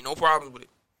 Ain't no problems with it.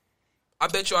 I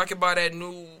bet you I could buy that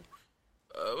new,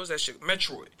 what's that shit?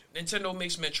 Metroid. Nintendo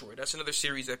makes Metroid. That's another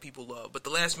series that people love. But the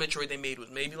last Metroid they made was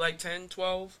maybe like 10,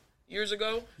 12 years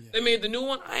ago. Yeah. They made the new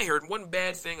one. I ain't heard one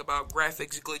bad thing about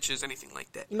graphics, glitches, anything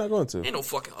like that. You're not going to. Ain't no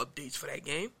fucking updates for that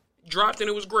game. Dropped and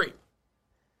it was great.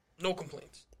 No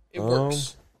complaints. It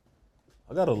works.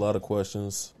 I got a lot of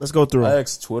questions. Let's go through. I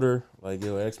asked Twitter, like,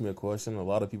 ask me a question. A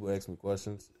lot of people ask me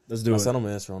questions. Let's do it. I said I'm going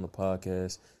to answer on the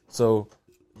podcast. So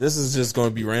this is just going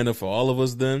to be random for all of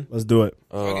us then. Let's do it.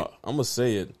 I'm going to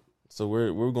say it. So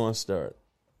we're going to start.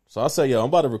 So I'll say, I'm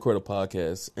about to record a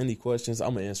podcast. Any questions?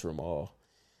 I'm going to answer them all.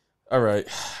 All right.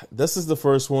 This is the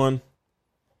first one.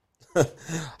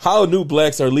 How new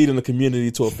blacks are leading the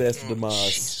community to a faster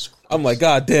demise. I'm like,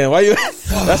 God damn, why you?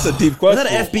 That's a deep question.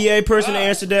 Is that an FBA person that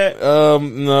answered that?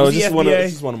 No,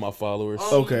 just one of my followers.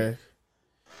 Okay.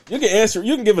 You can answer.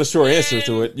 You can give a short answer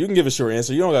to it. You can give a short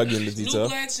answer. You don't got to get into detail. New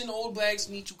blacks and old blacks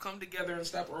need to come together and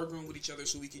stop arguing with each other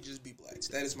so we can just be blacks.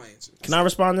 That is my answer. Can I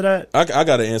respond to that? I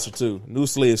got an answer too. New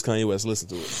slaves, Kanye West. Listen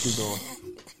to it. Keep going.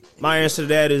 My answer to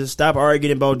that is stop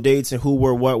arguing about dates and who,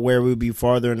 where, what, where we'd be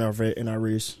farther in our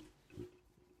race.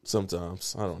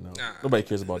 Sometimes. I don't know. Nobody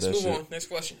cares about that shit. Move on. Next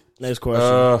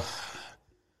question.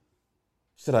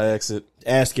 Should I ask it?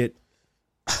 Ask it.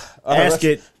 Ask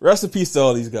it. Rest in peace to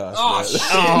all these guys.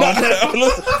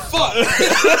 Fuck.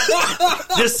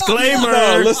 Disclaimer.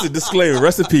 No, listen, disclaimer.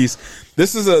 Rest in peace.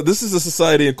 This is a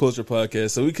society and culture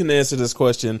podcast, so we can answer this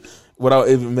question without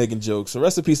even making jokes. So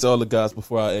rest in peace to all the guys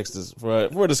before I ask this.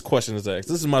 Before this question is asked.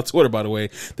 This is my Twitter, by the way.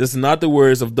 This is not the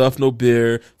words of Duff No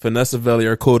Beer, Vanessa Velli,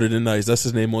 or Coded and Nice. That's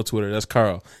his name on Twitter. That's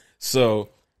Carl. So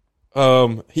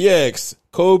he asks,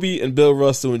 Kobe and Bill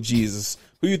Russell and Jesus,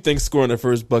 who you think scoring their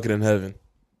first bucket in heaven?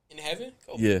 In heaven?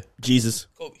 Kobe. Yeah. Jesus.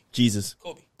 Kobe. Jesus.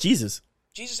 Kobe. Jesus.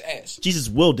 Jesus ass. Jesus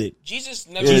willed it. Jesus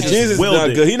never Jesus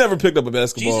not good. He never picked up a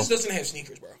basketball. Jesus doesn't have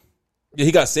sneakers, bro. Yeah,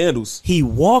 he got sandals. He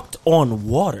walked on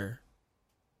water.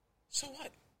 So what?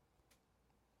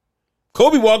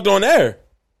 Kobe walked on air.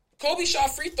 Kobe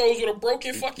shot free throws with a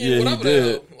broken fucking whatever the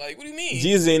hell. Like, what do you mean?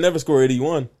 Jesus ain't never scored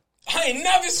 81. I ain't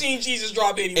never seen Jesus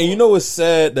drop 81. And you know what's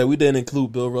sad? That we didn't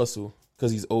include Bill Russell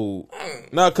because he's old.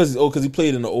 Not because he's old, because he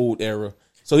played in the old era.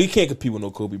 So he can't compete with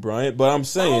no Kobe Bryant. But I'm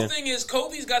saying... The whole thing is,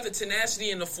 Kobe's got the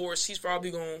tenacity and the force. He's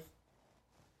probably going...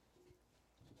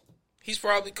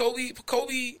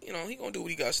 Kobe, you know, he going to do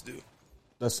what he got to do.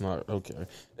 That's not... Okay.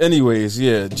 Anyways,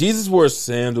 yeah. Jesus wore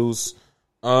sandals.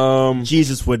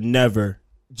 Jesus would never.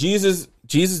 Jesus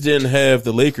Jesus didn't have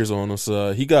the Lakers on his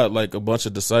side. He got like a bunch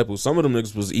of disciples. Some of them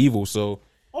niggas was evil. So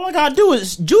all I gotta do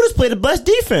is Judas play the best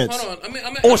defense. Hold on.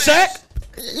 On Shaq.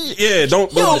 Yeah,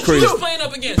 don't go crazy. Who's playing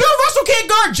up against? Bill Russell can't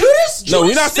guard Judas. No,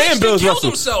 we're not saying Bill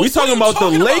Russell. We talking about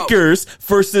the Lakers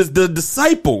versus the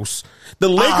disciples. The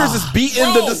Lakers is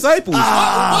beating the disciples.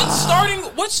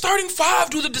 What starting five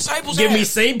do the disciples Give have? me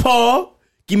St. Paul.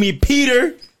 Give me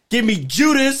Peter. Give me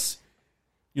Judas.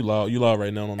 You loud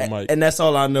right now on the mic. And that's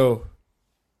all I know.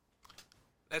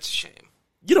 That's a shame.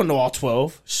 You don't know all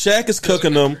 12. Shaq is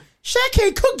cooking them. Shaq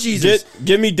can't cook Jesus.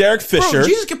 Give me Derek Fisher. Bro,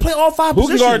 Jesus can play all 5 Who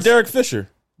positions. can guard Derek Fisher?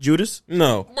 Judas?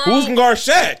 No. Bro, Who can guard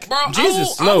Shaq? Bro,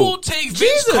 Jesus. I will take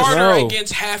Vince Carter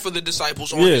against half of the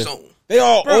disciples on his own. They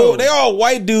all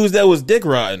white dudes that was dick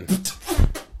rotten.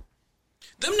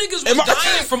 Them niggas was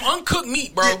dying from uncooked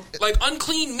meat, bro. Like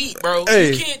unclean meat, bro.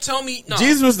 Hey, you can't tell me. No.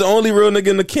 Jesus was the only real nigga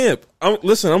in the camp.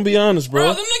 Listen, I'm be honest,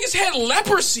 bro. Them niggas had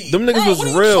leprosy. Them niggas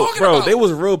was real, bro. About? They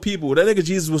was real people. That nigga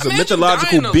Jesus was a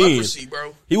mythological being. Leprosy,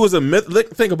 bro. He was a myth.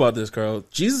 Think about this, Carl.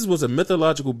 Jesus was a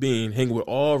mythological being hanging with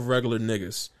all regular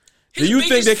niggas. Do you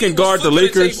think they can guard the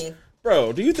Lakers?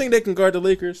 Bro, do you think they can guard the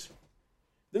Lakers?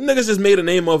 Them niggas just made a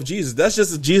name off Jesus. That's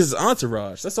just a Jesus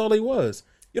entourage. That's all they was.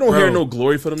 You don't hear no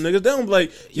glory for them niggas. They don't be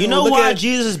like, you know why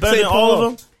Jesus is better than all of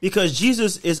them? Because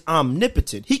Jesus is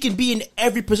omnipotent. He can be in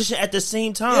every position at the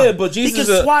same time. Yeah, but Jesus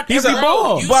he can swat every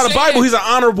ball. By the Bible, he's an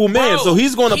honorable man, so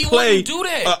he's going to play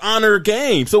an honor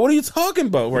game. So what are you talking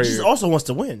about right Jesus here? also wants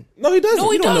to win. No, he doesn't.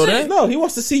 No, he don't doesn't. know that. No, he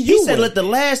wants to see you He said, win. let the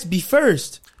last be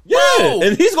first. Yeah, Bro.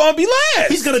 and he's going to be last.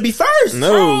 He's going to be first.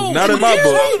 No, not in my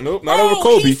book. Nope, not over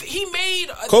Kobe. He made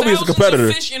Kobe is a competitor.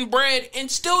 Of fish and bread and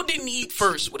still didn't eat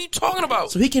first. What are you talking about?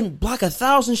 So he can block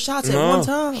 1,000 shots at one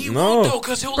time. He won't though,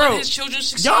 because he'll let his children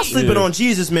succeed. Y'all sleeping on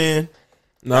Jesus, man.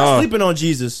 Y'all sleeping on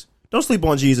Jesus. Don't sleep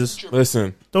on Jesus.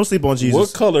 Listen. Don't sleep on Jesus.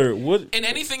 What color? And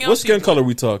anything else? What skin color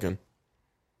we talking?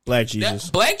 Black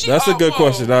Jesus. Black Jesus? That's a good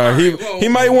question. All right, he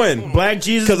might win. Black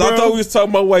Jesus, because I thought we was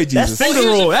talking about white Jesus. That's finger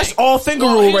rule. That's all finger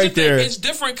rule right there. It's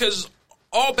different because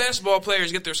all basketball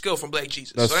players get their skill from Black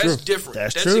Jesus. That's so true. That's different.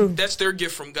 That's true. That's their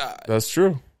gift from God. That's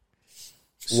true.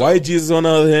 White Jesus, on the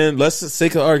other hand, let's just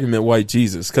take an argument. White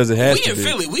Jesus, because it has to be. We in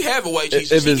Philly, we have a white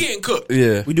Jesus. He getting cooked.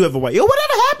 Yeah, we do have a white. Yo,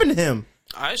 whatever happened to him?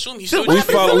 I assume he's still. We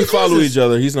follow each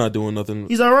other. He's not doing nothing.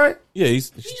 He's all right. Yeah, he's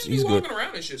good. Walking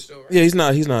around and shit still. Right? Yeah, he's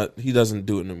not. He doesn't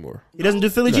do it anymore. He doesn't do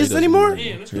Philly Jesus anymore.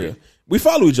 Yeah, that's great. We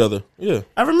follow each other. Yeah,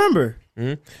 I remember.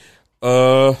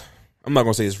 Mm-hmm. I'm not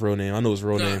gonna say his real name. I know his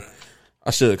real name.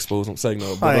 I should expose him. Say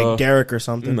no, but like Garrick or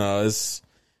something. No, it's.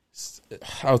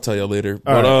 I'll tell y'all later.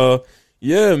 But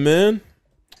yeah, man.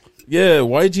 Yeah,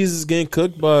 white Jesus getting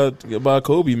cooked by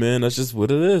Kobe, man. That's just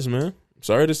what it is, man.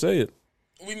 Sorry to say it.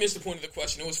 We missed the point of the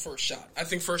question. It was first shot. I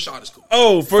think first shot is Kobe.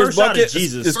 Oh, first bucket shot is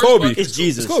Jesus. It's Kobe. It's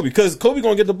Jesus. It's Kobe because Kobe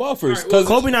gonna get the ball first. Right, well,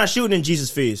 Kobe not shooting in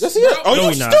Jesus' face. Yes, he is. Oh, no,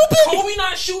 you stupid? Kobe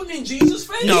not shooting in Jesus'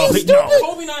 face. No,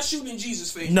 Kobe not shooting in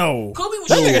Jesus' face. No, Kobe was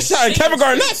that nigga shot in Kevin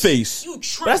Garnett's face. You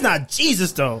that's not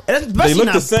Jesus though. That's they look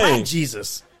not the same. Black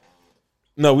Jesus.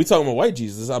 No, we talking about white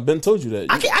Jesus. I've been told you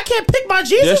that. I can't pick my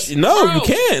Jesus. Yes, no, bro, you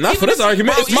can't. Not for this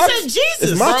argument. Bro, it's my Jesus.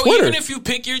 It's my bro, Twitter. Even if you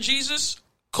pick your Jesus,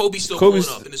 Kobe's still going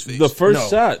up in his face. The first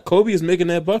shot, Kobe is making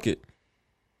that bucket.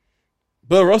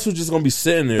 Bill Russell's just gonna be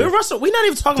sitting there. Bill Russell, we're not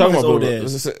even talking about his old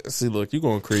ass. See, look, you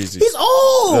going crazy. He's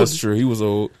old. That's true. He was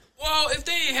old. Well, if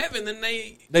they ain't heaven, then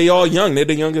they all young. They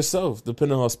the youngest self,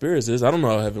 depending on how spirits is. I don't know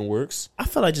how heaven works. I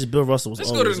feel like just Bill Russell was.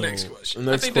 Let's go to the next question.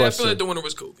 I feel like the winner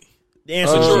was Kobe. The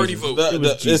answer majority vote.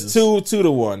 It's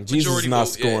 2-1. Jesus Majority is not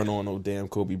vote, scoring on no damn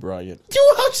Kobe Bryant.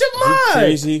 You out your mind?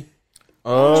 Crazy.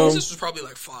 Jesus was probably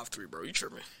like 5'3", bro. You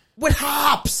tripping? With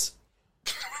hops.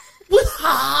 With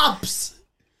hops.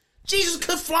 Jesus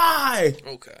could fly.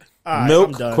 Okay. Right,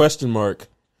 milk? Question mark.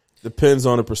 Depends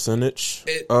on the percentage.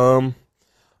 I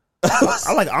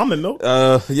like almond milk.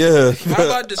 Yeah. How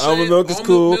about to say almond milk is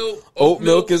cool. Oat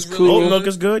milk is cool. Oat milk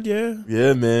is good. Yeah.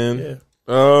 Yeah, man.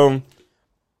 Yeah.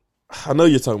 I know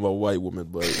you're talking about white women,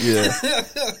 but yeah.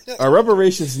 Are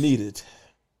reparations needed?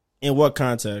 In what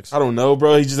context? I don't know,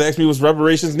 bro. He just asked me was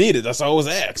reparations needed. That's all I was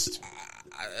asked.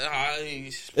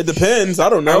 It depends. I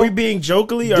don't know. Are we being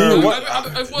jokingly? You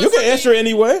can answer it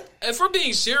anyway. If we're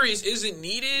being serious, is it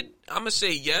needed? I'm gonna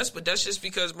say yes, but that's just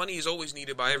because money is always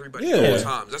needed by everybody at all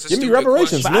times. That's a Give me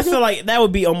reparations. But I feel like that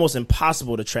would be almost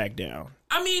impossible to track down.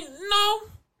 I mean, no.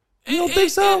 You don't think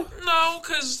so? No,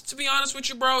 because to be honest with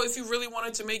you, bro, if you really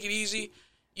wanted to make it easy,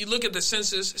 you look at the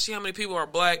census, see how many people are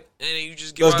black, and then you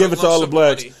just give it to all the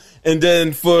blacks, and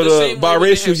then for the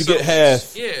biracial, you get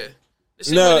half. Yeah.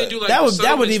 No,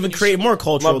 that would even create more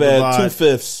cultural. My bad. divide.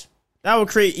 2/5. That would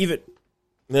create even.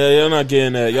 Yeah, y'all not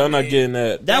getting that. Y'all not getting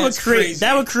that. That would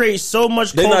create so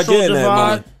much They're not cultural getting that divide.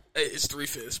 money. Hey, it's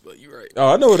 3/5, but you're right. Oh,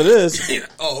 I know what it is. Yeah.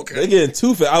 Oh, okay. They getting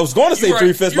 2/5. I was going to say You right.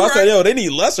 3/5, but I said, yo, they need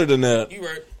lesser than that. You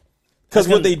right. Because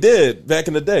what they did back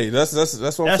in the day. That's what I'm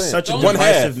saying. That's such a one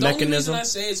half. The only reason I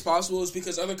say it's possible is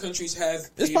because other countries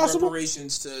have paid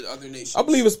reparations to other nations. I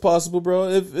believe it's possible, bro.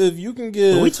 If you can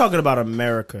get, But we talking about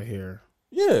America here.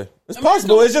 Yeah, it's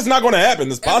possible. It's just not going to happen.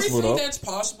 It's possible, Everything though. that's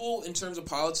possible in terms of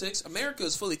politics, America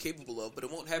is fully capable of, but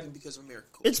it won't happen because of American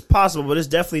culture. It's possible, but it's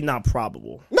definitely not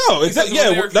probable. No, exactly.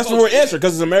 Yeah, that's what we're answering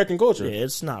because it's American culture. Yeah,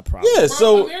 it's not probable. Yeah,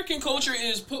 so American culture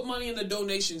is put money in the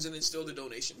donations and it's still the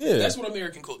donation. Yeah. That's what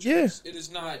American culture is. It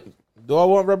is not. Do I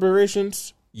want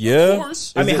reparations? Yeah. Of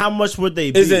course. I mean, how much would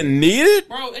they be? Is it needed?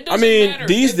 Bro, it doesn't I mean, matter.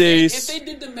 these days, if they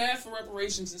did the math for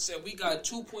reparations and said we got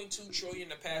 $2.2 trillion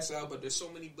to pass out, but there's so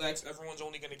many blacks, everyone's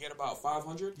only going to get about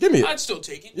 500. Give me it. I'd still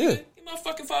take it. Yeah. Give me my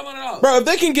fucking $500. Bro, if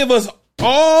they can give us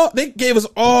all, they gave us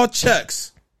all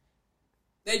checks.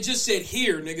 They just said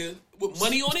here, nigga, with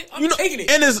money on it. I'm taking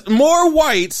it. And there's more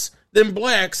whites than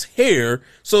blacks here,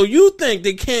 so you think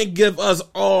they can't give us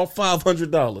all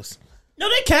 $500? No,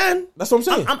 they can. That's what I'm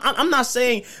saying. I'm not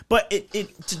saying, but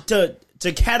to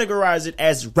categorize it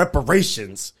as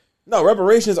reparations. No,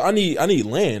 reparations. I need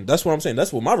land. That's what I'm saying.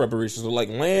 That's what my reparations are like.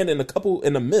 Land and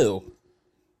 $1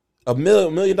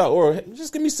 million, or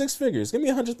just give me 6 figures. Give me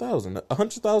 100,000,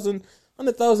 100,000,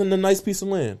 a nice piece of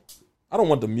land. I don't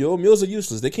want the mule. Mules are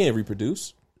useless. They can't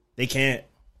reproduce. They can't.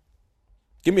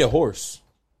 Give me a horse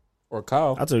or a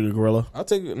cow. I'll take a gorilla.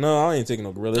 No, I ain't taking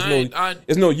no gorilla.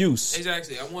 It's no use.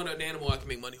 Exactly. I want an animal I can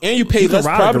make money on. And you pay less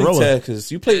property taxes.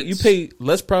 You pay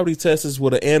less property taxes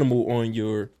with an animal on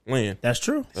your land. That's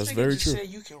true. That's very true. Say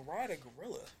you can ride a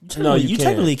gorilla. No, you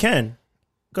technically can.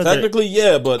 Technically,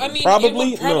 yeah, but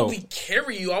probably it would probably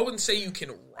carry you. I wouldn't say you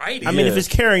can ride it. I mean, if it's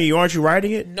carrying you, aren't you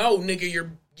riding it? No, nigga,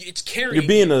 it's carrying. You're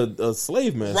being a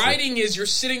slave master. Riding is you're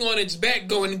sitting on its back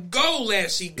going, go,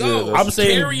 Lassie, go. Yeah, I'm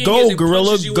saying, go,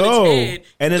 gorilla, go.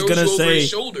 And it's going to say,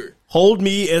 hold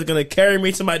me, and it's going to carry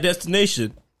me to my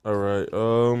destination. All right.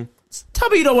 Tell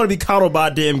me you don't want to be coddled by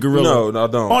a damn gorilla. No, I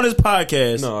don't. On this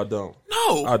podcast. No, I don't.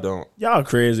 No. I don't. Y'all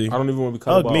crazy. I don't even want to be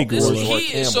coddled by a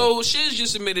gorilla. So Shiz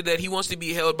just admitted that he wants to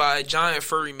be held by a giant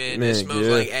furry man that smells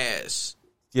like ass.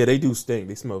 Yeah, they do stink.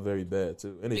 They smell very bad,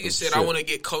 too. Nigga said, I want to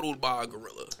get cuddled by a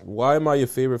gorilla. Why am I your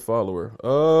favorite follower?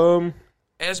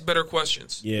 Ask better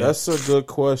questions. Yeah. That's a good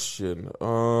question.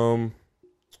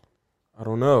 I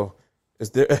don't know.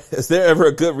 Is there ever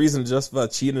a good reason to justify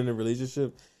cheating in a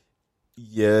relationship?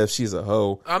 Yeah, if she's a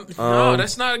hoe. No,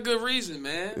 that's not a good reason,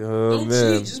 man. Don't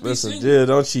cheat. Just be single. Yeah,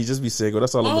 don't cheat. Just be single.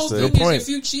 That's all I'm going to say. Good point. If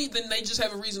you cheat, then they just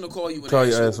have a reason to call you an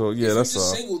asshole. Yeah, that's all. If you're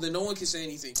just single, then no one can say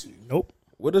anything to you. Nope.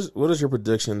 What is your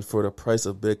prediction for the price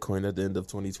of Bitcoin at the end of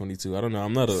 2022? I don't know.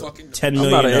 I'm not $10 million.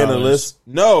 I'm not an analyst.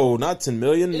 No, not $10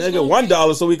 million. Nigga,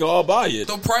 $1 so we can all buy it.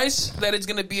 The price that it's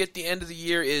going to be at the end of the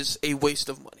year is a waste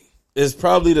of money. It's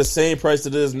probably the same price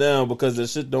it is now because the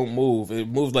shit don't move. It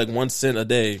moves like 1 cent a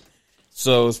day.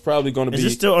 So it's probably going to be.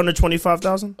 Is it still under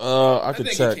 25,000? I could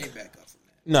check. It came back up from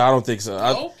that. No, I don't think so.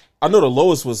 No? I know the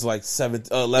lowest was like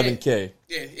 11K.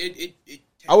 Yeah, it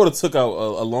I would have took out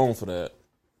a loan for that.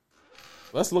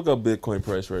 Let's look up Bitcoin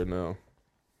price right now.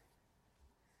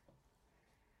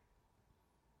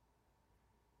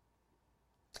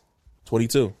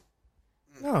 $22.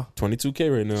 No.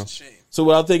 $22K right now. It's a shame. So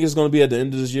what I think is going to be at the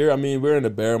end of this year, I mean, we're in a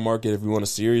bear market if you want a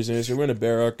serious answer. We're in a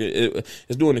bear market.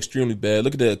 It's doing extremely bad.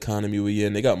 Look at the economy we're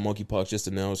in. They got monkeypox just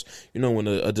announced. You know, when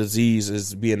a disease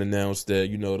is being announced that,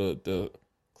 you know, the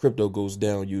crypto goes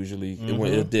down usually. Mm-hmm.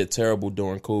 It did terrible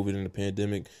during COVID and the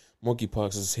pandemic.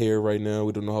 Monkeypox is here right now.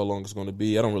 We don't know how long it's going to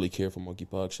be. I don't really care for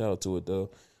monkeypox. Shout out to it, though.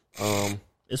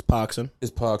 It's poxing.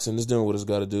 It's poxing. It's doing what it's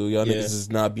got to do. Y'all niggas is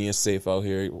not being safe out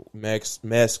here.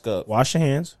 Mask up. Wash your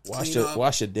hands.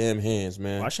 Wash your damn hands,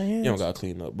 man. Wash your hands. You don't got to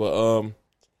clean up. But,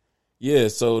 yeah,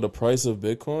 so the price of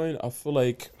Bitcoin, I feel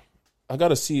like I got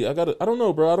to see. I don't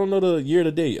know, bro. I don't know the year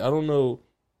to date. I don't know.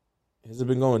 Has it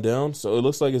been going down? So it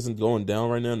looks like it's going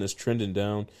down right now and it's trending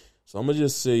down. So I'm going to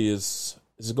just say is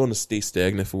it going to stay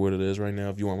stagnant for what it is right now,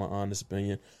 if you want my honest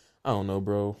opinion? I don't know,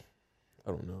 bro.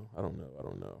 I don't know.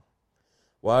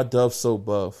 Why Duff so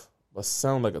buff? I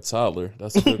sound like a toddler.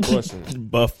 That's a good question.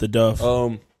 Buff the Duff.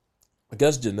 I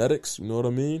guess genetics. You know what I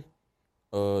mean?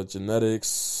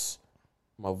 Genetics.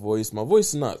 My voice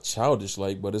is not childish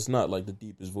like, but it's not like the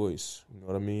deepest voice. You know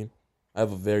what I mean? I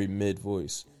have a very mid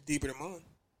voice. Deeper than mine.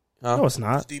 Huh? No, it's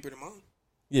not. It's deeper than mine.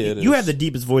 Yeah, it is. You have the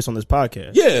deepest voice on this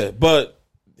podcast. Yeah, but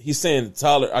he's saying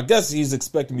Tyler. I guess he's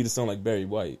expecting me to sound like Barry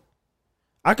White.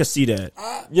 I could see that.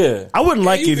 Yeah, I wouldn't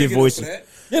like if your voice.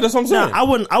 Yeah, that's what I'm saying.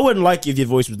 I wouldn't like if your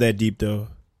voice was that deep though.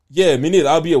 Yeah, me neither.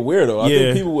 I'll be a weirdo. I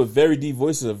think people with very deep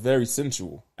voices are very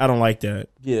sensual. I don't like that.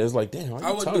 Yeah, it's like, damn,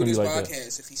 I would do this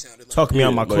podcast if he sounded like Talk me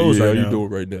out my clothes right now. You do it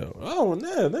right now. Oh,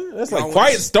 man. That's like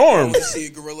Quiet Storm. You see a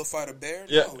gorilla fight a bear?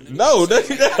 Yeah. No.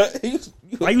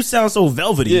 Why you sound so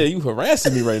velvety? Yeah, you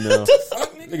harassing me right now.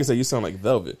 Nigga say you sound like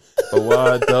velvet. But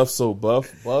why Duff so buff?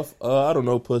 I don't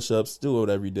know, push-ups. Do it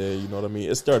every day. You know what I mean?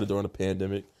 It started during the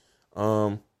pandemic.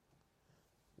 What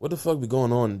the fuck be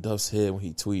going on in Duff's head when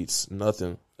he tweets?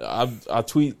 Nothing. I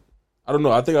tweet. I don't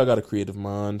know. I think I got a creative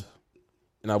mind,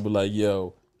 and I'll be like,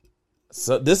 "Yo,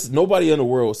 so this nobody in the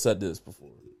world said this before.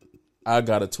 I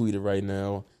gotta tweet it right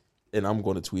now, and I'm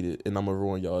going to tweet it, and I'm gonna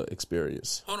ruin y'all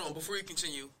experience." Hold on, before you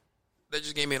continue, that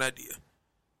just gave me an idea.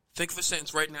 Think of a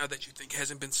sentence right now that you think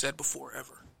hasn't been said before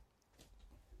ever.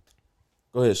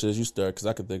 Go ahead, Shiz. You start because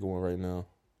I can think of one right now.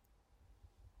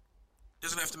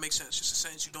 Doesn't have to make sense. Just a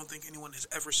sentence you don't think anyone has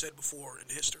ever said before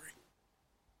in history.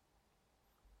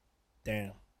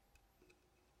 Damn.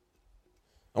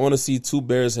 I want to see two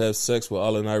bears have sex with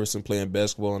Allen Iverson playing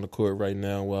basketball on the court right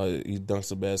now while he dunks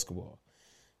the basketball.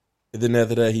 And then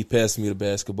after that, he passed me the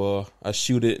basketball. I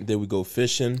shoot it, and then we go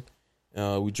fishing.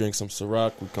 We drink some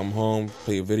Ciroc. We come home,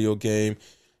 play a video game.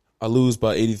 I lose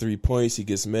by 83 points. He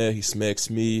gets mad. He smacks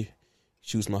me,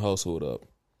 shoots my household up.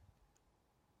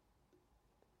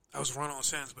 I was run on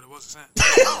sentence, but it wasn't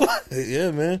sentence.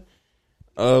 Yeah, man.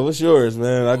 What's yours,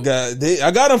 man? I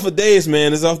got them for days,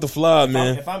 man. It's off the fly,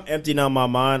 man. If I'm emptying out my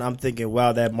mind, I'm thinking,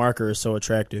 wow, that marker is so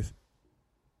attractive.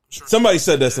 Somebody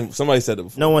said that. Somebody said it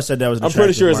before. No one said that was an I'm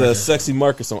pretty sure it's marker. a sexy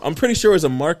marker. I'm pretty sure it's a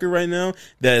marker right now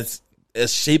that's a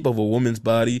shape of a woman's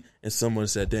body, and someone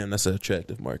said, damn, that's an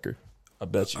attractive marker. I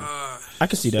bet you. I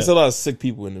can see that. There's a lot of sick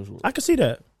people in this world. I can see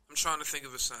that. I'm trying to think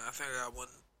of a sign. I think I got one.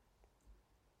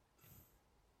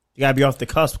 You gotta be off the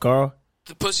cusp, Carl.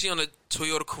 The pussy on a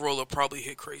Toyota Corolla probably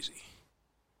hit crazy.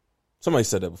 Somebody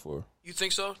said that before. You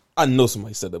think so? I know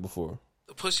somebody said that before.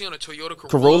 The pussy on a Toyota Corolla?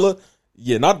 Corolla?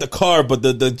 Yeah, not the car, but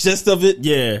the gist of it.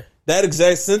 Yeah. That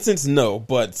exact sentence, no.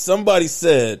 But somebody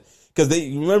said, because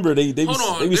they remember they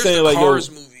be saying like, Cars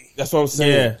yo, movie. that's what I'm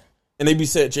saying. Yeah. And they be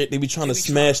trying to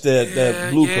smash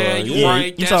that blue car. Yeah,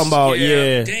 right. You talking about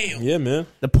Damn. Yeah, man.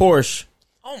 The Porsche.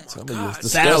 Oh my God.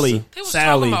 Sally. They was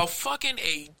talking about fucking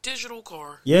a digital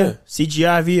car. Yeah.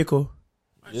 CGI vehicle.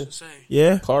 That's insane.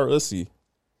 Yeah. Car ussy.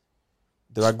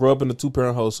 Did I grow up in a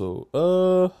 2-parent household?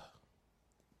 I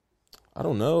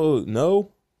don't know.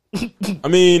 No. I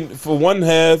mean, for one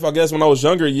half, I guess when I was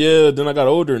younger, yeah. Then I got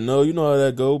older. No, you know how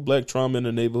that go. Black trauma in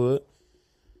the neighborhood.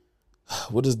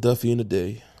 What is Duffy in the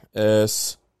day?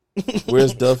 Ass.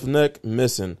 Where's Duff neck?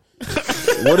 Missing.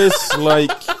 What is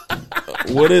like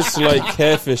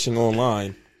catfishing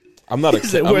online? I'm not a.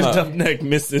 Where's Duff neck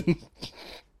missing?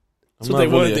 That's what they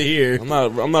wanted to hear.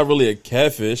 I'm not really a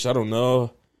catfish. I don't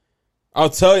know. I'll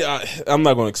tell you. I'm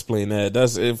not going to explain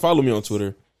that. Follow me on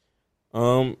Twitter.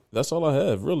 That's all I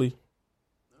have, really.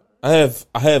 I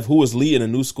have who is Lee in a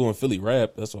new school in Philly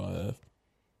rap. That's all I have.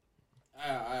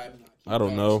 I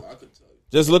don't know. I could tell you.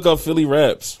 Just look up Philly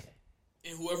raps.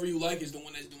 And whoever you like is the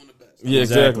one that's doing the best. Yeah,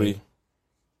 exactly.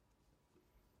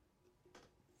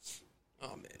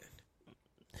 Oh man,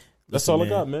 that's all I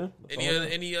got, man.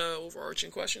 Any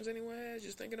overarching questions anyone has?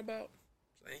 Just thinking about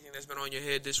anything that's been on your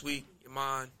head this week, your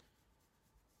mind.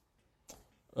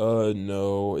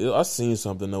 No. I seen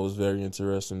something that was very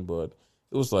interesting, but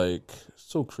it was like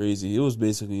so crazy. It was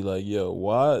basically like, yo,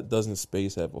 why doesn't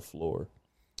space have a floor?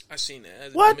 I seen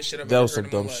that. What? That was some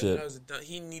dumb shit.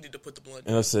 He needed to put the blood.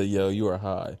 And I said, yo, you are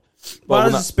high. Why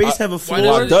doesn't space have a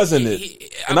floor? Why doesn't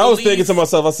it? And I was thinking to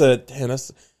myself, I said, damn,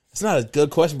 that's not a good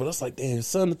question, but it's like, damn, it's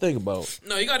something to think about.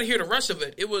 No, you got to hear the rest of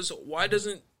it. It was, why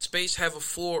doesn't space have a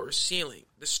floor or ceiling?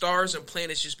 The stars and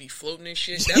planets just be floating and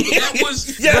shit. That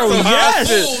was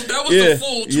the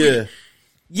full tweet. Yeah.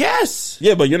 Yes.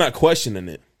 Yeah, but you're not questioning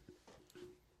it.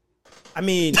 I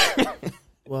mean,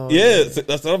 well, yeah,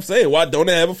 that's what I'm saying. Why don't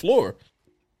it have a floor?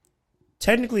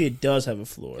 Technically, it does have a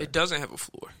floor. It doesn't have a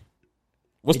floor.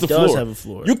 What's the floor? It does have a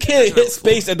floor. You can't hit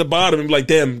space at the bottom and be like,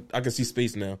 damn, I can see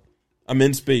space now. I'm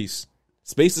in space.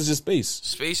 Space is just space.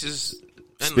 Space is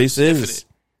endless, space is infinite.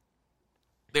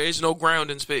 There is no ground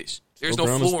in space. There's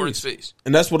no floor in space.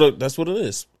 And that's what it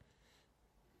is.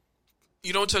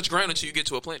 You don't touch ground until you get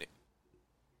to a planet.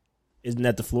 Isn't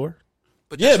that the floor?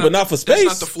 But not for space.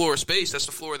 That's not the floor of space. That's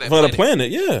the floor of that planet. planet. For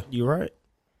the planet, yeah. You're right.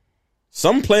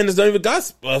 Some planets don't even got.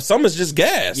 Some is just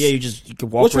gas. Yeah, you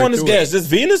can walk. Which one is gas? Just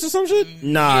Venus or some shit?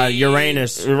 Nah,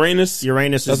 Uranus. Uranus is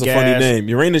gas. That's a funny name.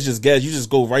 Uranus is gas. You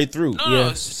just go right through. No,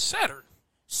 it's Saturn.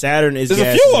 Saturn is There's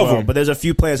gas a few as of well, them. but there's a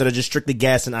few planets that are just strictly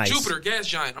gas and ice. Jupiter, gas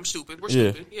giant. I'm stupid. We're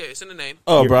stupid. Yeah, it's in the name.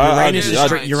 Oh, bro, Uranus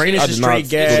is straight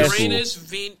gas.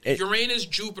 Uranus,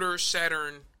 Jupiter,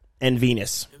 Saturn, and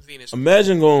Venus.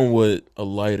 Imagine going with a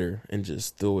lighter and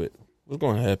just throw it. What's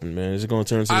going to happen, man? Is it going to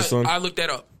turn into the sun? I looked that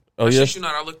up. Oh, yeah?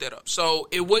 I looked that up. So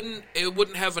it wouldn't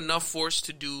have enough force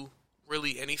to do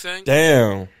really anything.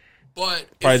 Damn. But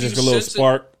probably just a little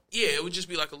spark. Yeah, it would just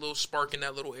be like a little spark in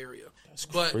that little area. That's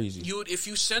crazy. But if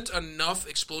you sent enough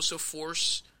explosive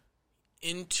force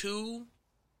into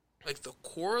like the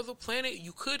core of the planet,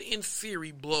 you could in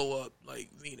theory blow up like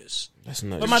Venus. That's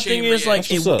nice. But my thing is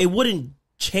like it wouldn't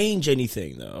change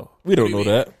anything though. We don't know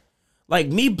that. Like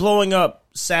me blowing up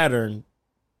Saturn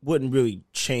wouldn't really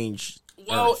change.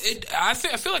 Well, Earth. I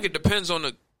feel like it depends on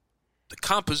the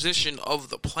composition of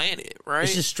the planet, right?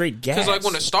 It's just straight gas. Because like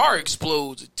when a star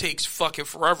explodes, it takes fucking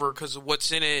forever because of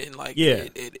what's in it, and like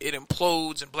it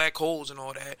implodes and black holes and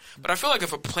all that. But I feel like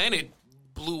if a planet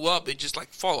blew up, it just like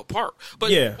fall apart. But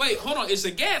wait, hold on, it's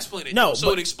a gas planet. No,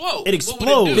 so it explodes. It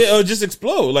explodes. It'll just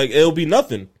explode. Like it'll be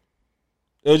nothing.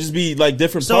 It'll just be like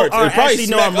different parts. Actually,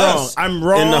 no, I'm wrong. I'm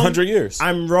wrong. In 100 years.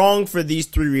 I'm wrong for these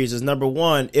 3 reasons. Number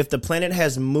one, if the planet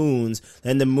has moons,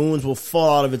 then the moons will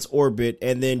fall out of its orbit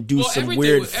and then do some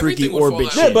weird, freaky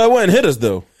orbit shit. Yeah, but it wouldn't hit us,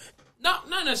 though. Not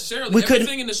necessarily.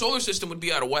 Everything in the solar system would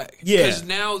be out of whack. Yeah. Because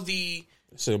now the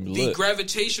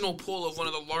gravitational pull of one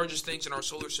of the largest things in our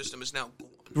solar system is now gone.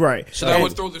 Right. So that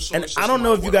would throw the solar system. And I don't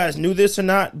know if you guys knew this or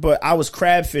not, but I was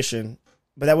crab fishing.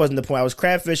 But that wasn't the point. I was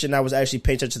crab fishing. I was actually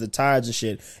paying attention to the tides and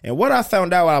shit. And what I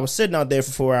found out while I was sitting out there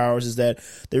for 4 hours is that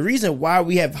the reason why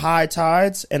we have high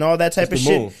tides and all that type of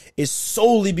shit is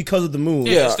solely because of the moon.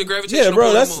 Yeah, it's the gravitational pull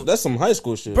of the moon. That's some high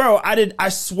school shit. Bro, I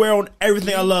swear on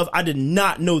everything I love, I did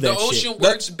not know that shit. The ocean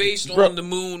works based on the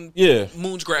moon. Yeah.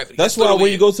 Moon's gravity. That's why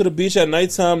when you go to the beach at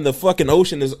nighttime, the fucking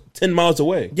ocean is 10 miles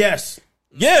away. Yes.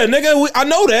 Yeah, nigga, I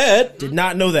know that. Did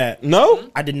not know that. No?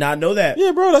 I did not know that.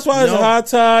 Yeah, bro, that's why it's a high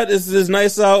tide. It's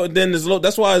nice out, and then there's low.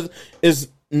 That's why it's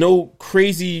no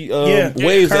crazy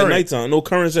waves at nighttime, no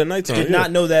currents at nighttime. Did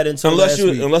not know that until unless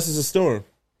it's a storm.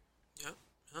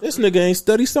 This nigga ain't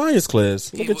study science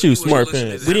class. Look at you, smart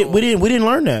pants. We didn't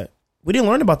learn that. We didn't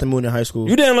learn about the moon in high school.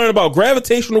 You didn't learn about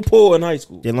gravitational pull in high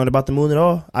school. Didn't learn about the moon at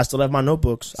all. I still have my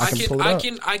notebooks. I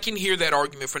can hear that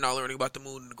argument for not learning about the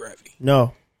moon and the gravity.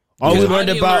 No. All we learned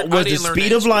about was the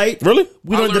speed of light. Really?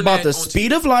 We learned about the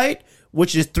speed of light,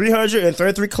 which is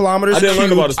 333 kilometers. I didn't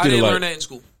learn about the speed of light. I didn't learn that in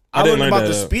school. I learned about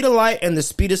the speed of light and the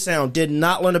speed of sound. Did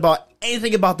not learn about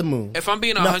anything about the moon. If I'm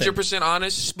being 100%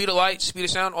 honest, speed of light, speed of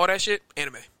sound, all that shit,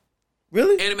 anime.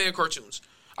 Really? Anime and cartoons.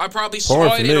 I probably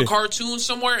saw it in a cartoon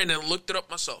somewhere and then looked it up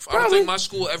myself. I don't think my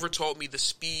school ever taught me the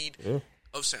speed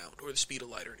of sound or the speed of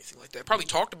light or anything like that. Probably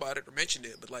talked about it or mentioned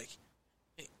it, but like...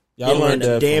 You learned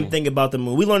a damn thing about the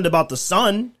moon. We learned about the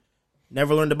sun.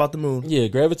 Never learned about the moon. Yeah,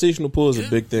 gravitational pull is a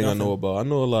big thing I know about. I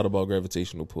know a lot about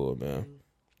gravitational pull, man.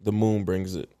 The moon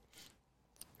brings it.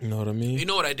 You know what I mean? You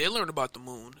know what I did learn about the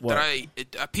moon? What?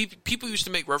 People used to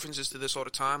make references to this all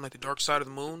the time, like the dark side of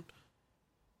the moon.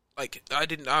 Like,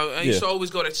 I used to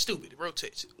always go, that's stupid. It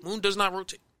rotates. Moon does not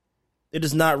rotate. It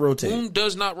does not rotate. Moon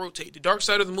does not rotate. The dark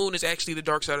side of the moon is actually the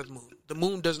dark side of the moon. The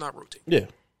moon does not rotate. Yeah.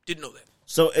 Didn't know that.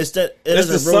 So it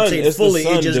doesn't rotate fully.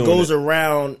 It just goes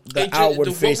around the outward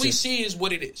facing. What we see is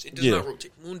what it is. It does not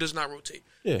rotate. Moon does not rotate.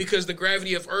 Yeah. Because the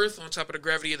gravity of Earth on top of the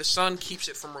gravity of the sun keeps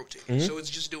it from rotating. Mm-hmm. So it's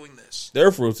just doing this. The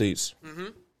Earth rotates. Mm-hmm.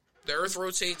 The Earth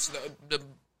rotates. The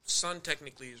sun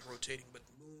technically is rotating, but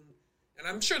the moon... And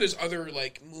I'm sure there's other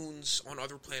like moons on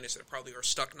other planets that probably are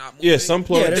stuck not moving. Yeah, some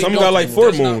got like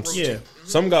 4 moons. Yeah. Mm-hmm.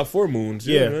 Some got 4 moons.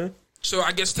 Yeah, man. So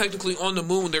I guess technically on the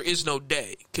moon there is no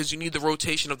day because you need the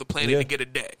rotation of the planet to get a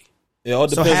day. It all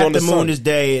depends half on the moon sun. is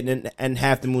day and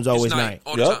half the moon's always night.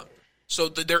 All the time. So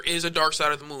there is a dark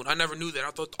side of the moon. I never knew that. I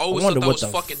always thought that was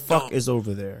fucking dumb. What the fuck is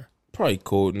over there? Probably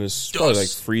coldness. Probably like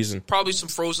freezing. Probably some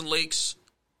frozen lakes.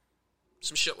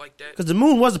 Some shit like that. Because the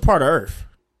moon was a part of Earth.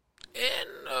 And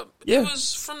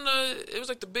it was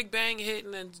like the Big Bang hit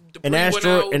and then debris went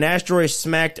out. An asteroid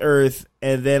smacked Earth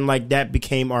and then like that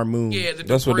became our moon. Yeah,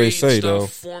 that's what they say though.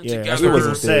 Formed together.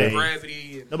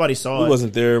 Gravity. Nobody saw it. We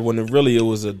wasn't there when it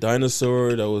was a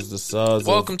dinosaur that was the size.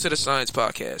 Welcome to the Science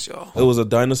Podcast, y'all. It was a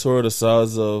dinosaur the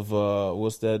size of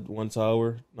what's that one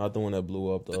tower? Not the one that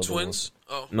blew up. The other twins?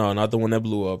 One. Oh no, not the one that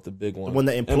blew up. The big one. The one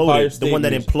that imploded. The one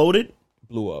that imploded.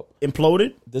 Blew up.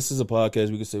 Imploded? This is a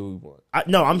podcast. We can say what we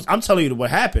want. I'm telling you what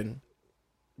happened.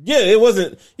 Yeah, it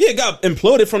wasn't. Yeah, it got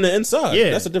imploded from the inside. Yeah,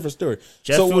 that's a different story.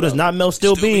 Jet fuel does not melt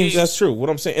steel beams. That's true. What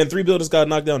I'm saying, and 3 buildings got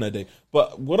knocked down that day.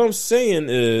 But what I'm saying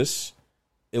is,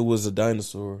 it was a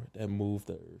dinosaur that moved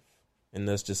the Earth. and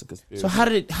that's just a conspiracy. So how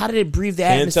did it breathe the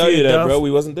Can't atmosphere? tell you that, Duff? bro.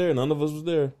 We wasn't there. None of us was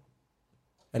there.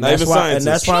 And Not that's even why. scientists.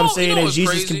 And that's why I'm You saying know that what's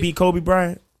Jesus crazy? can beat Kobe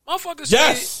Bryant. Motherfuckers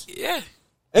Yes. say, yeah.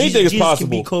 Anything is Jesus possible.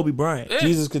 can beat Kobe Bryant. Yeah.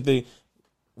 Jesus could think.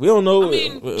 We don't know. I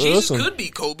mean, Jesus could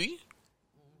beat Kobe,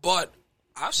 but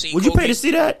I've seen Would Kobe. you pay to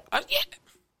see that? Yeah.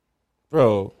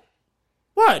 Bro.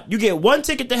 What? You get one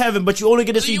ticket to heaven, but you only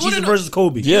get to see you Jesus wanna versus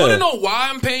Kobe. Yeah. You want to know why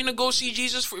I'm paying to go see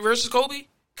Jesus versus Kobe?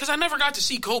 Because I never got to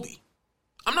see Kobe.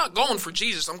 I'm not going for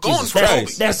Jesus. I'm going for Kobe.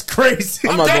 That's crazy.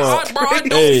 I'm not bro, I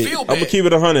don't Hey, feel I'm bad. gonna keep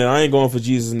it 100. I ain't going for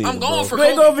Jesus neither. I'm going bro. for You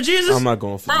ain't Kobe. going for Jesus? I'm not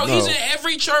going for. Bro, no. he's in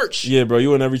every church. Yeah, bro,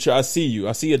 you in every church. I see you.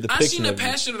 I see a I've depiction seen the of you.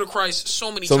 Passion of the Christ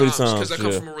so many times, times because I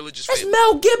come yeah. from a religious That's family.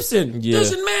 Mel Gibson. Yeah,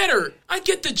 Doesn't matter. I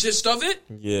get the gist of it.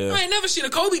 yeah, I ain't never seen a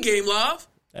Kobe game live.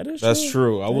 that's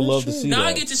true. I would love to see Now that.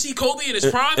 I get to see Kobe in his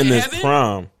prime in in his heaven.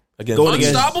 prime against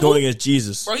Unstoppable? Going against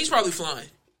Jesus. Bro, he's probably flying.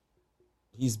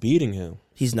 He's beating him.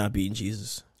 He's not beating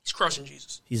Jesus. He's crushing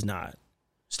Jesus. He's not.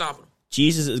 Stopping him.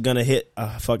 Jesus is gonna hit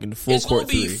a fucking full It's going court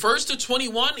to be three. first to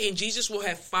 21, and Jesus will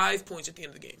have 5 points at the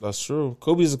end of the game. That's true.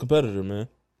 Kobe's a competitor, man.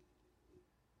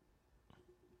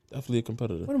 Definitely a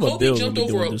competitor. I wonder what Kobe Bill's jumped gonna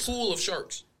be over doing a this. pool of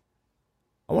sharks.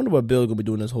 I wonder what Bill's gonna be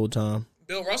doing this whole time.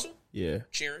 Bill Russell? Yeah.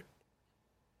 Cheering.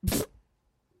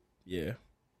 Yeah.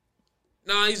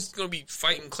 Nah, he's going to be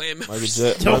fighting clan Michael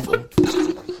members. Michael.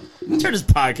 Turn this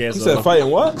podcast He said off. fighting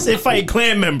what? Say fighting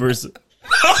clan members.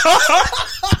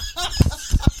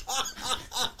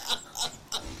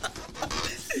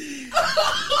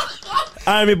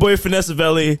 I'm your boy Finesse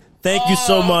Velli. Thank you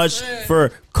so much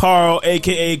for Carl,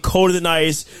 aka Colder Than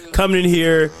Ice, coming in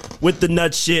here with the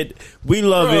nut shit. We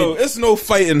love Bro, it. it's no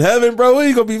fight in heaven, bro. We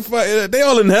ain't gonna be fighting. They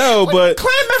all in hell, but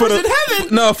clan for members in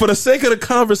heaven? No, for the sake of the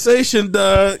conversation,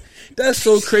 dog. That's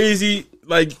so crazy.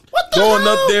 Like going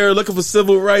hell? up there looking for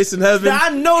civil rights in heaven. I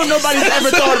know nobody's ever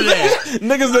thought of that.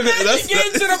 Niggas looking. Imagine That's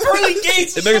getting to the pearly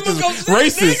gates and niggas someone is goes,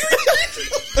 racist.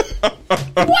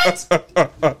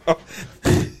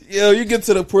 Yo, you get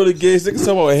to the pearly gates, niggas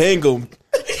talking about hang 'em.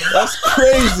 That's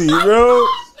crazy, bro.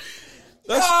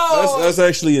 That's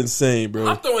actually insane, bro.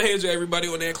 I'm throwing hands with everybody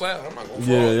on that cloud. I'm not going to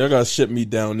fall. Yeah, y'all gotta ship me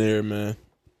down there, man.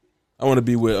 I want to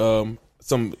be with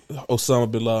some Osama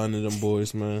bin Laden and them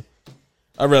boys, man.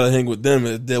 I'd rather hang with them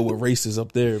than deal with racists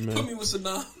up there, Put man. me with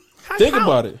Saddam. Think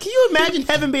about it. Can you imagine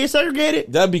heaven being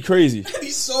segregated? That'd be crazy.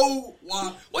 He's so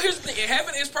wild. Well, here's the thing. In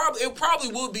heaven, it probably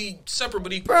will be separate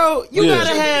but equal. Bro, you Yeah.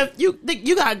 gotta have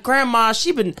you got grandma.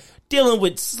 She been dealing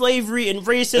with slavery and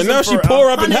racism And now for she poor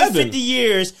up in 150 heaven.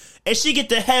 years, and she get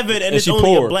to heaven and it's she only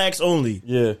poor. a blacks only.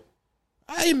 Yeah.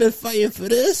 I ain't been fighting for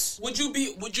this. Would you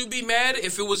be mad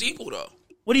if it was equal though?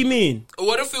 What do you mean?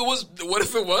 What if it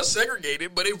was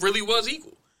segregated, but it really was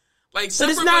equal? Like, But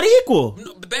separate it's not but- equal.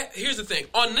 No, but here's the thing: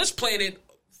 on this planet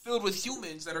filled with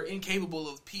humans that are incapable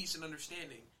of peace and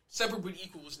understanding, separate but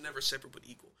equal was never separate but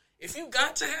equal. If you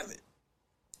got to heaven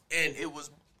and it was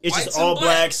It's whites just and all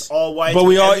blacks, all whites. But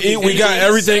we all everything. we got It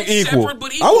everything said equal. separate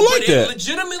but I would like but that. It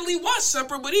legitimately was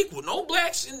separate but equal. No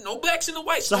blacks in the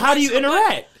whites. So no how do whites you and the blacks.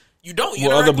 interact? You don't. You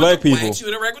With interact other black with the people. blacks, you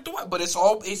interact with the white. But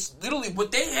it's literally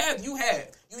what they have, you have.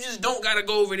 You just don't got to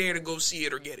go over there to go see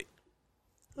it or get it.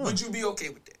 Would you be okay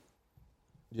with that?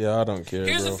 Yeah, I don't care.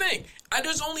 Here's bro. the thing.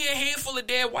 There's only a handful of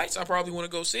dead whites I probably want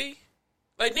to go see.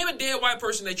 Like, name a dead white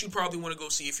person that you probably want to go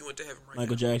see if you went to heaven right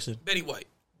Michael now. Jackson. Betty White.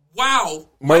 Wow.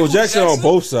 Michael Jackson on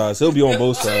both sides. He'll be on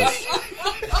both sides.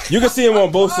 You can see him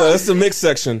on both sides. That's the mixed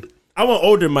section. I want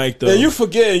older Mike though. Yeah, you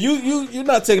forget. You're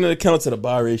not taking into account to the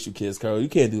biracial kids, Carl. You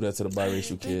can't do that to the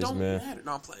biracial They kids, don't man. matter.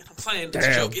 No, I'm playing. It's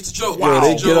a joke. It's a joke. Yo, It's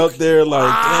they a get joke. up there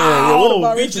like, damn, yo, what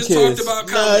about We racial just kids? talked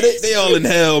about Nah, comedy. they all in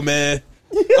hell, man.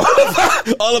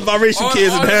 all of our racial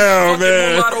kids all in them hell, fucking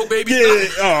man. mulatto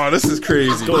babies. Yeah. Oh, this is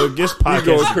crazy. Go, this You podcast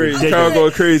going is crazy. ridiculous. Carl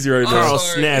going crazy right I'm now. Carl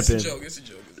sorry. It's a snapping. joke. It's a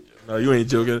joke. No, you ain't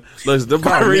joking. Listen, them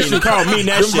Carl mean biracial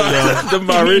that shit, though. them He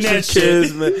mean that biracial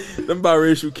kids, man. Them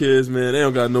biracial kids, man. They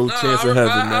don't got no chance of heaven,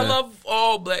 I man. love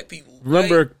all black people.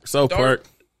 Remember Like, South dark- Park?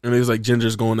 And it was like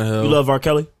Ginger's going to hell. You love R.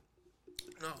 Kelly?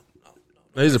 No.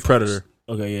 No, he's a predator.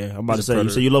 Okay, yeah. I'm about to He's a say.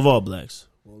 predator. So you love all blacks?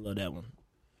 We'll love that one.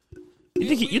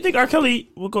 You think R. Kelly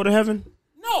will go to heaven?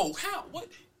 No. How? What?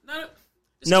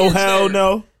 No, hell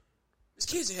no. This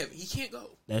kid's in heaven. He can't go.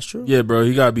 That's true. Yeah, bro,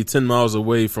 he gotta be 10 miles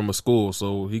away from a school,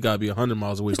 so he gotta be 100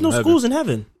 miles away There's from no heaven. schools in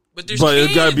heaven. But there's But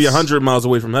kids. it gotta be 100 miles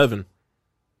away from heaven.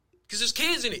 Because there's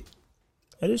kids in it.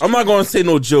 That is I'm true. not gonna say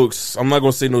no jokes. I'm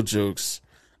gonna say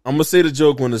the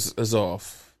joke when it's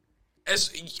off. As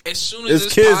soon There's as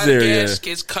this kids podcast there, yeah.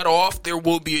 gets cut off, there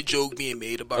will be a joke being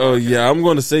made about Oh R. yeah, I'm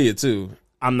gonna say it too.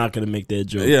 I'm not gonna make that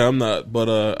joke. Yeah, I'm not. But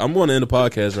I'm going to end the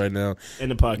podcast right now.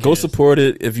 End the podcast. Go support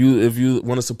it. If you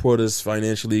want to support us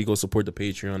financially, go support the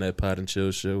Patreon at Pod and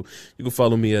Chill Show. You can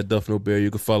follow me at Duff No Bear. You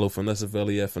can follow Vanessa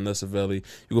Velli at Vanessa Velli.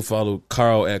 You can follow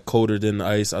Carl at Coder Than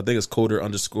Ice. I think it's Coder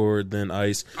 _Than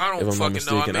Ice. I don't fucking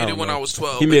know. I made it when I was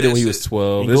 12. He made it when he was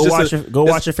 12. Go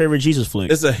watch your favorite Jesus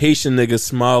flick. It's a Haitian nigga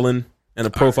smiling and a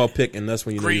profile pic, and that's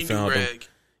when you know you found him.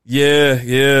 Yeah,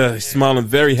 he's smiling,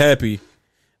 very happy.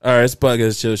 All right, it's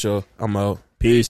Podcast Chill Show. I'm out. Peace.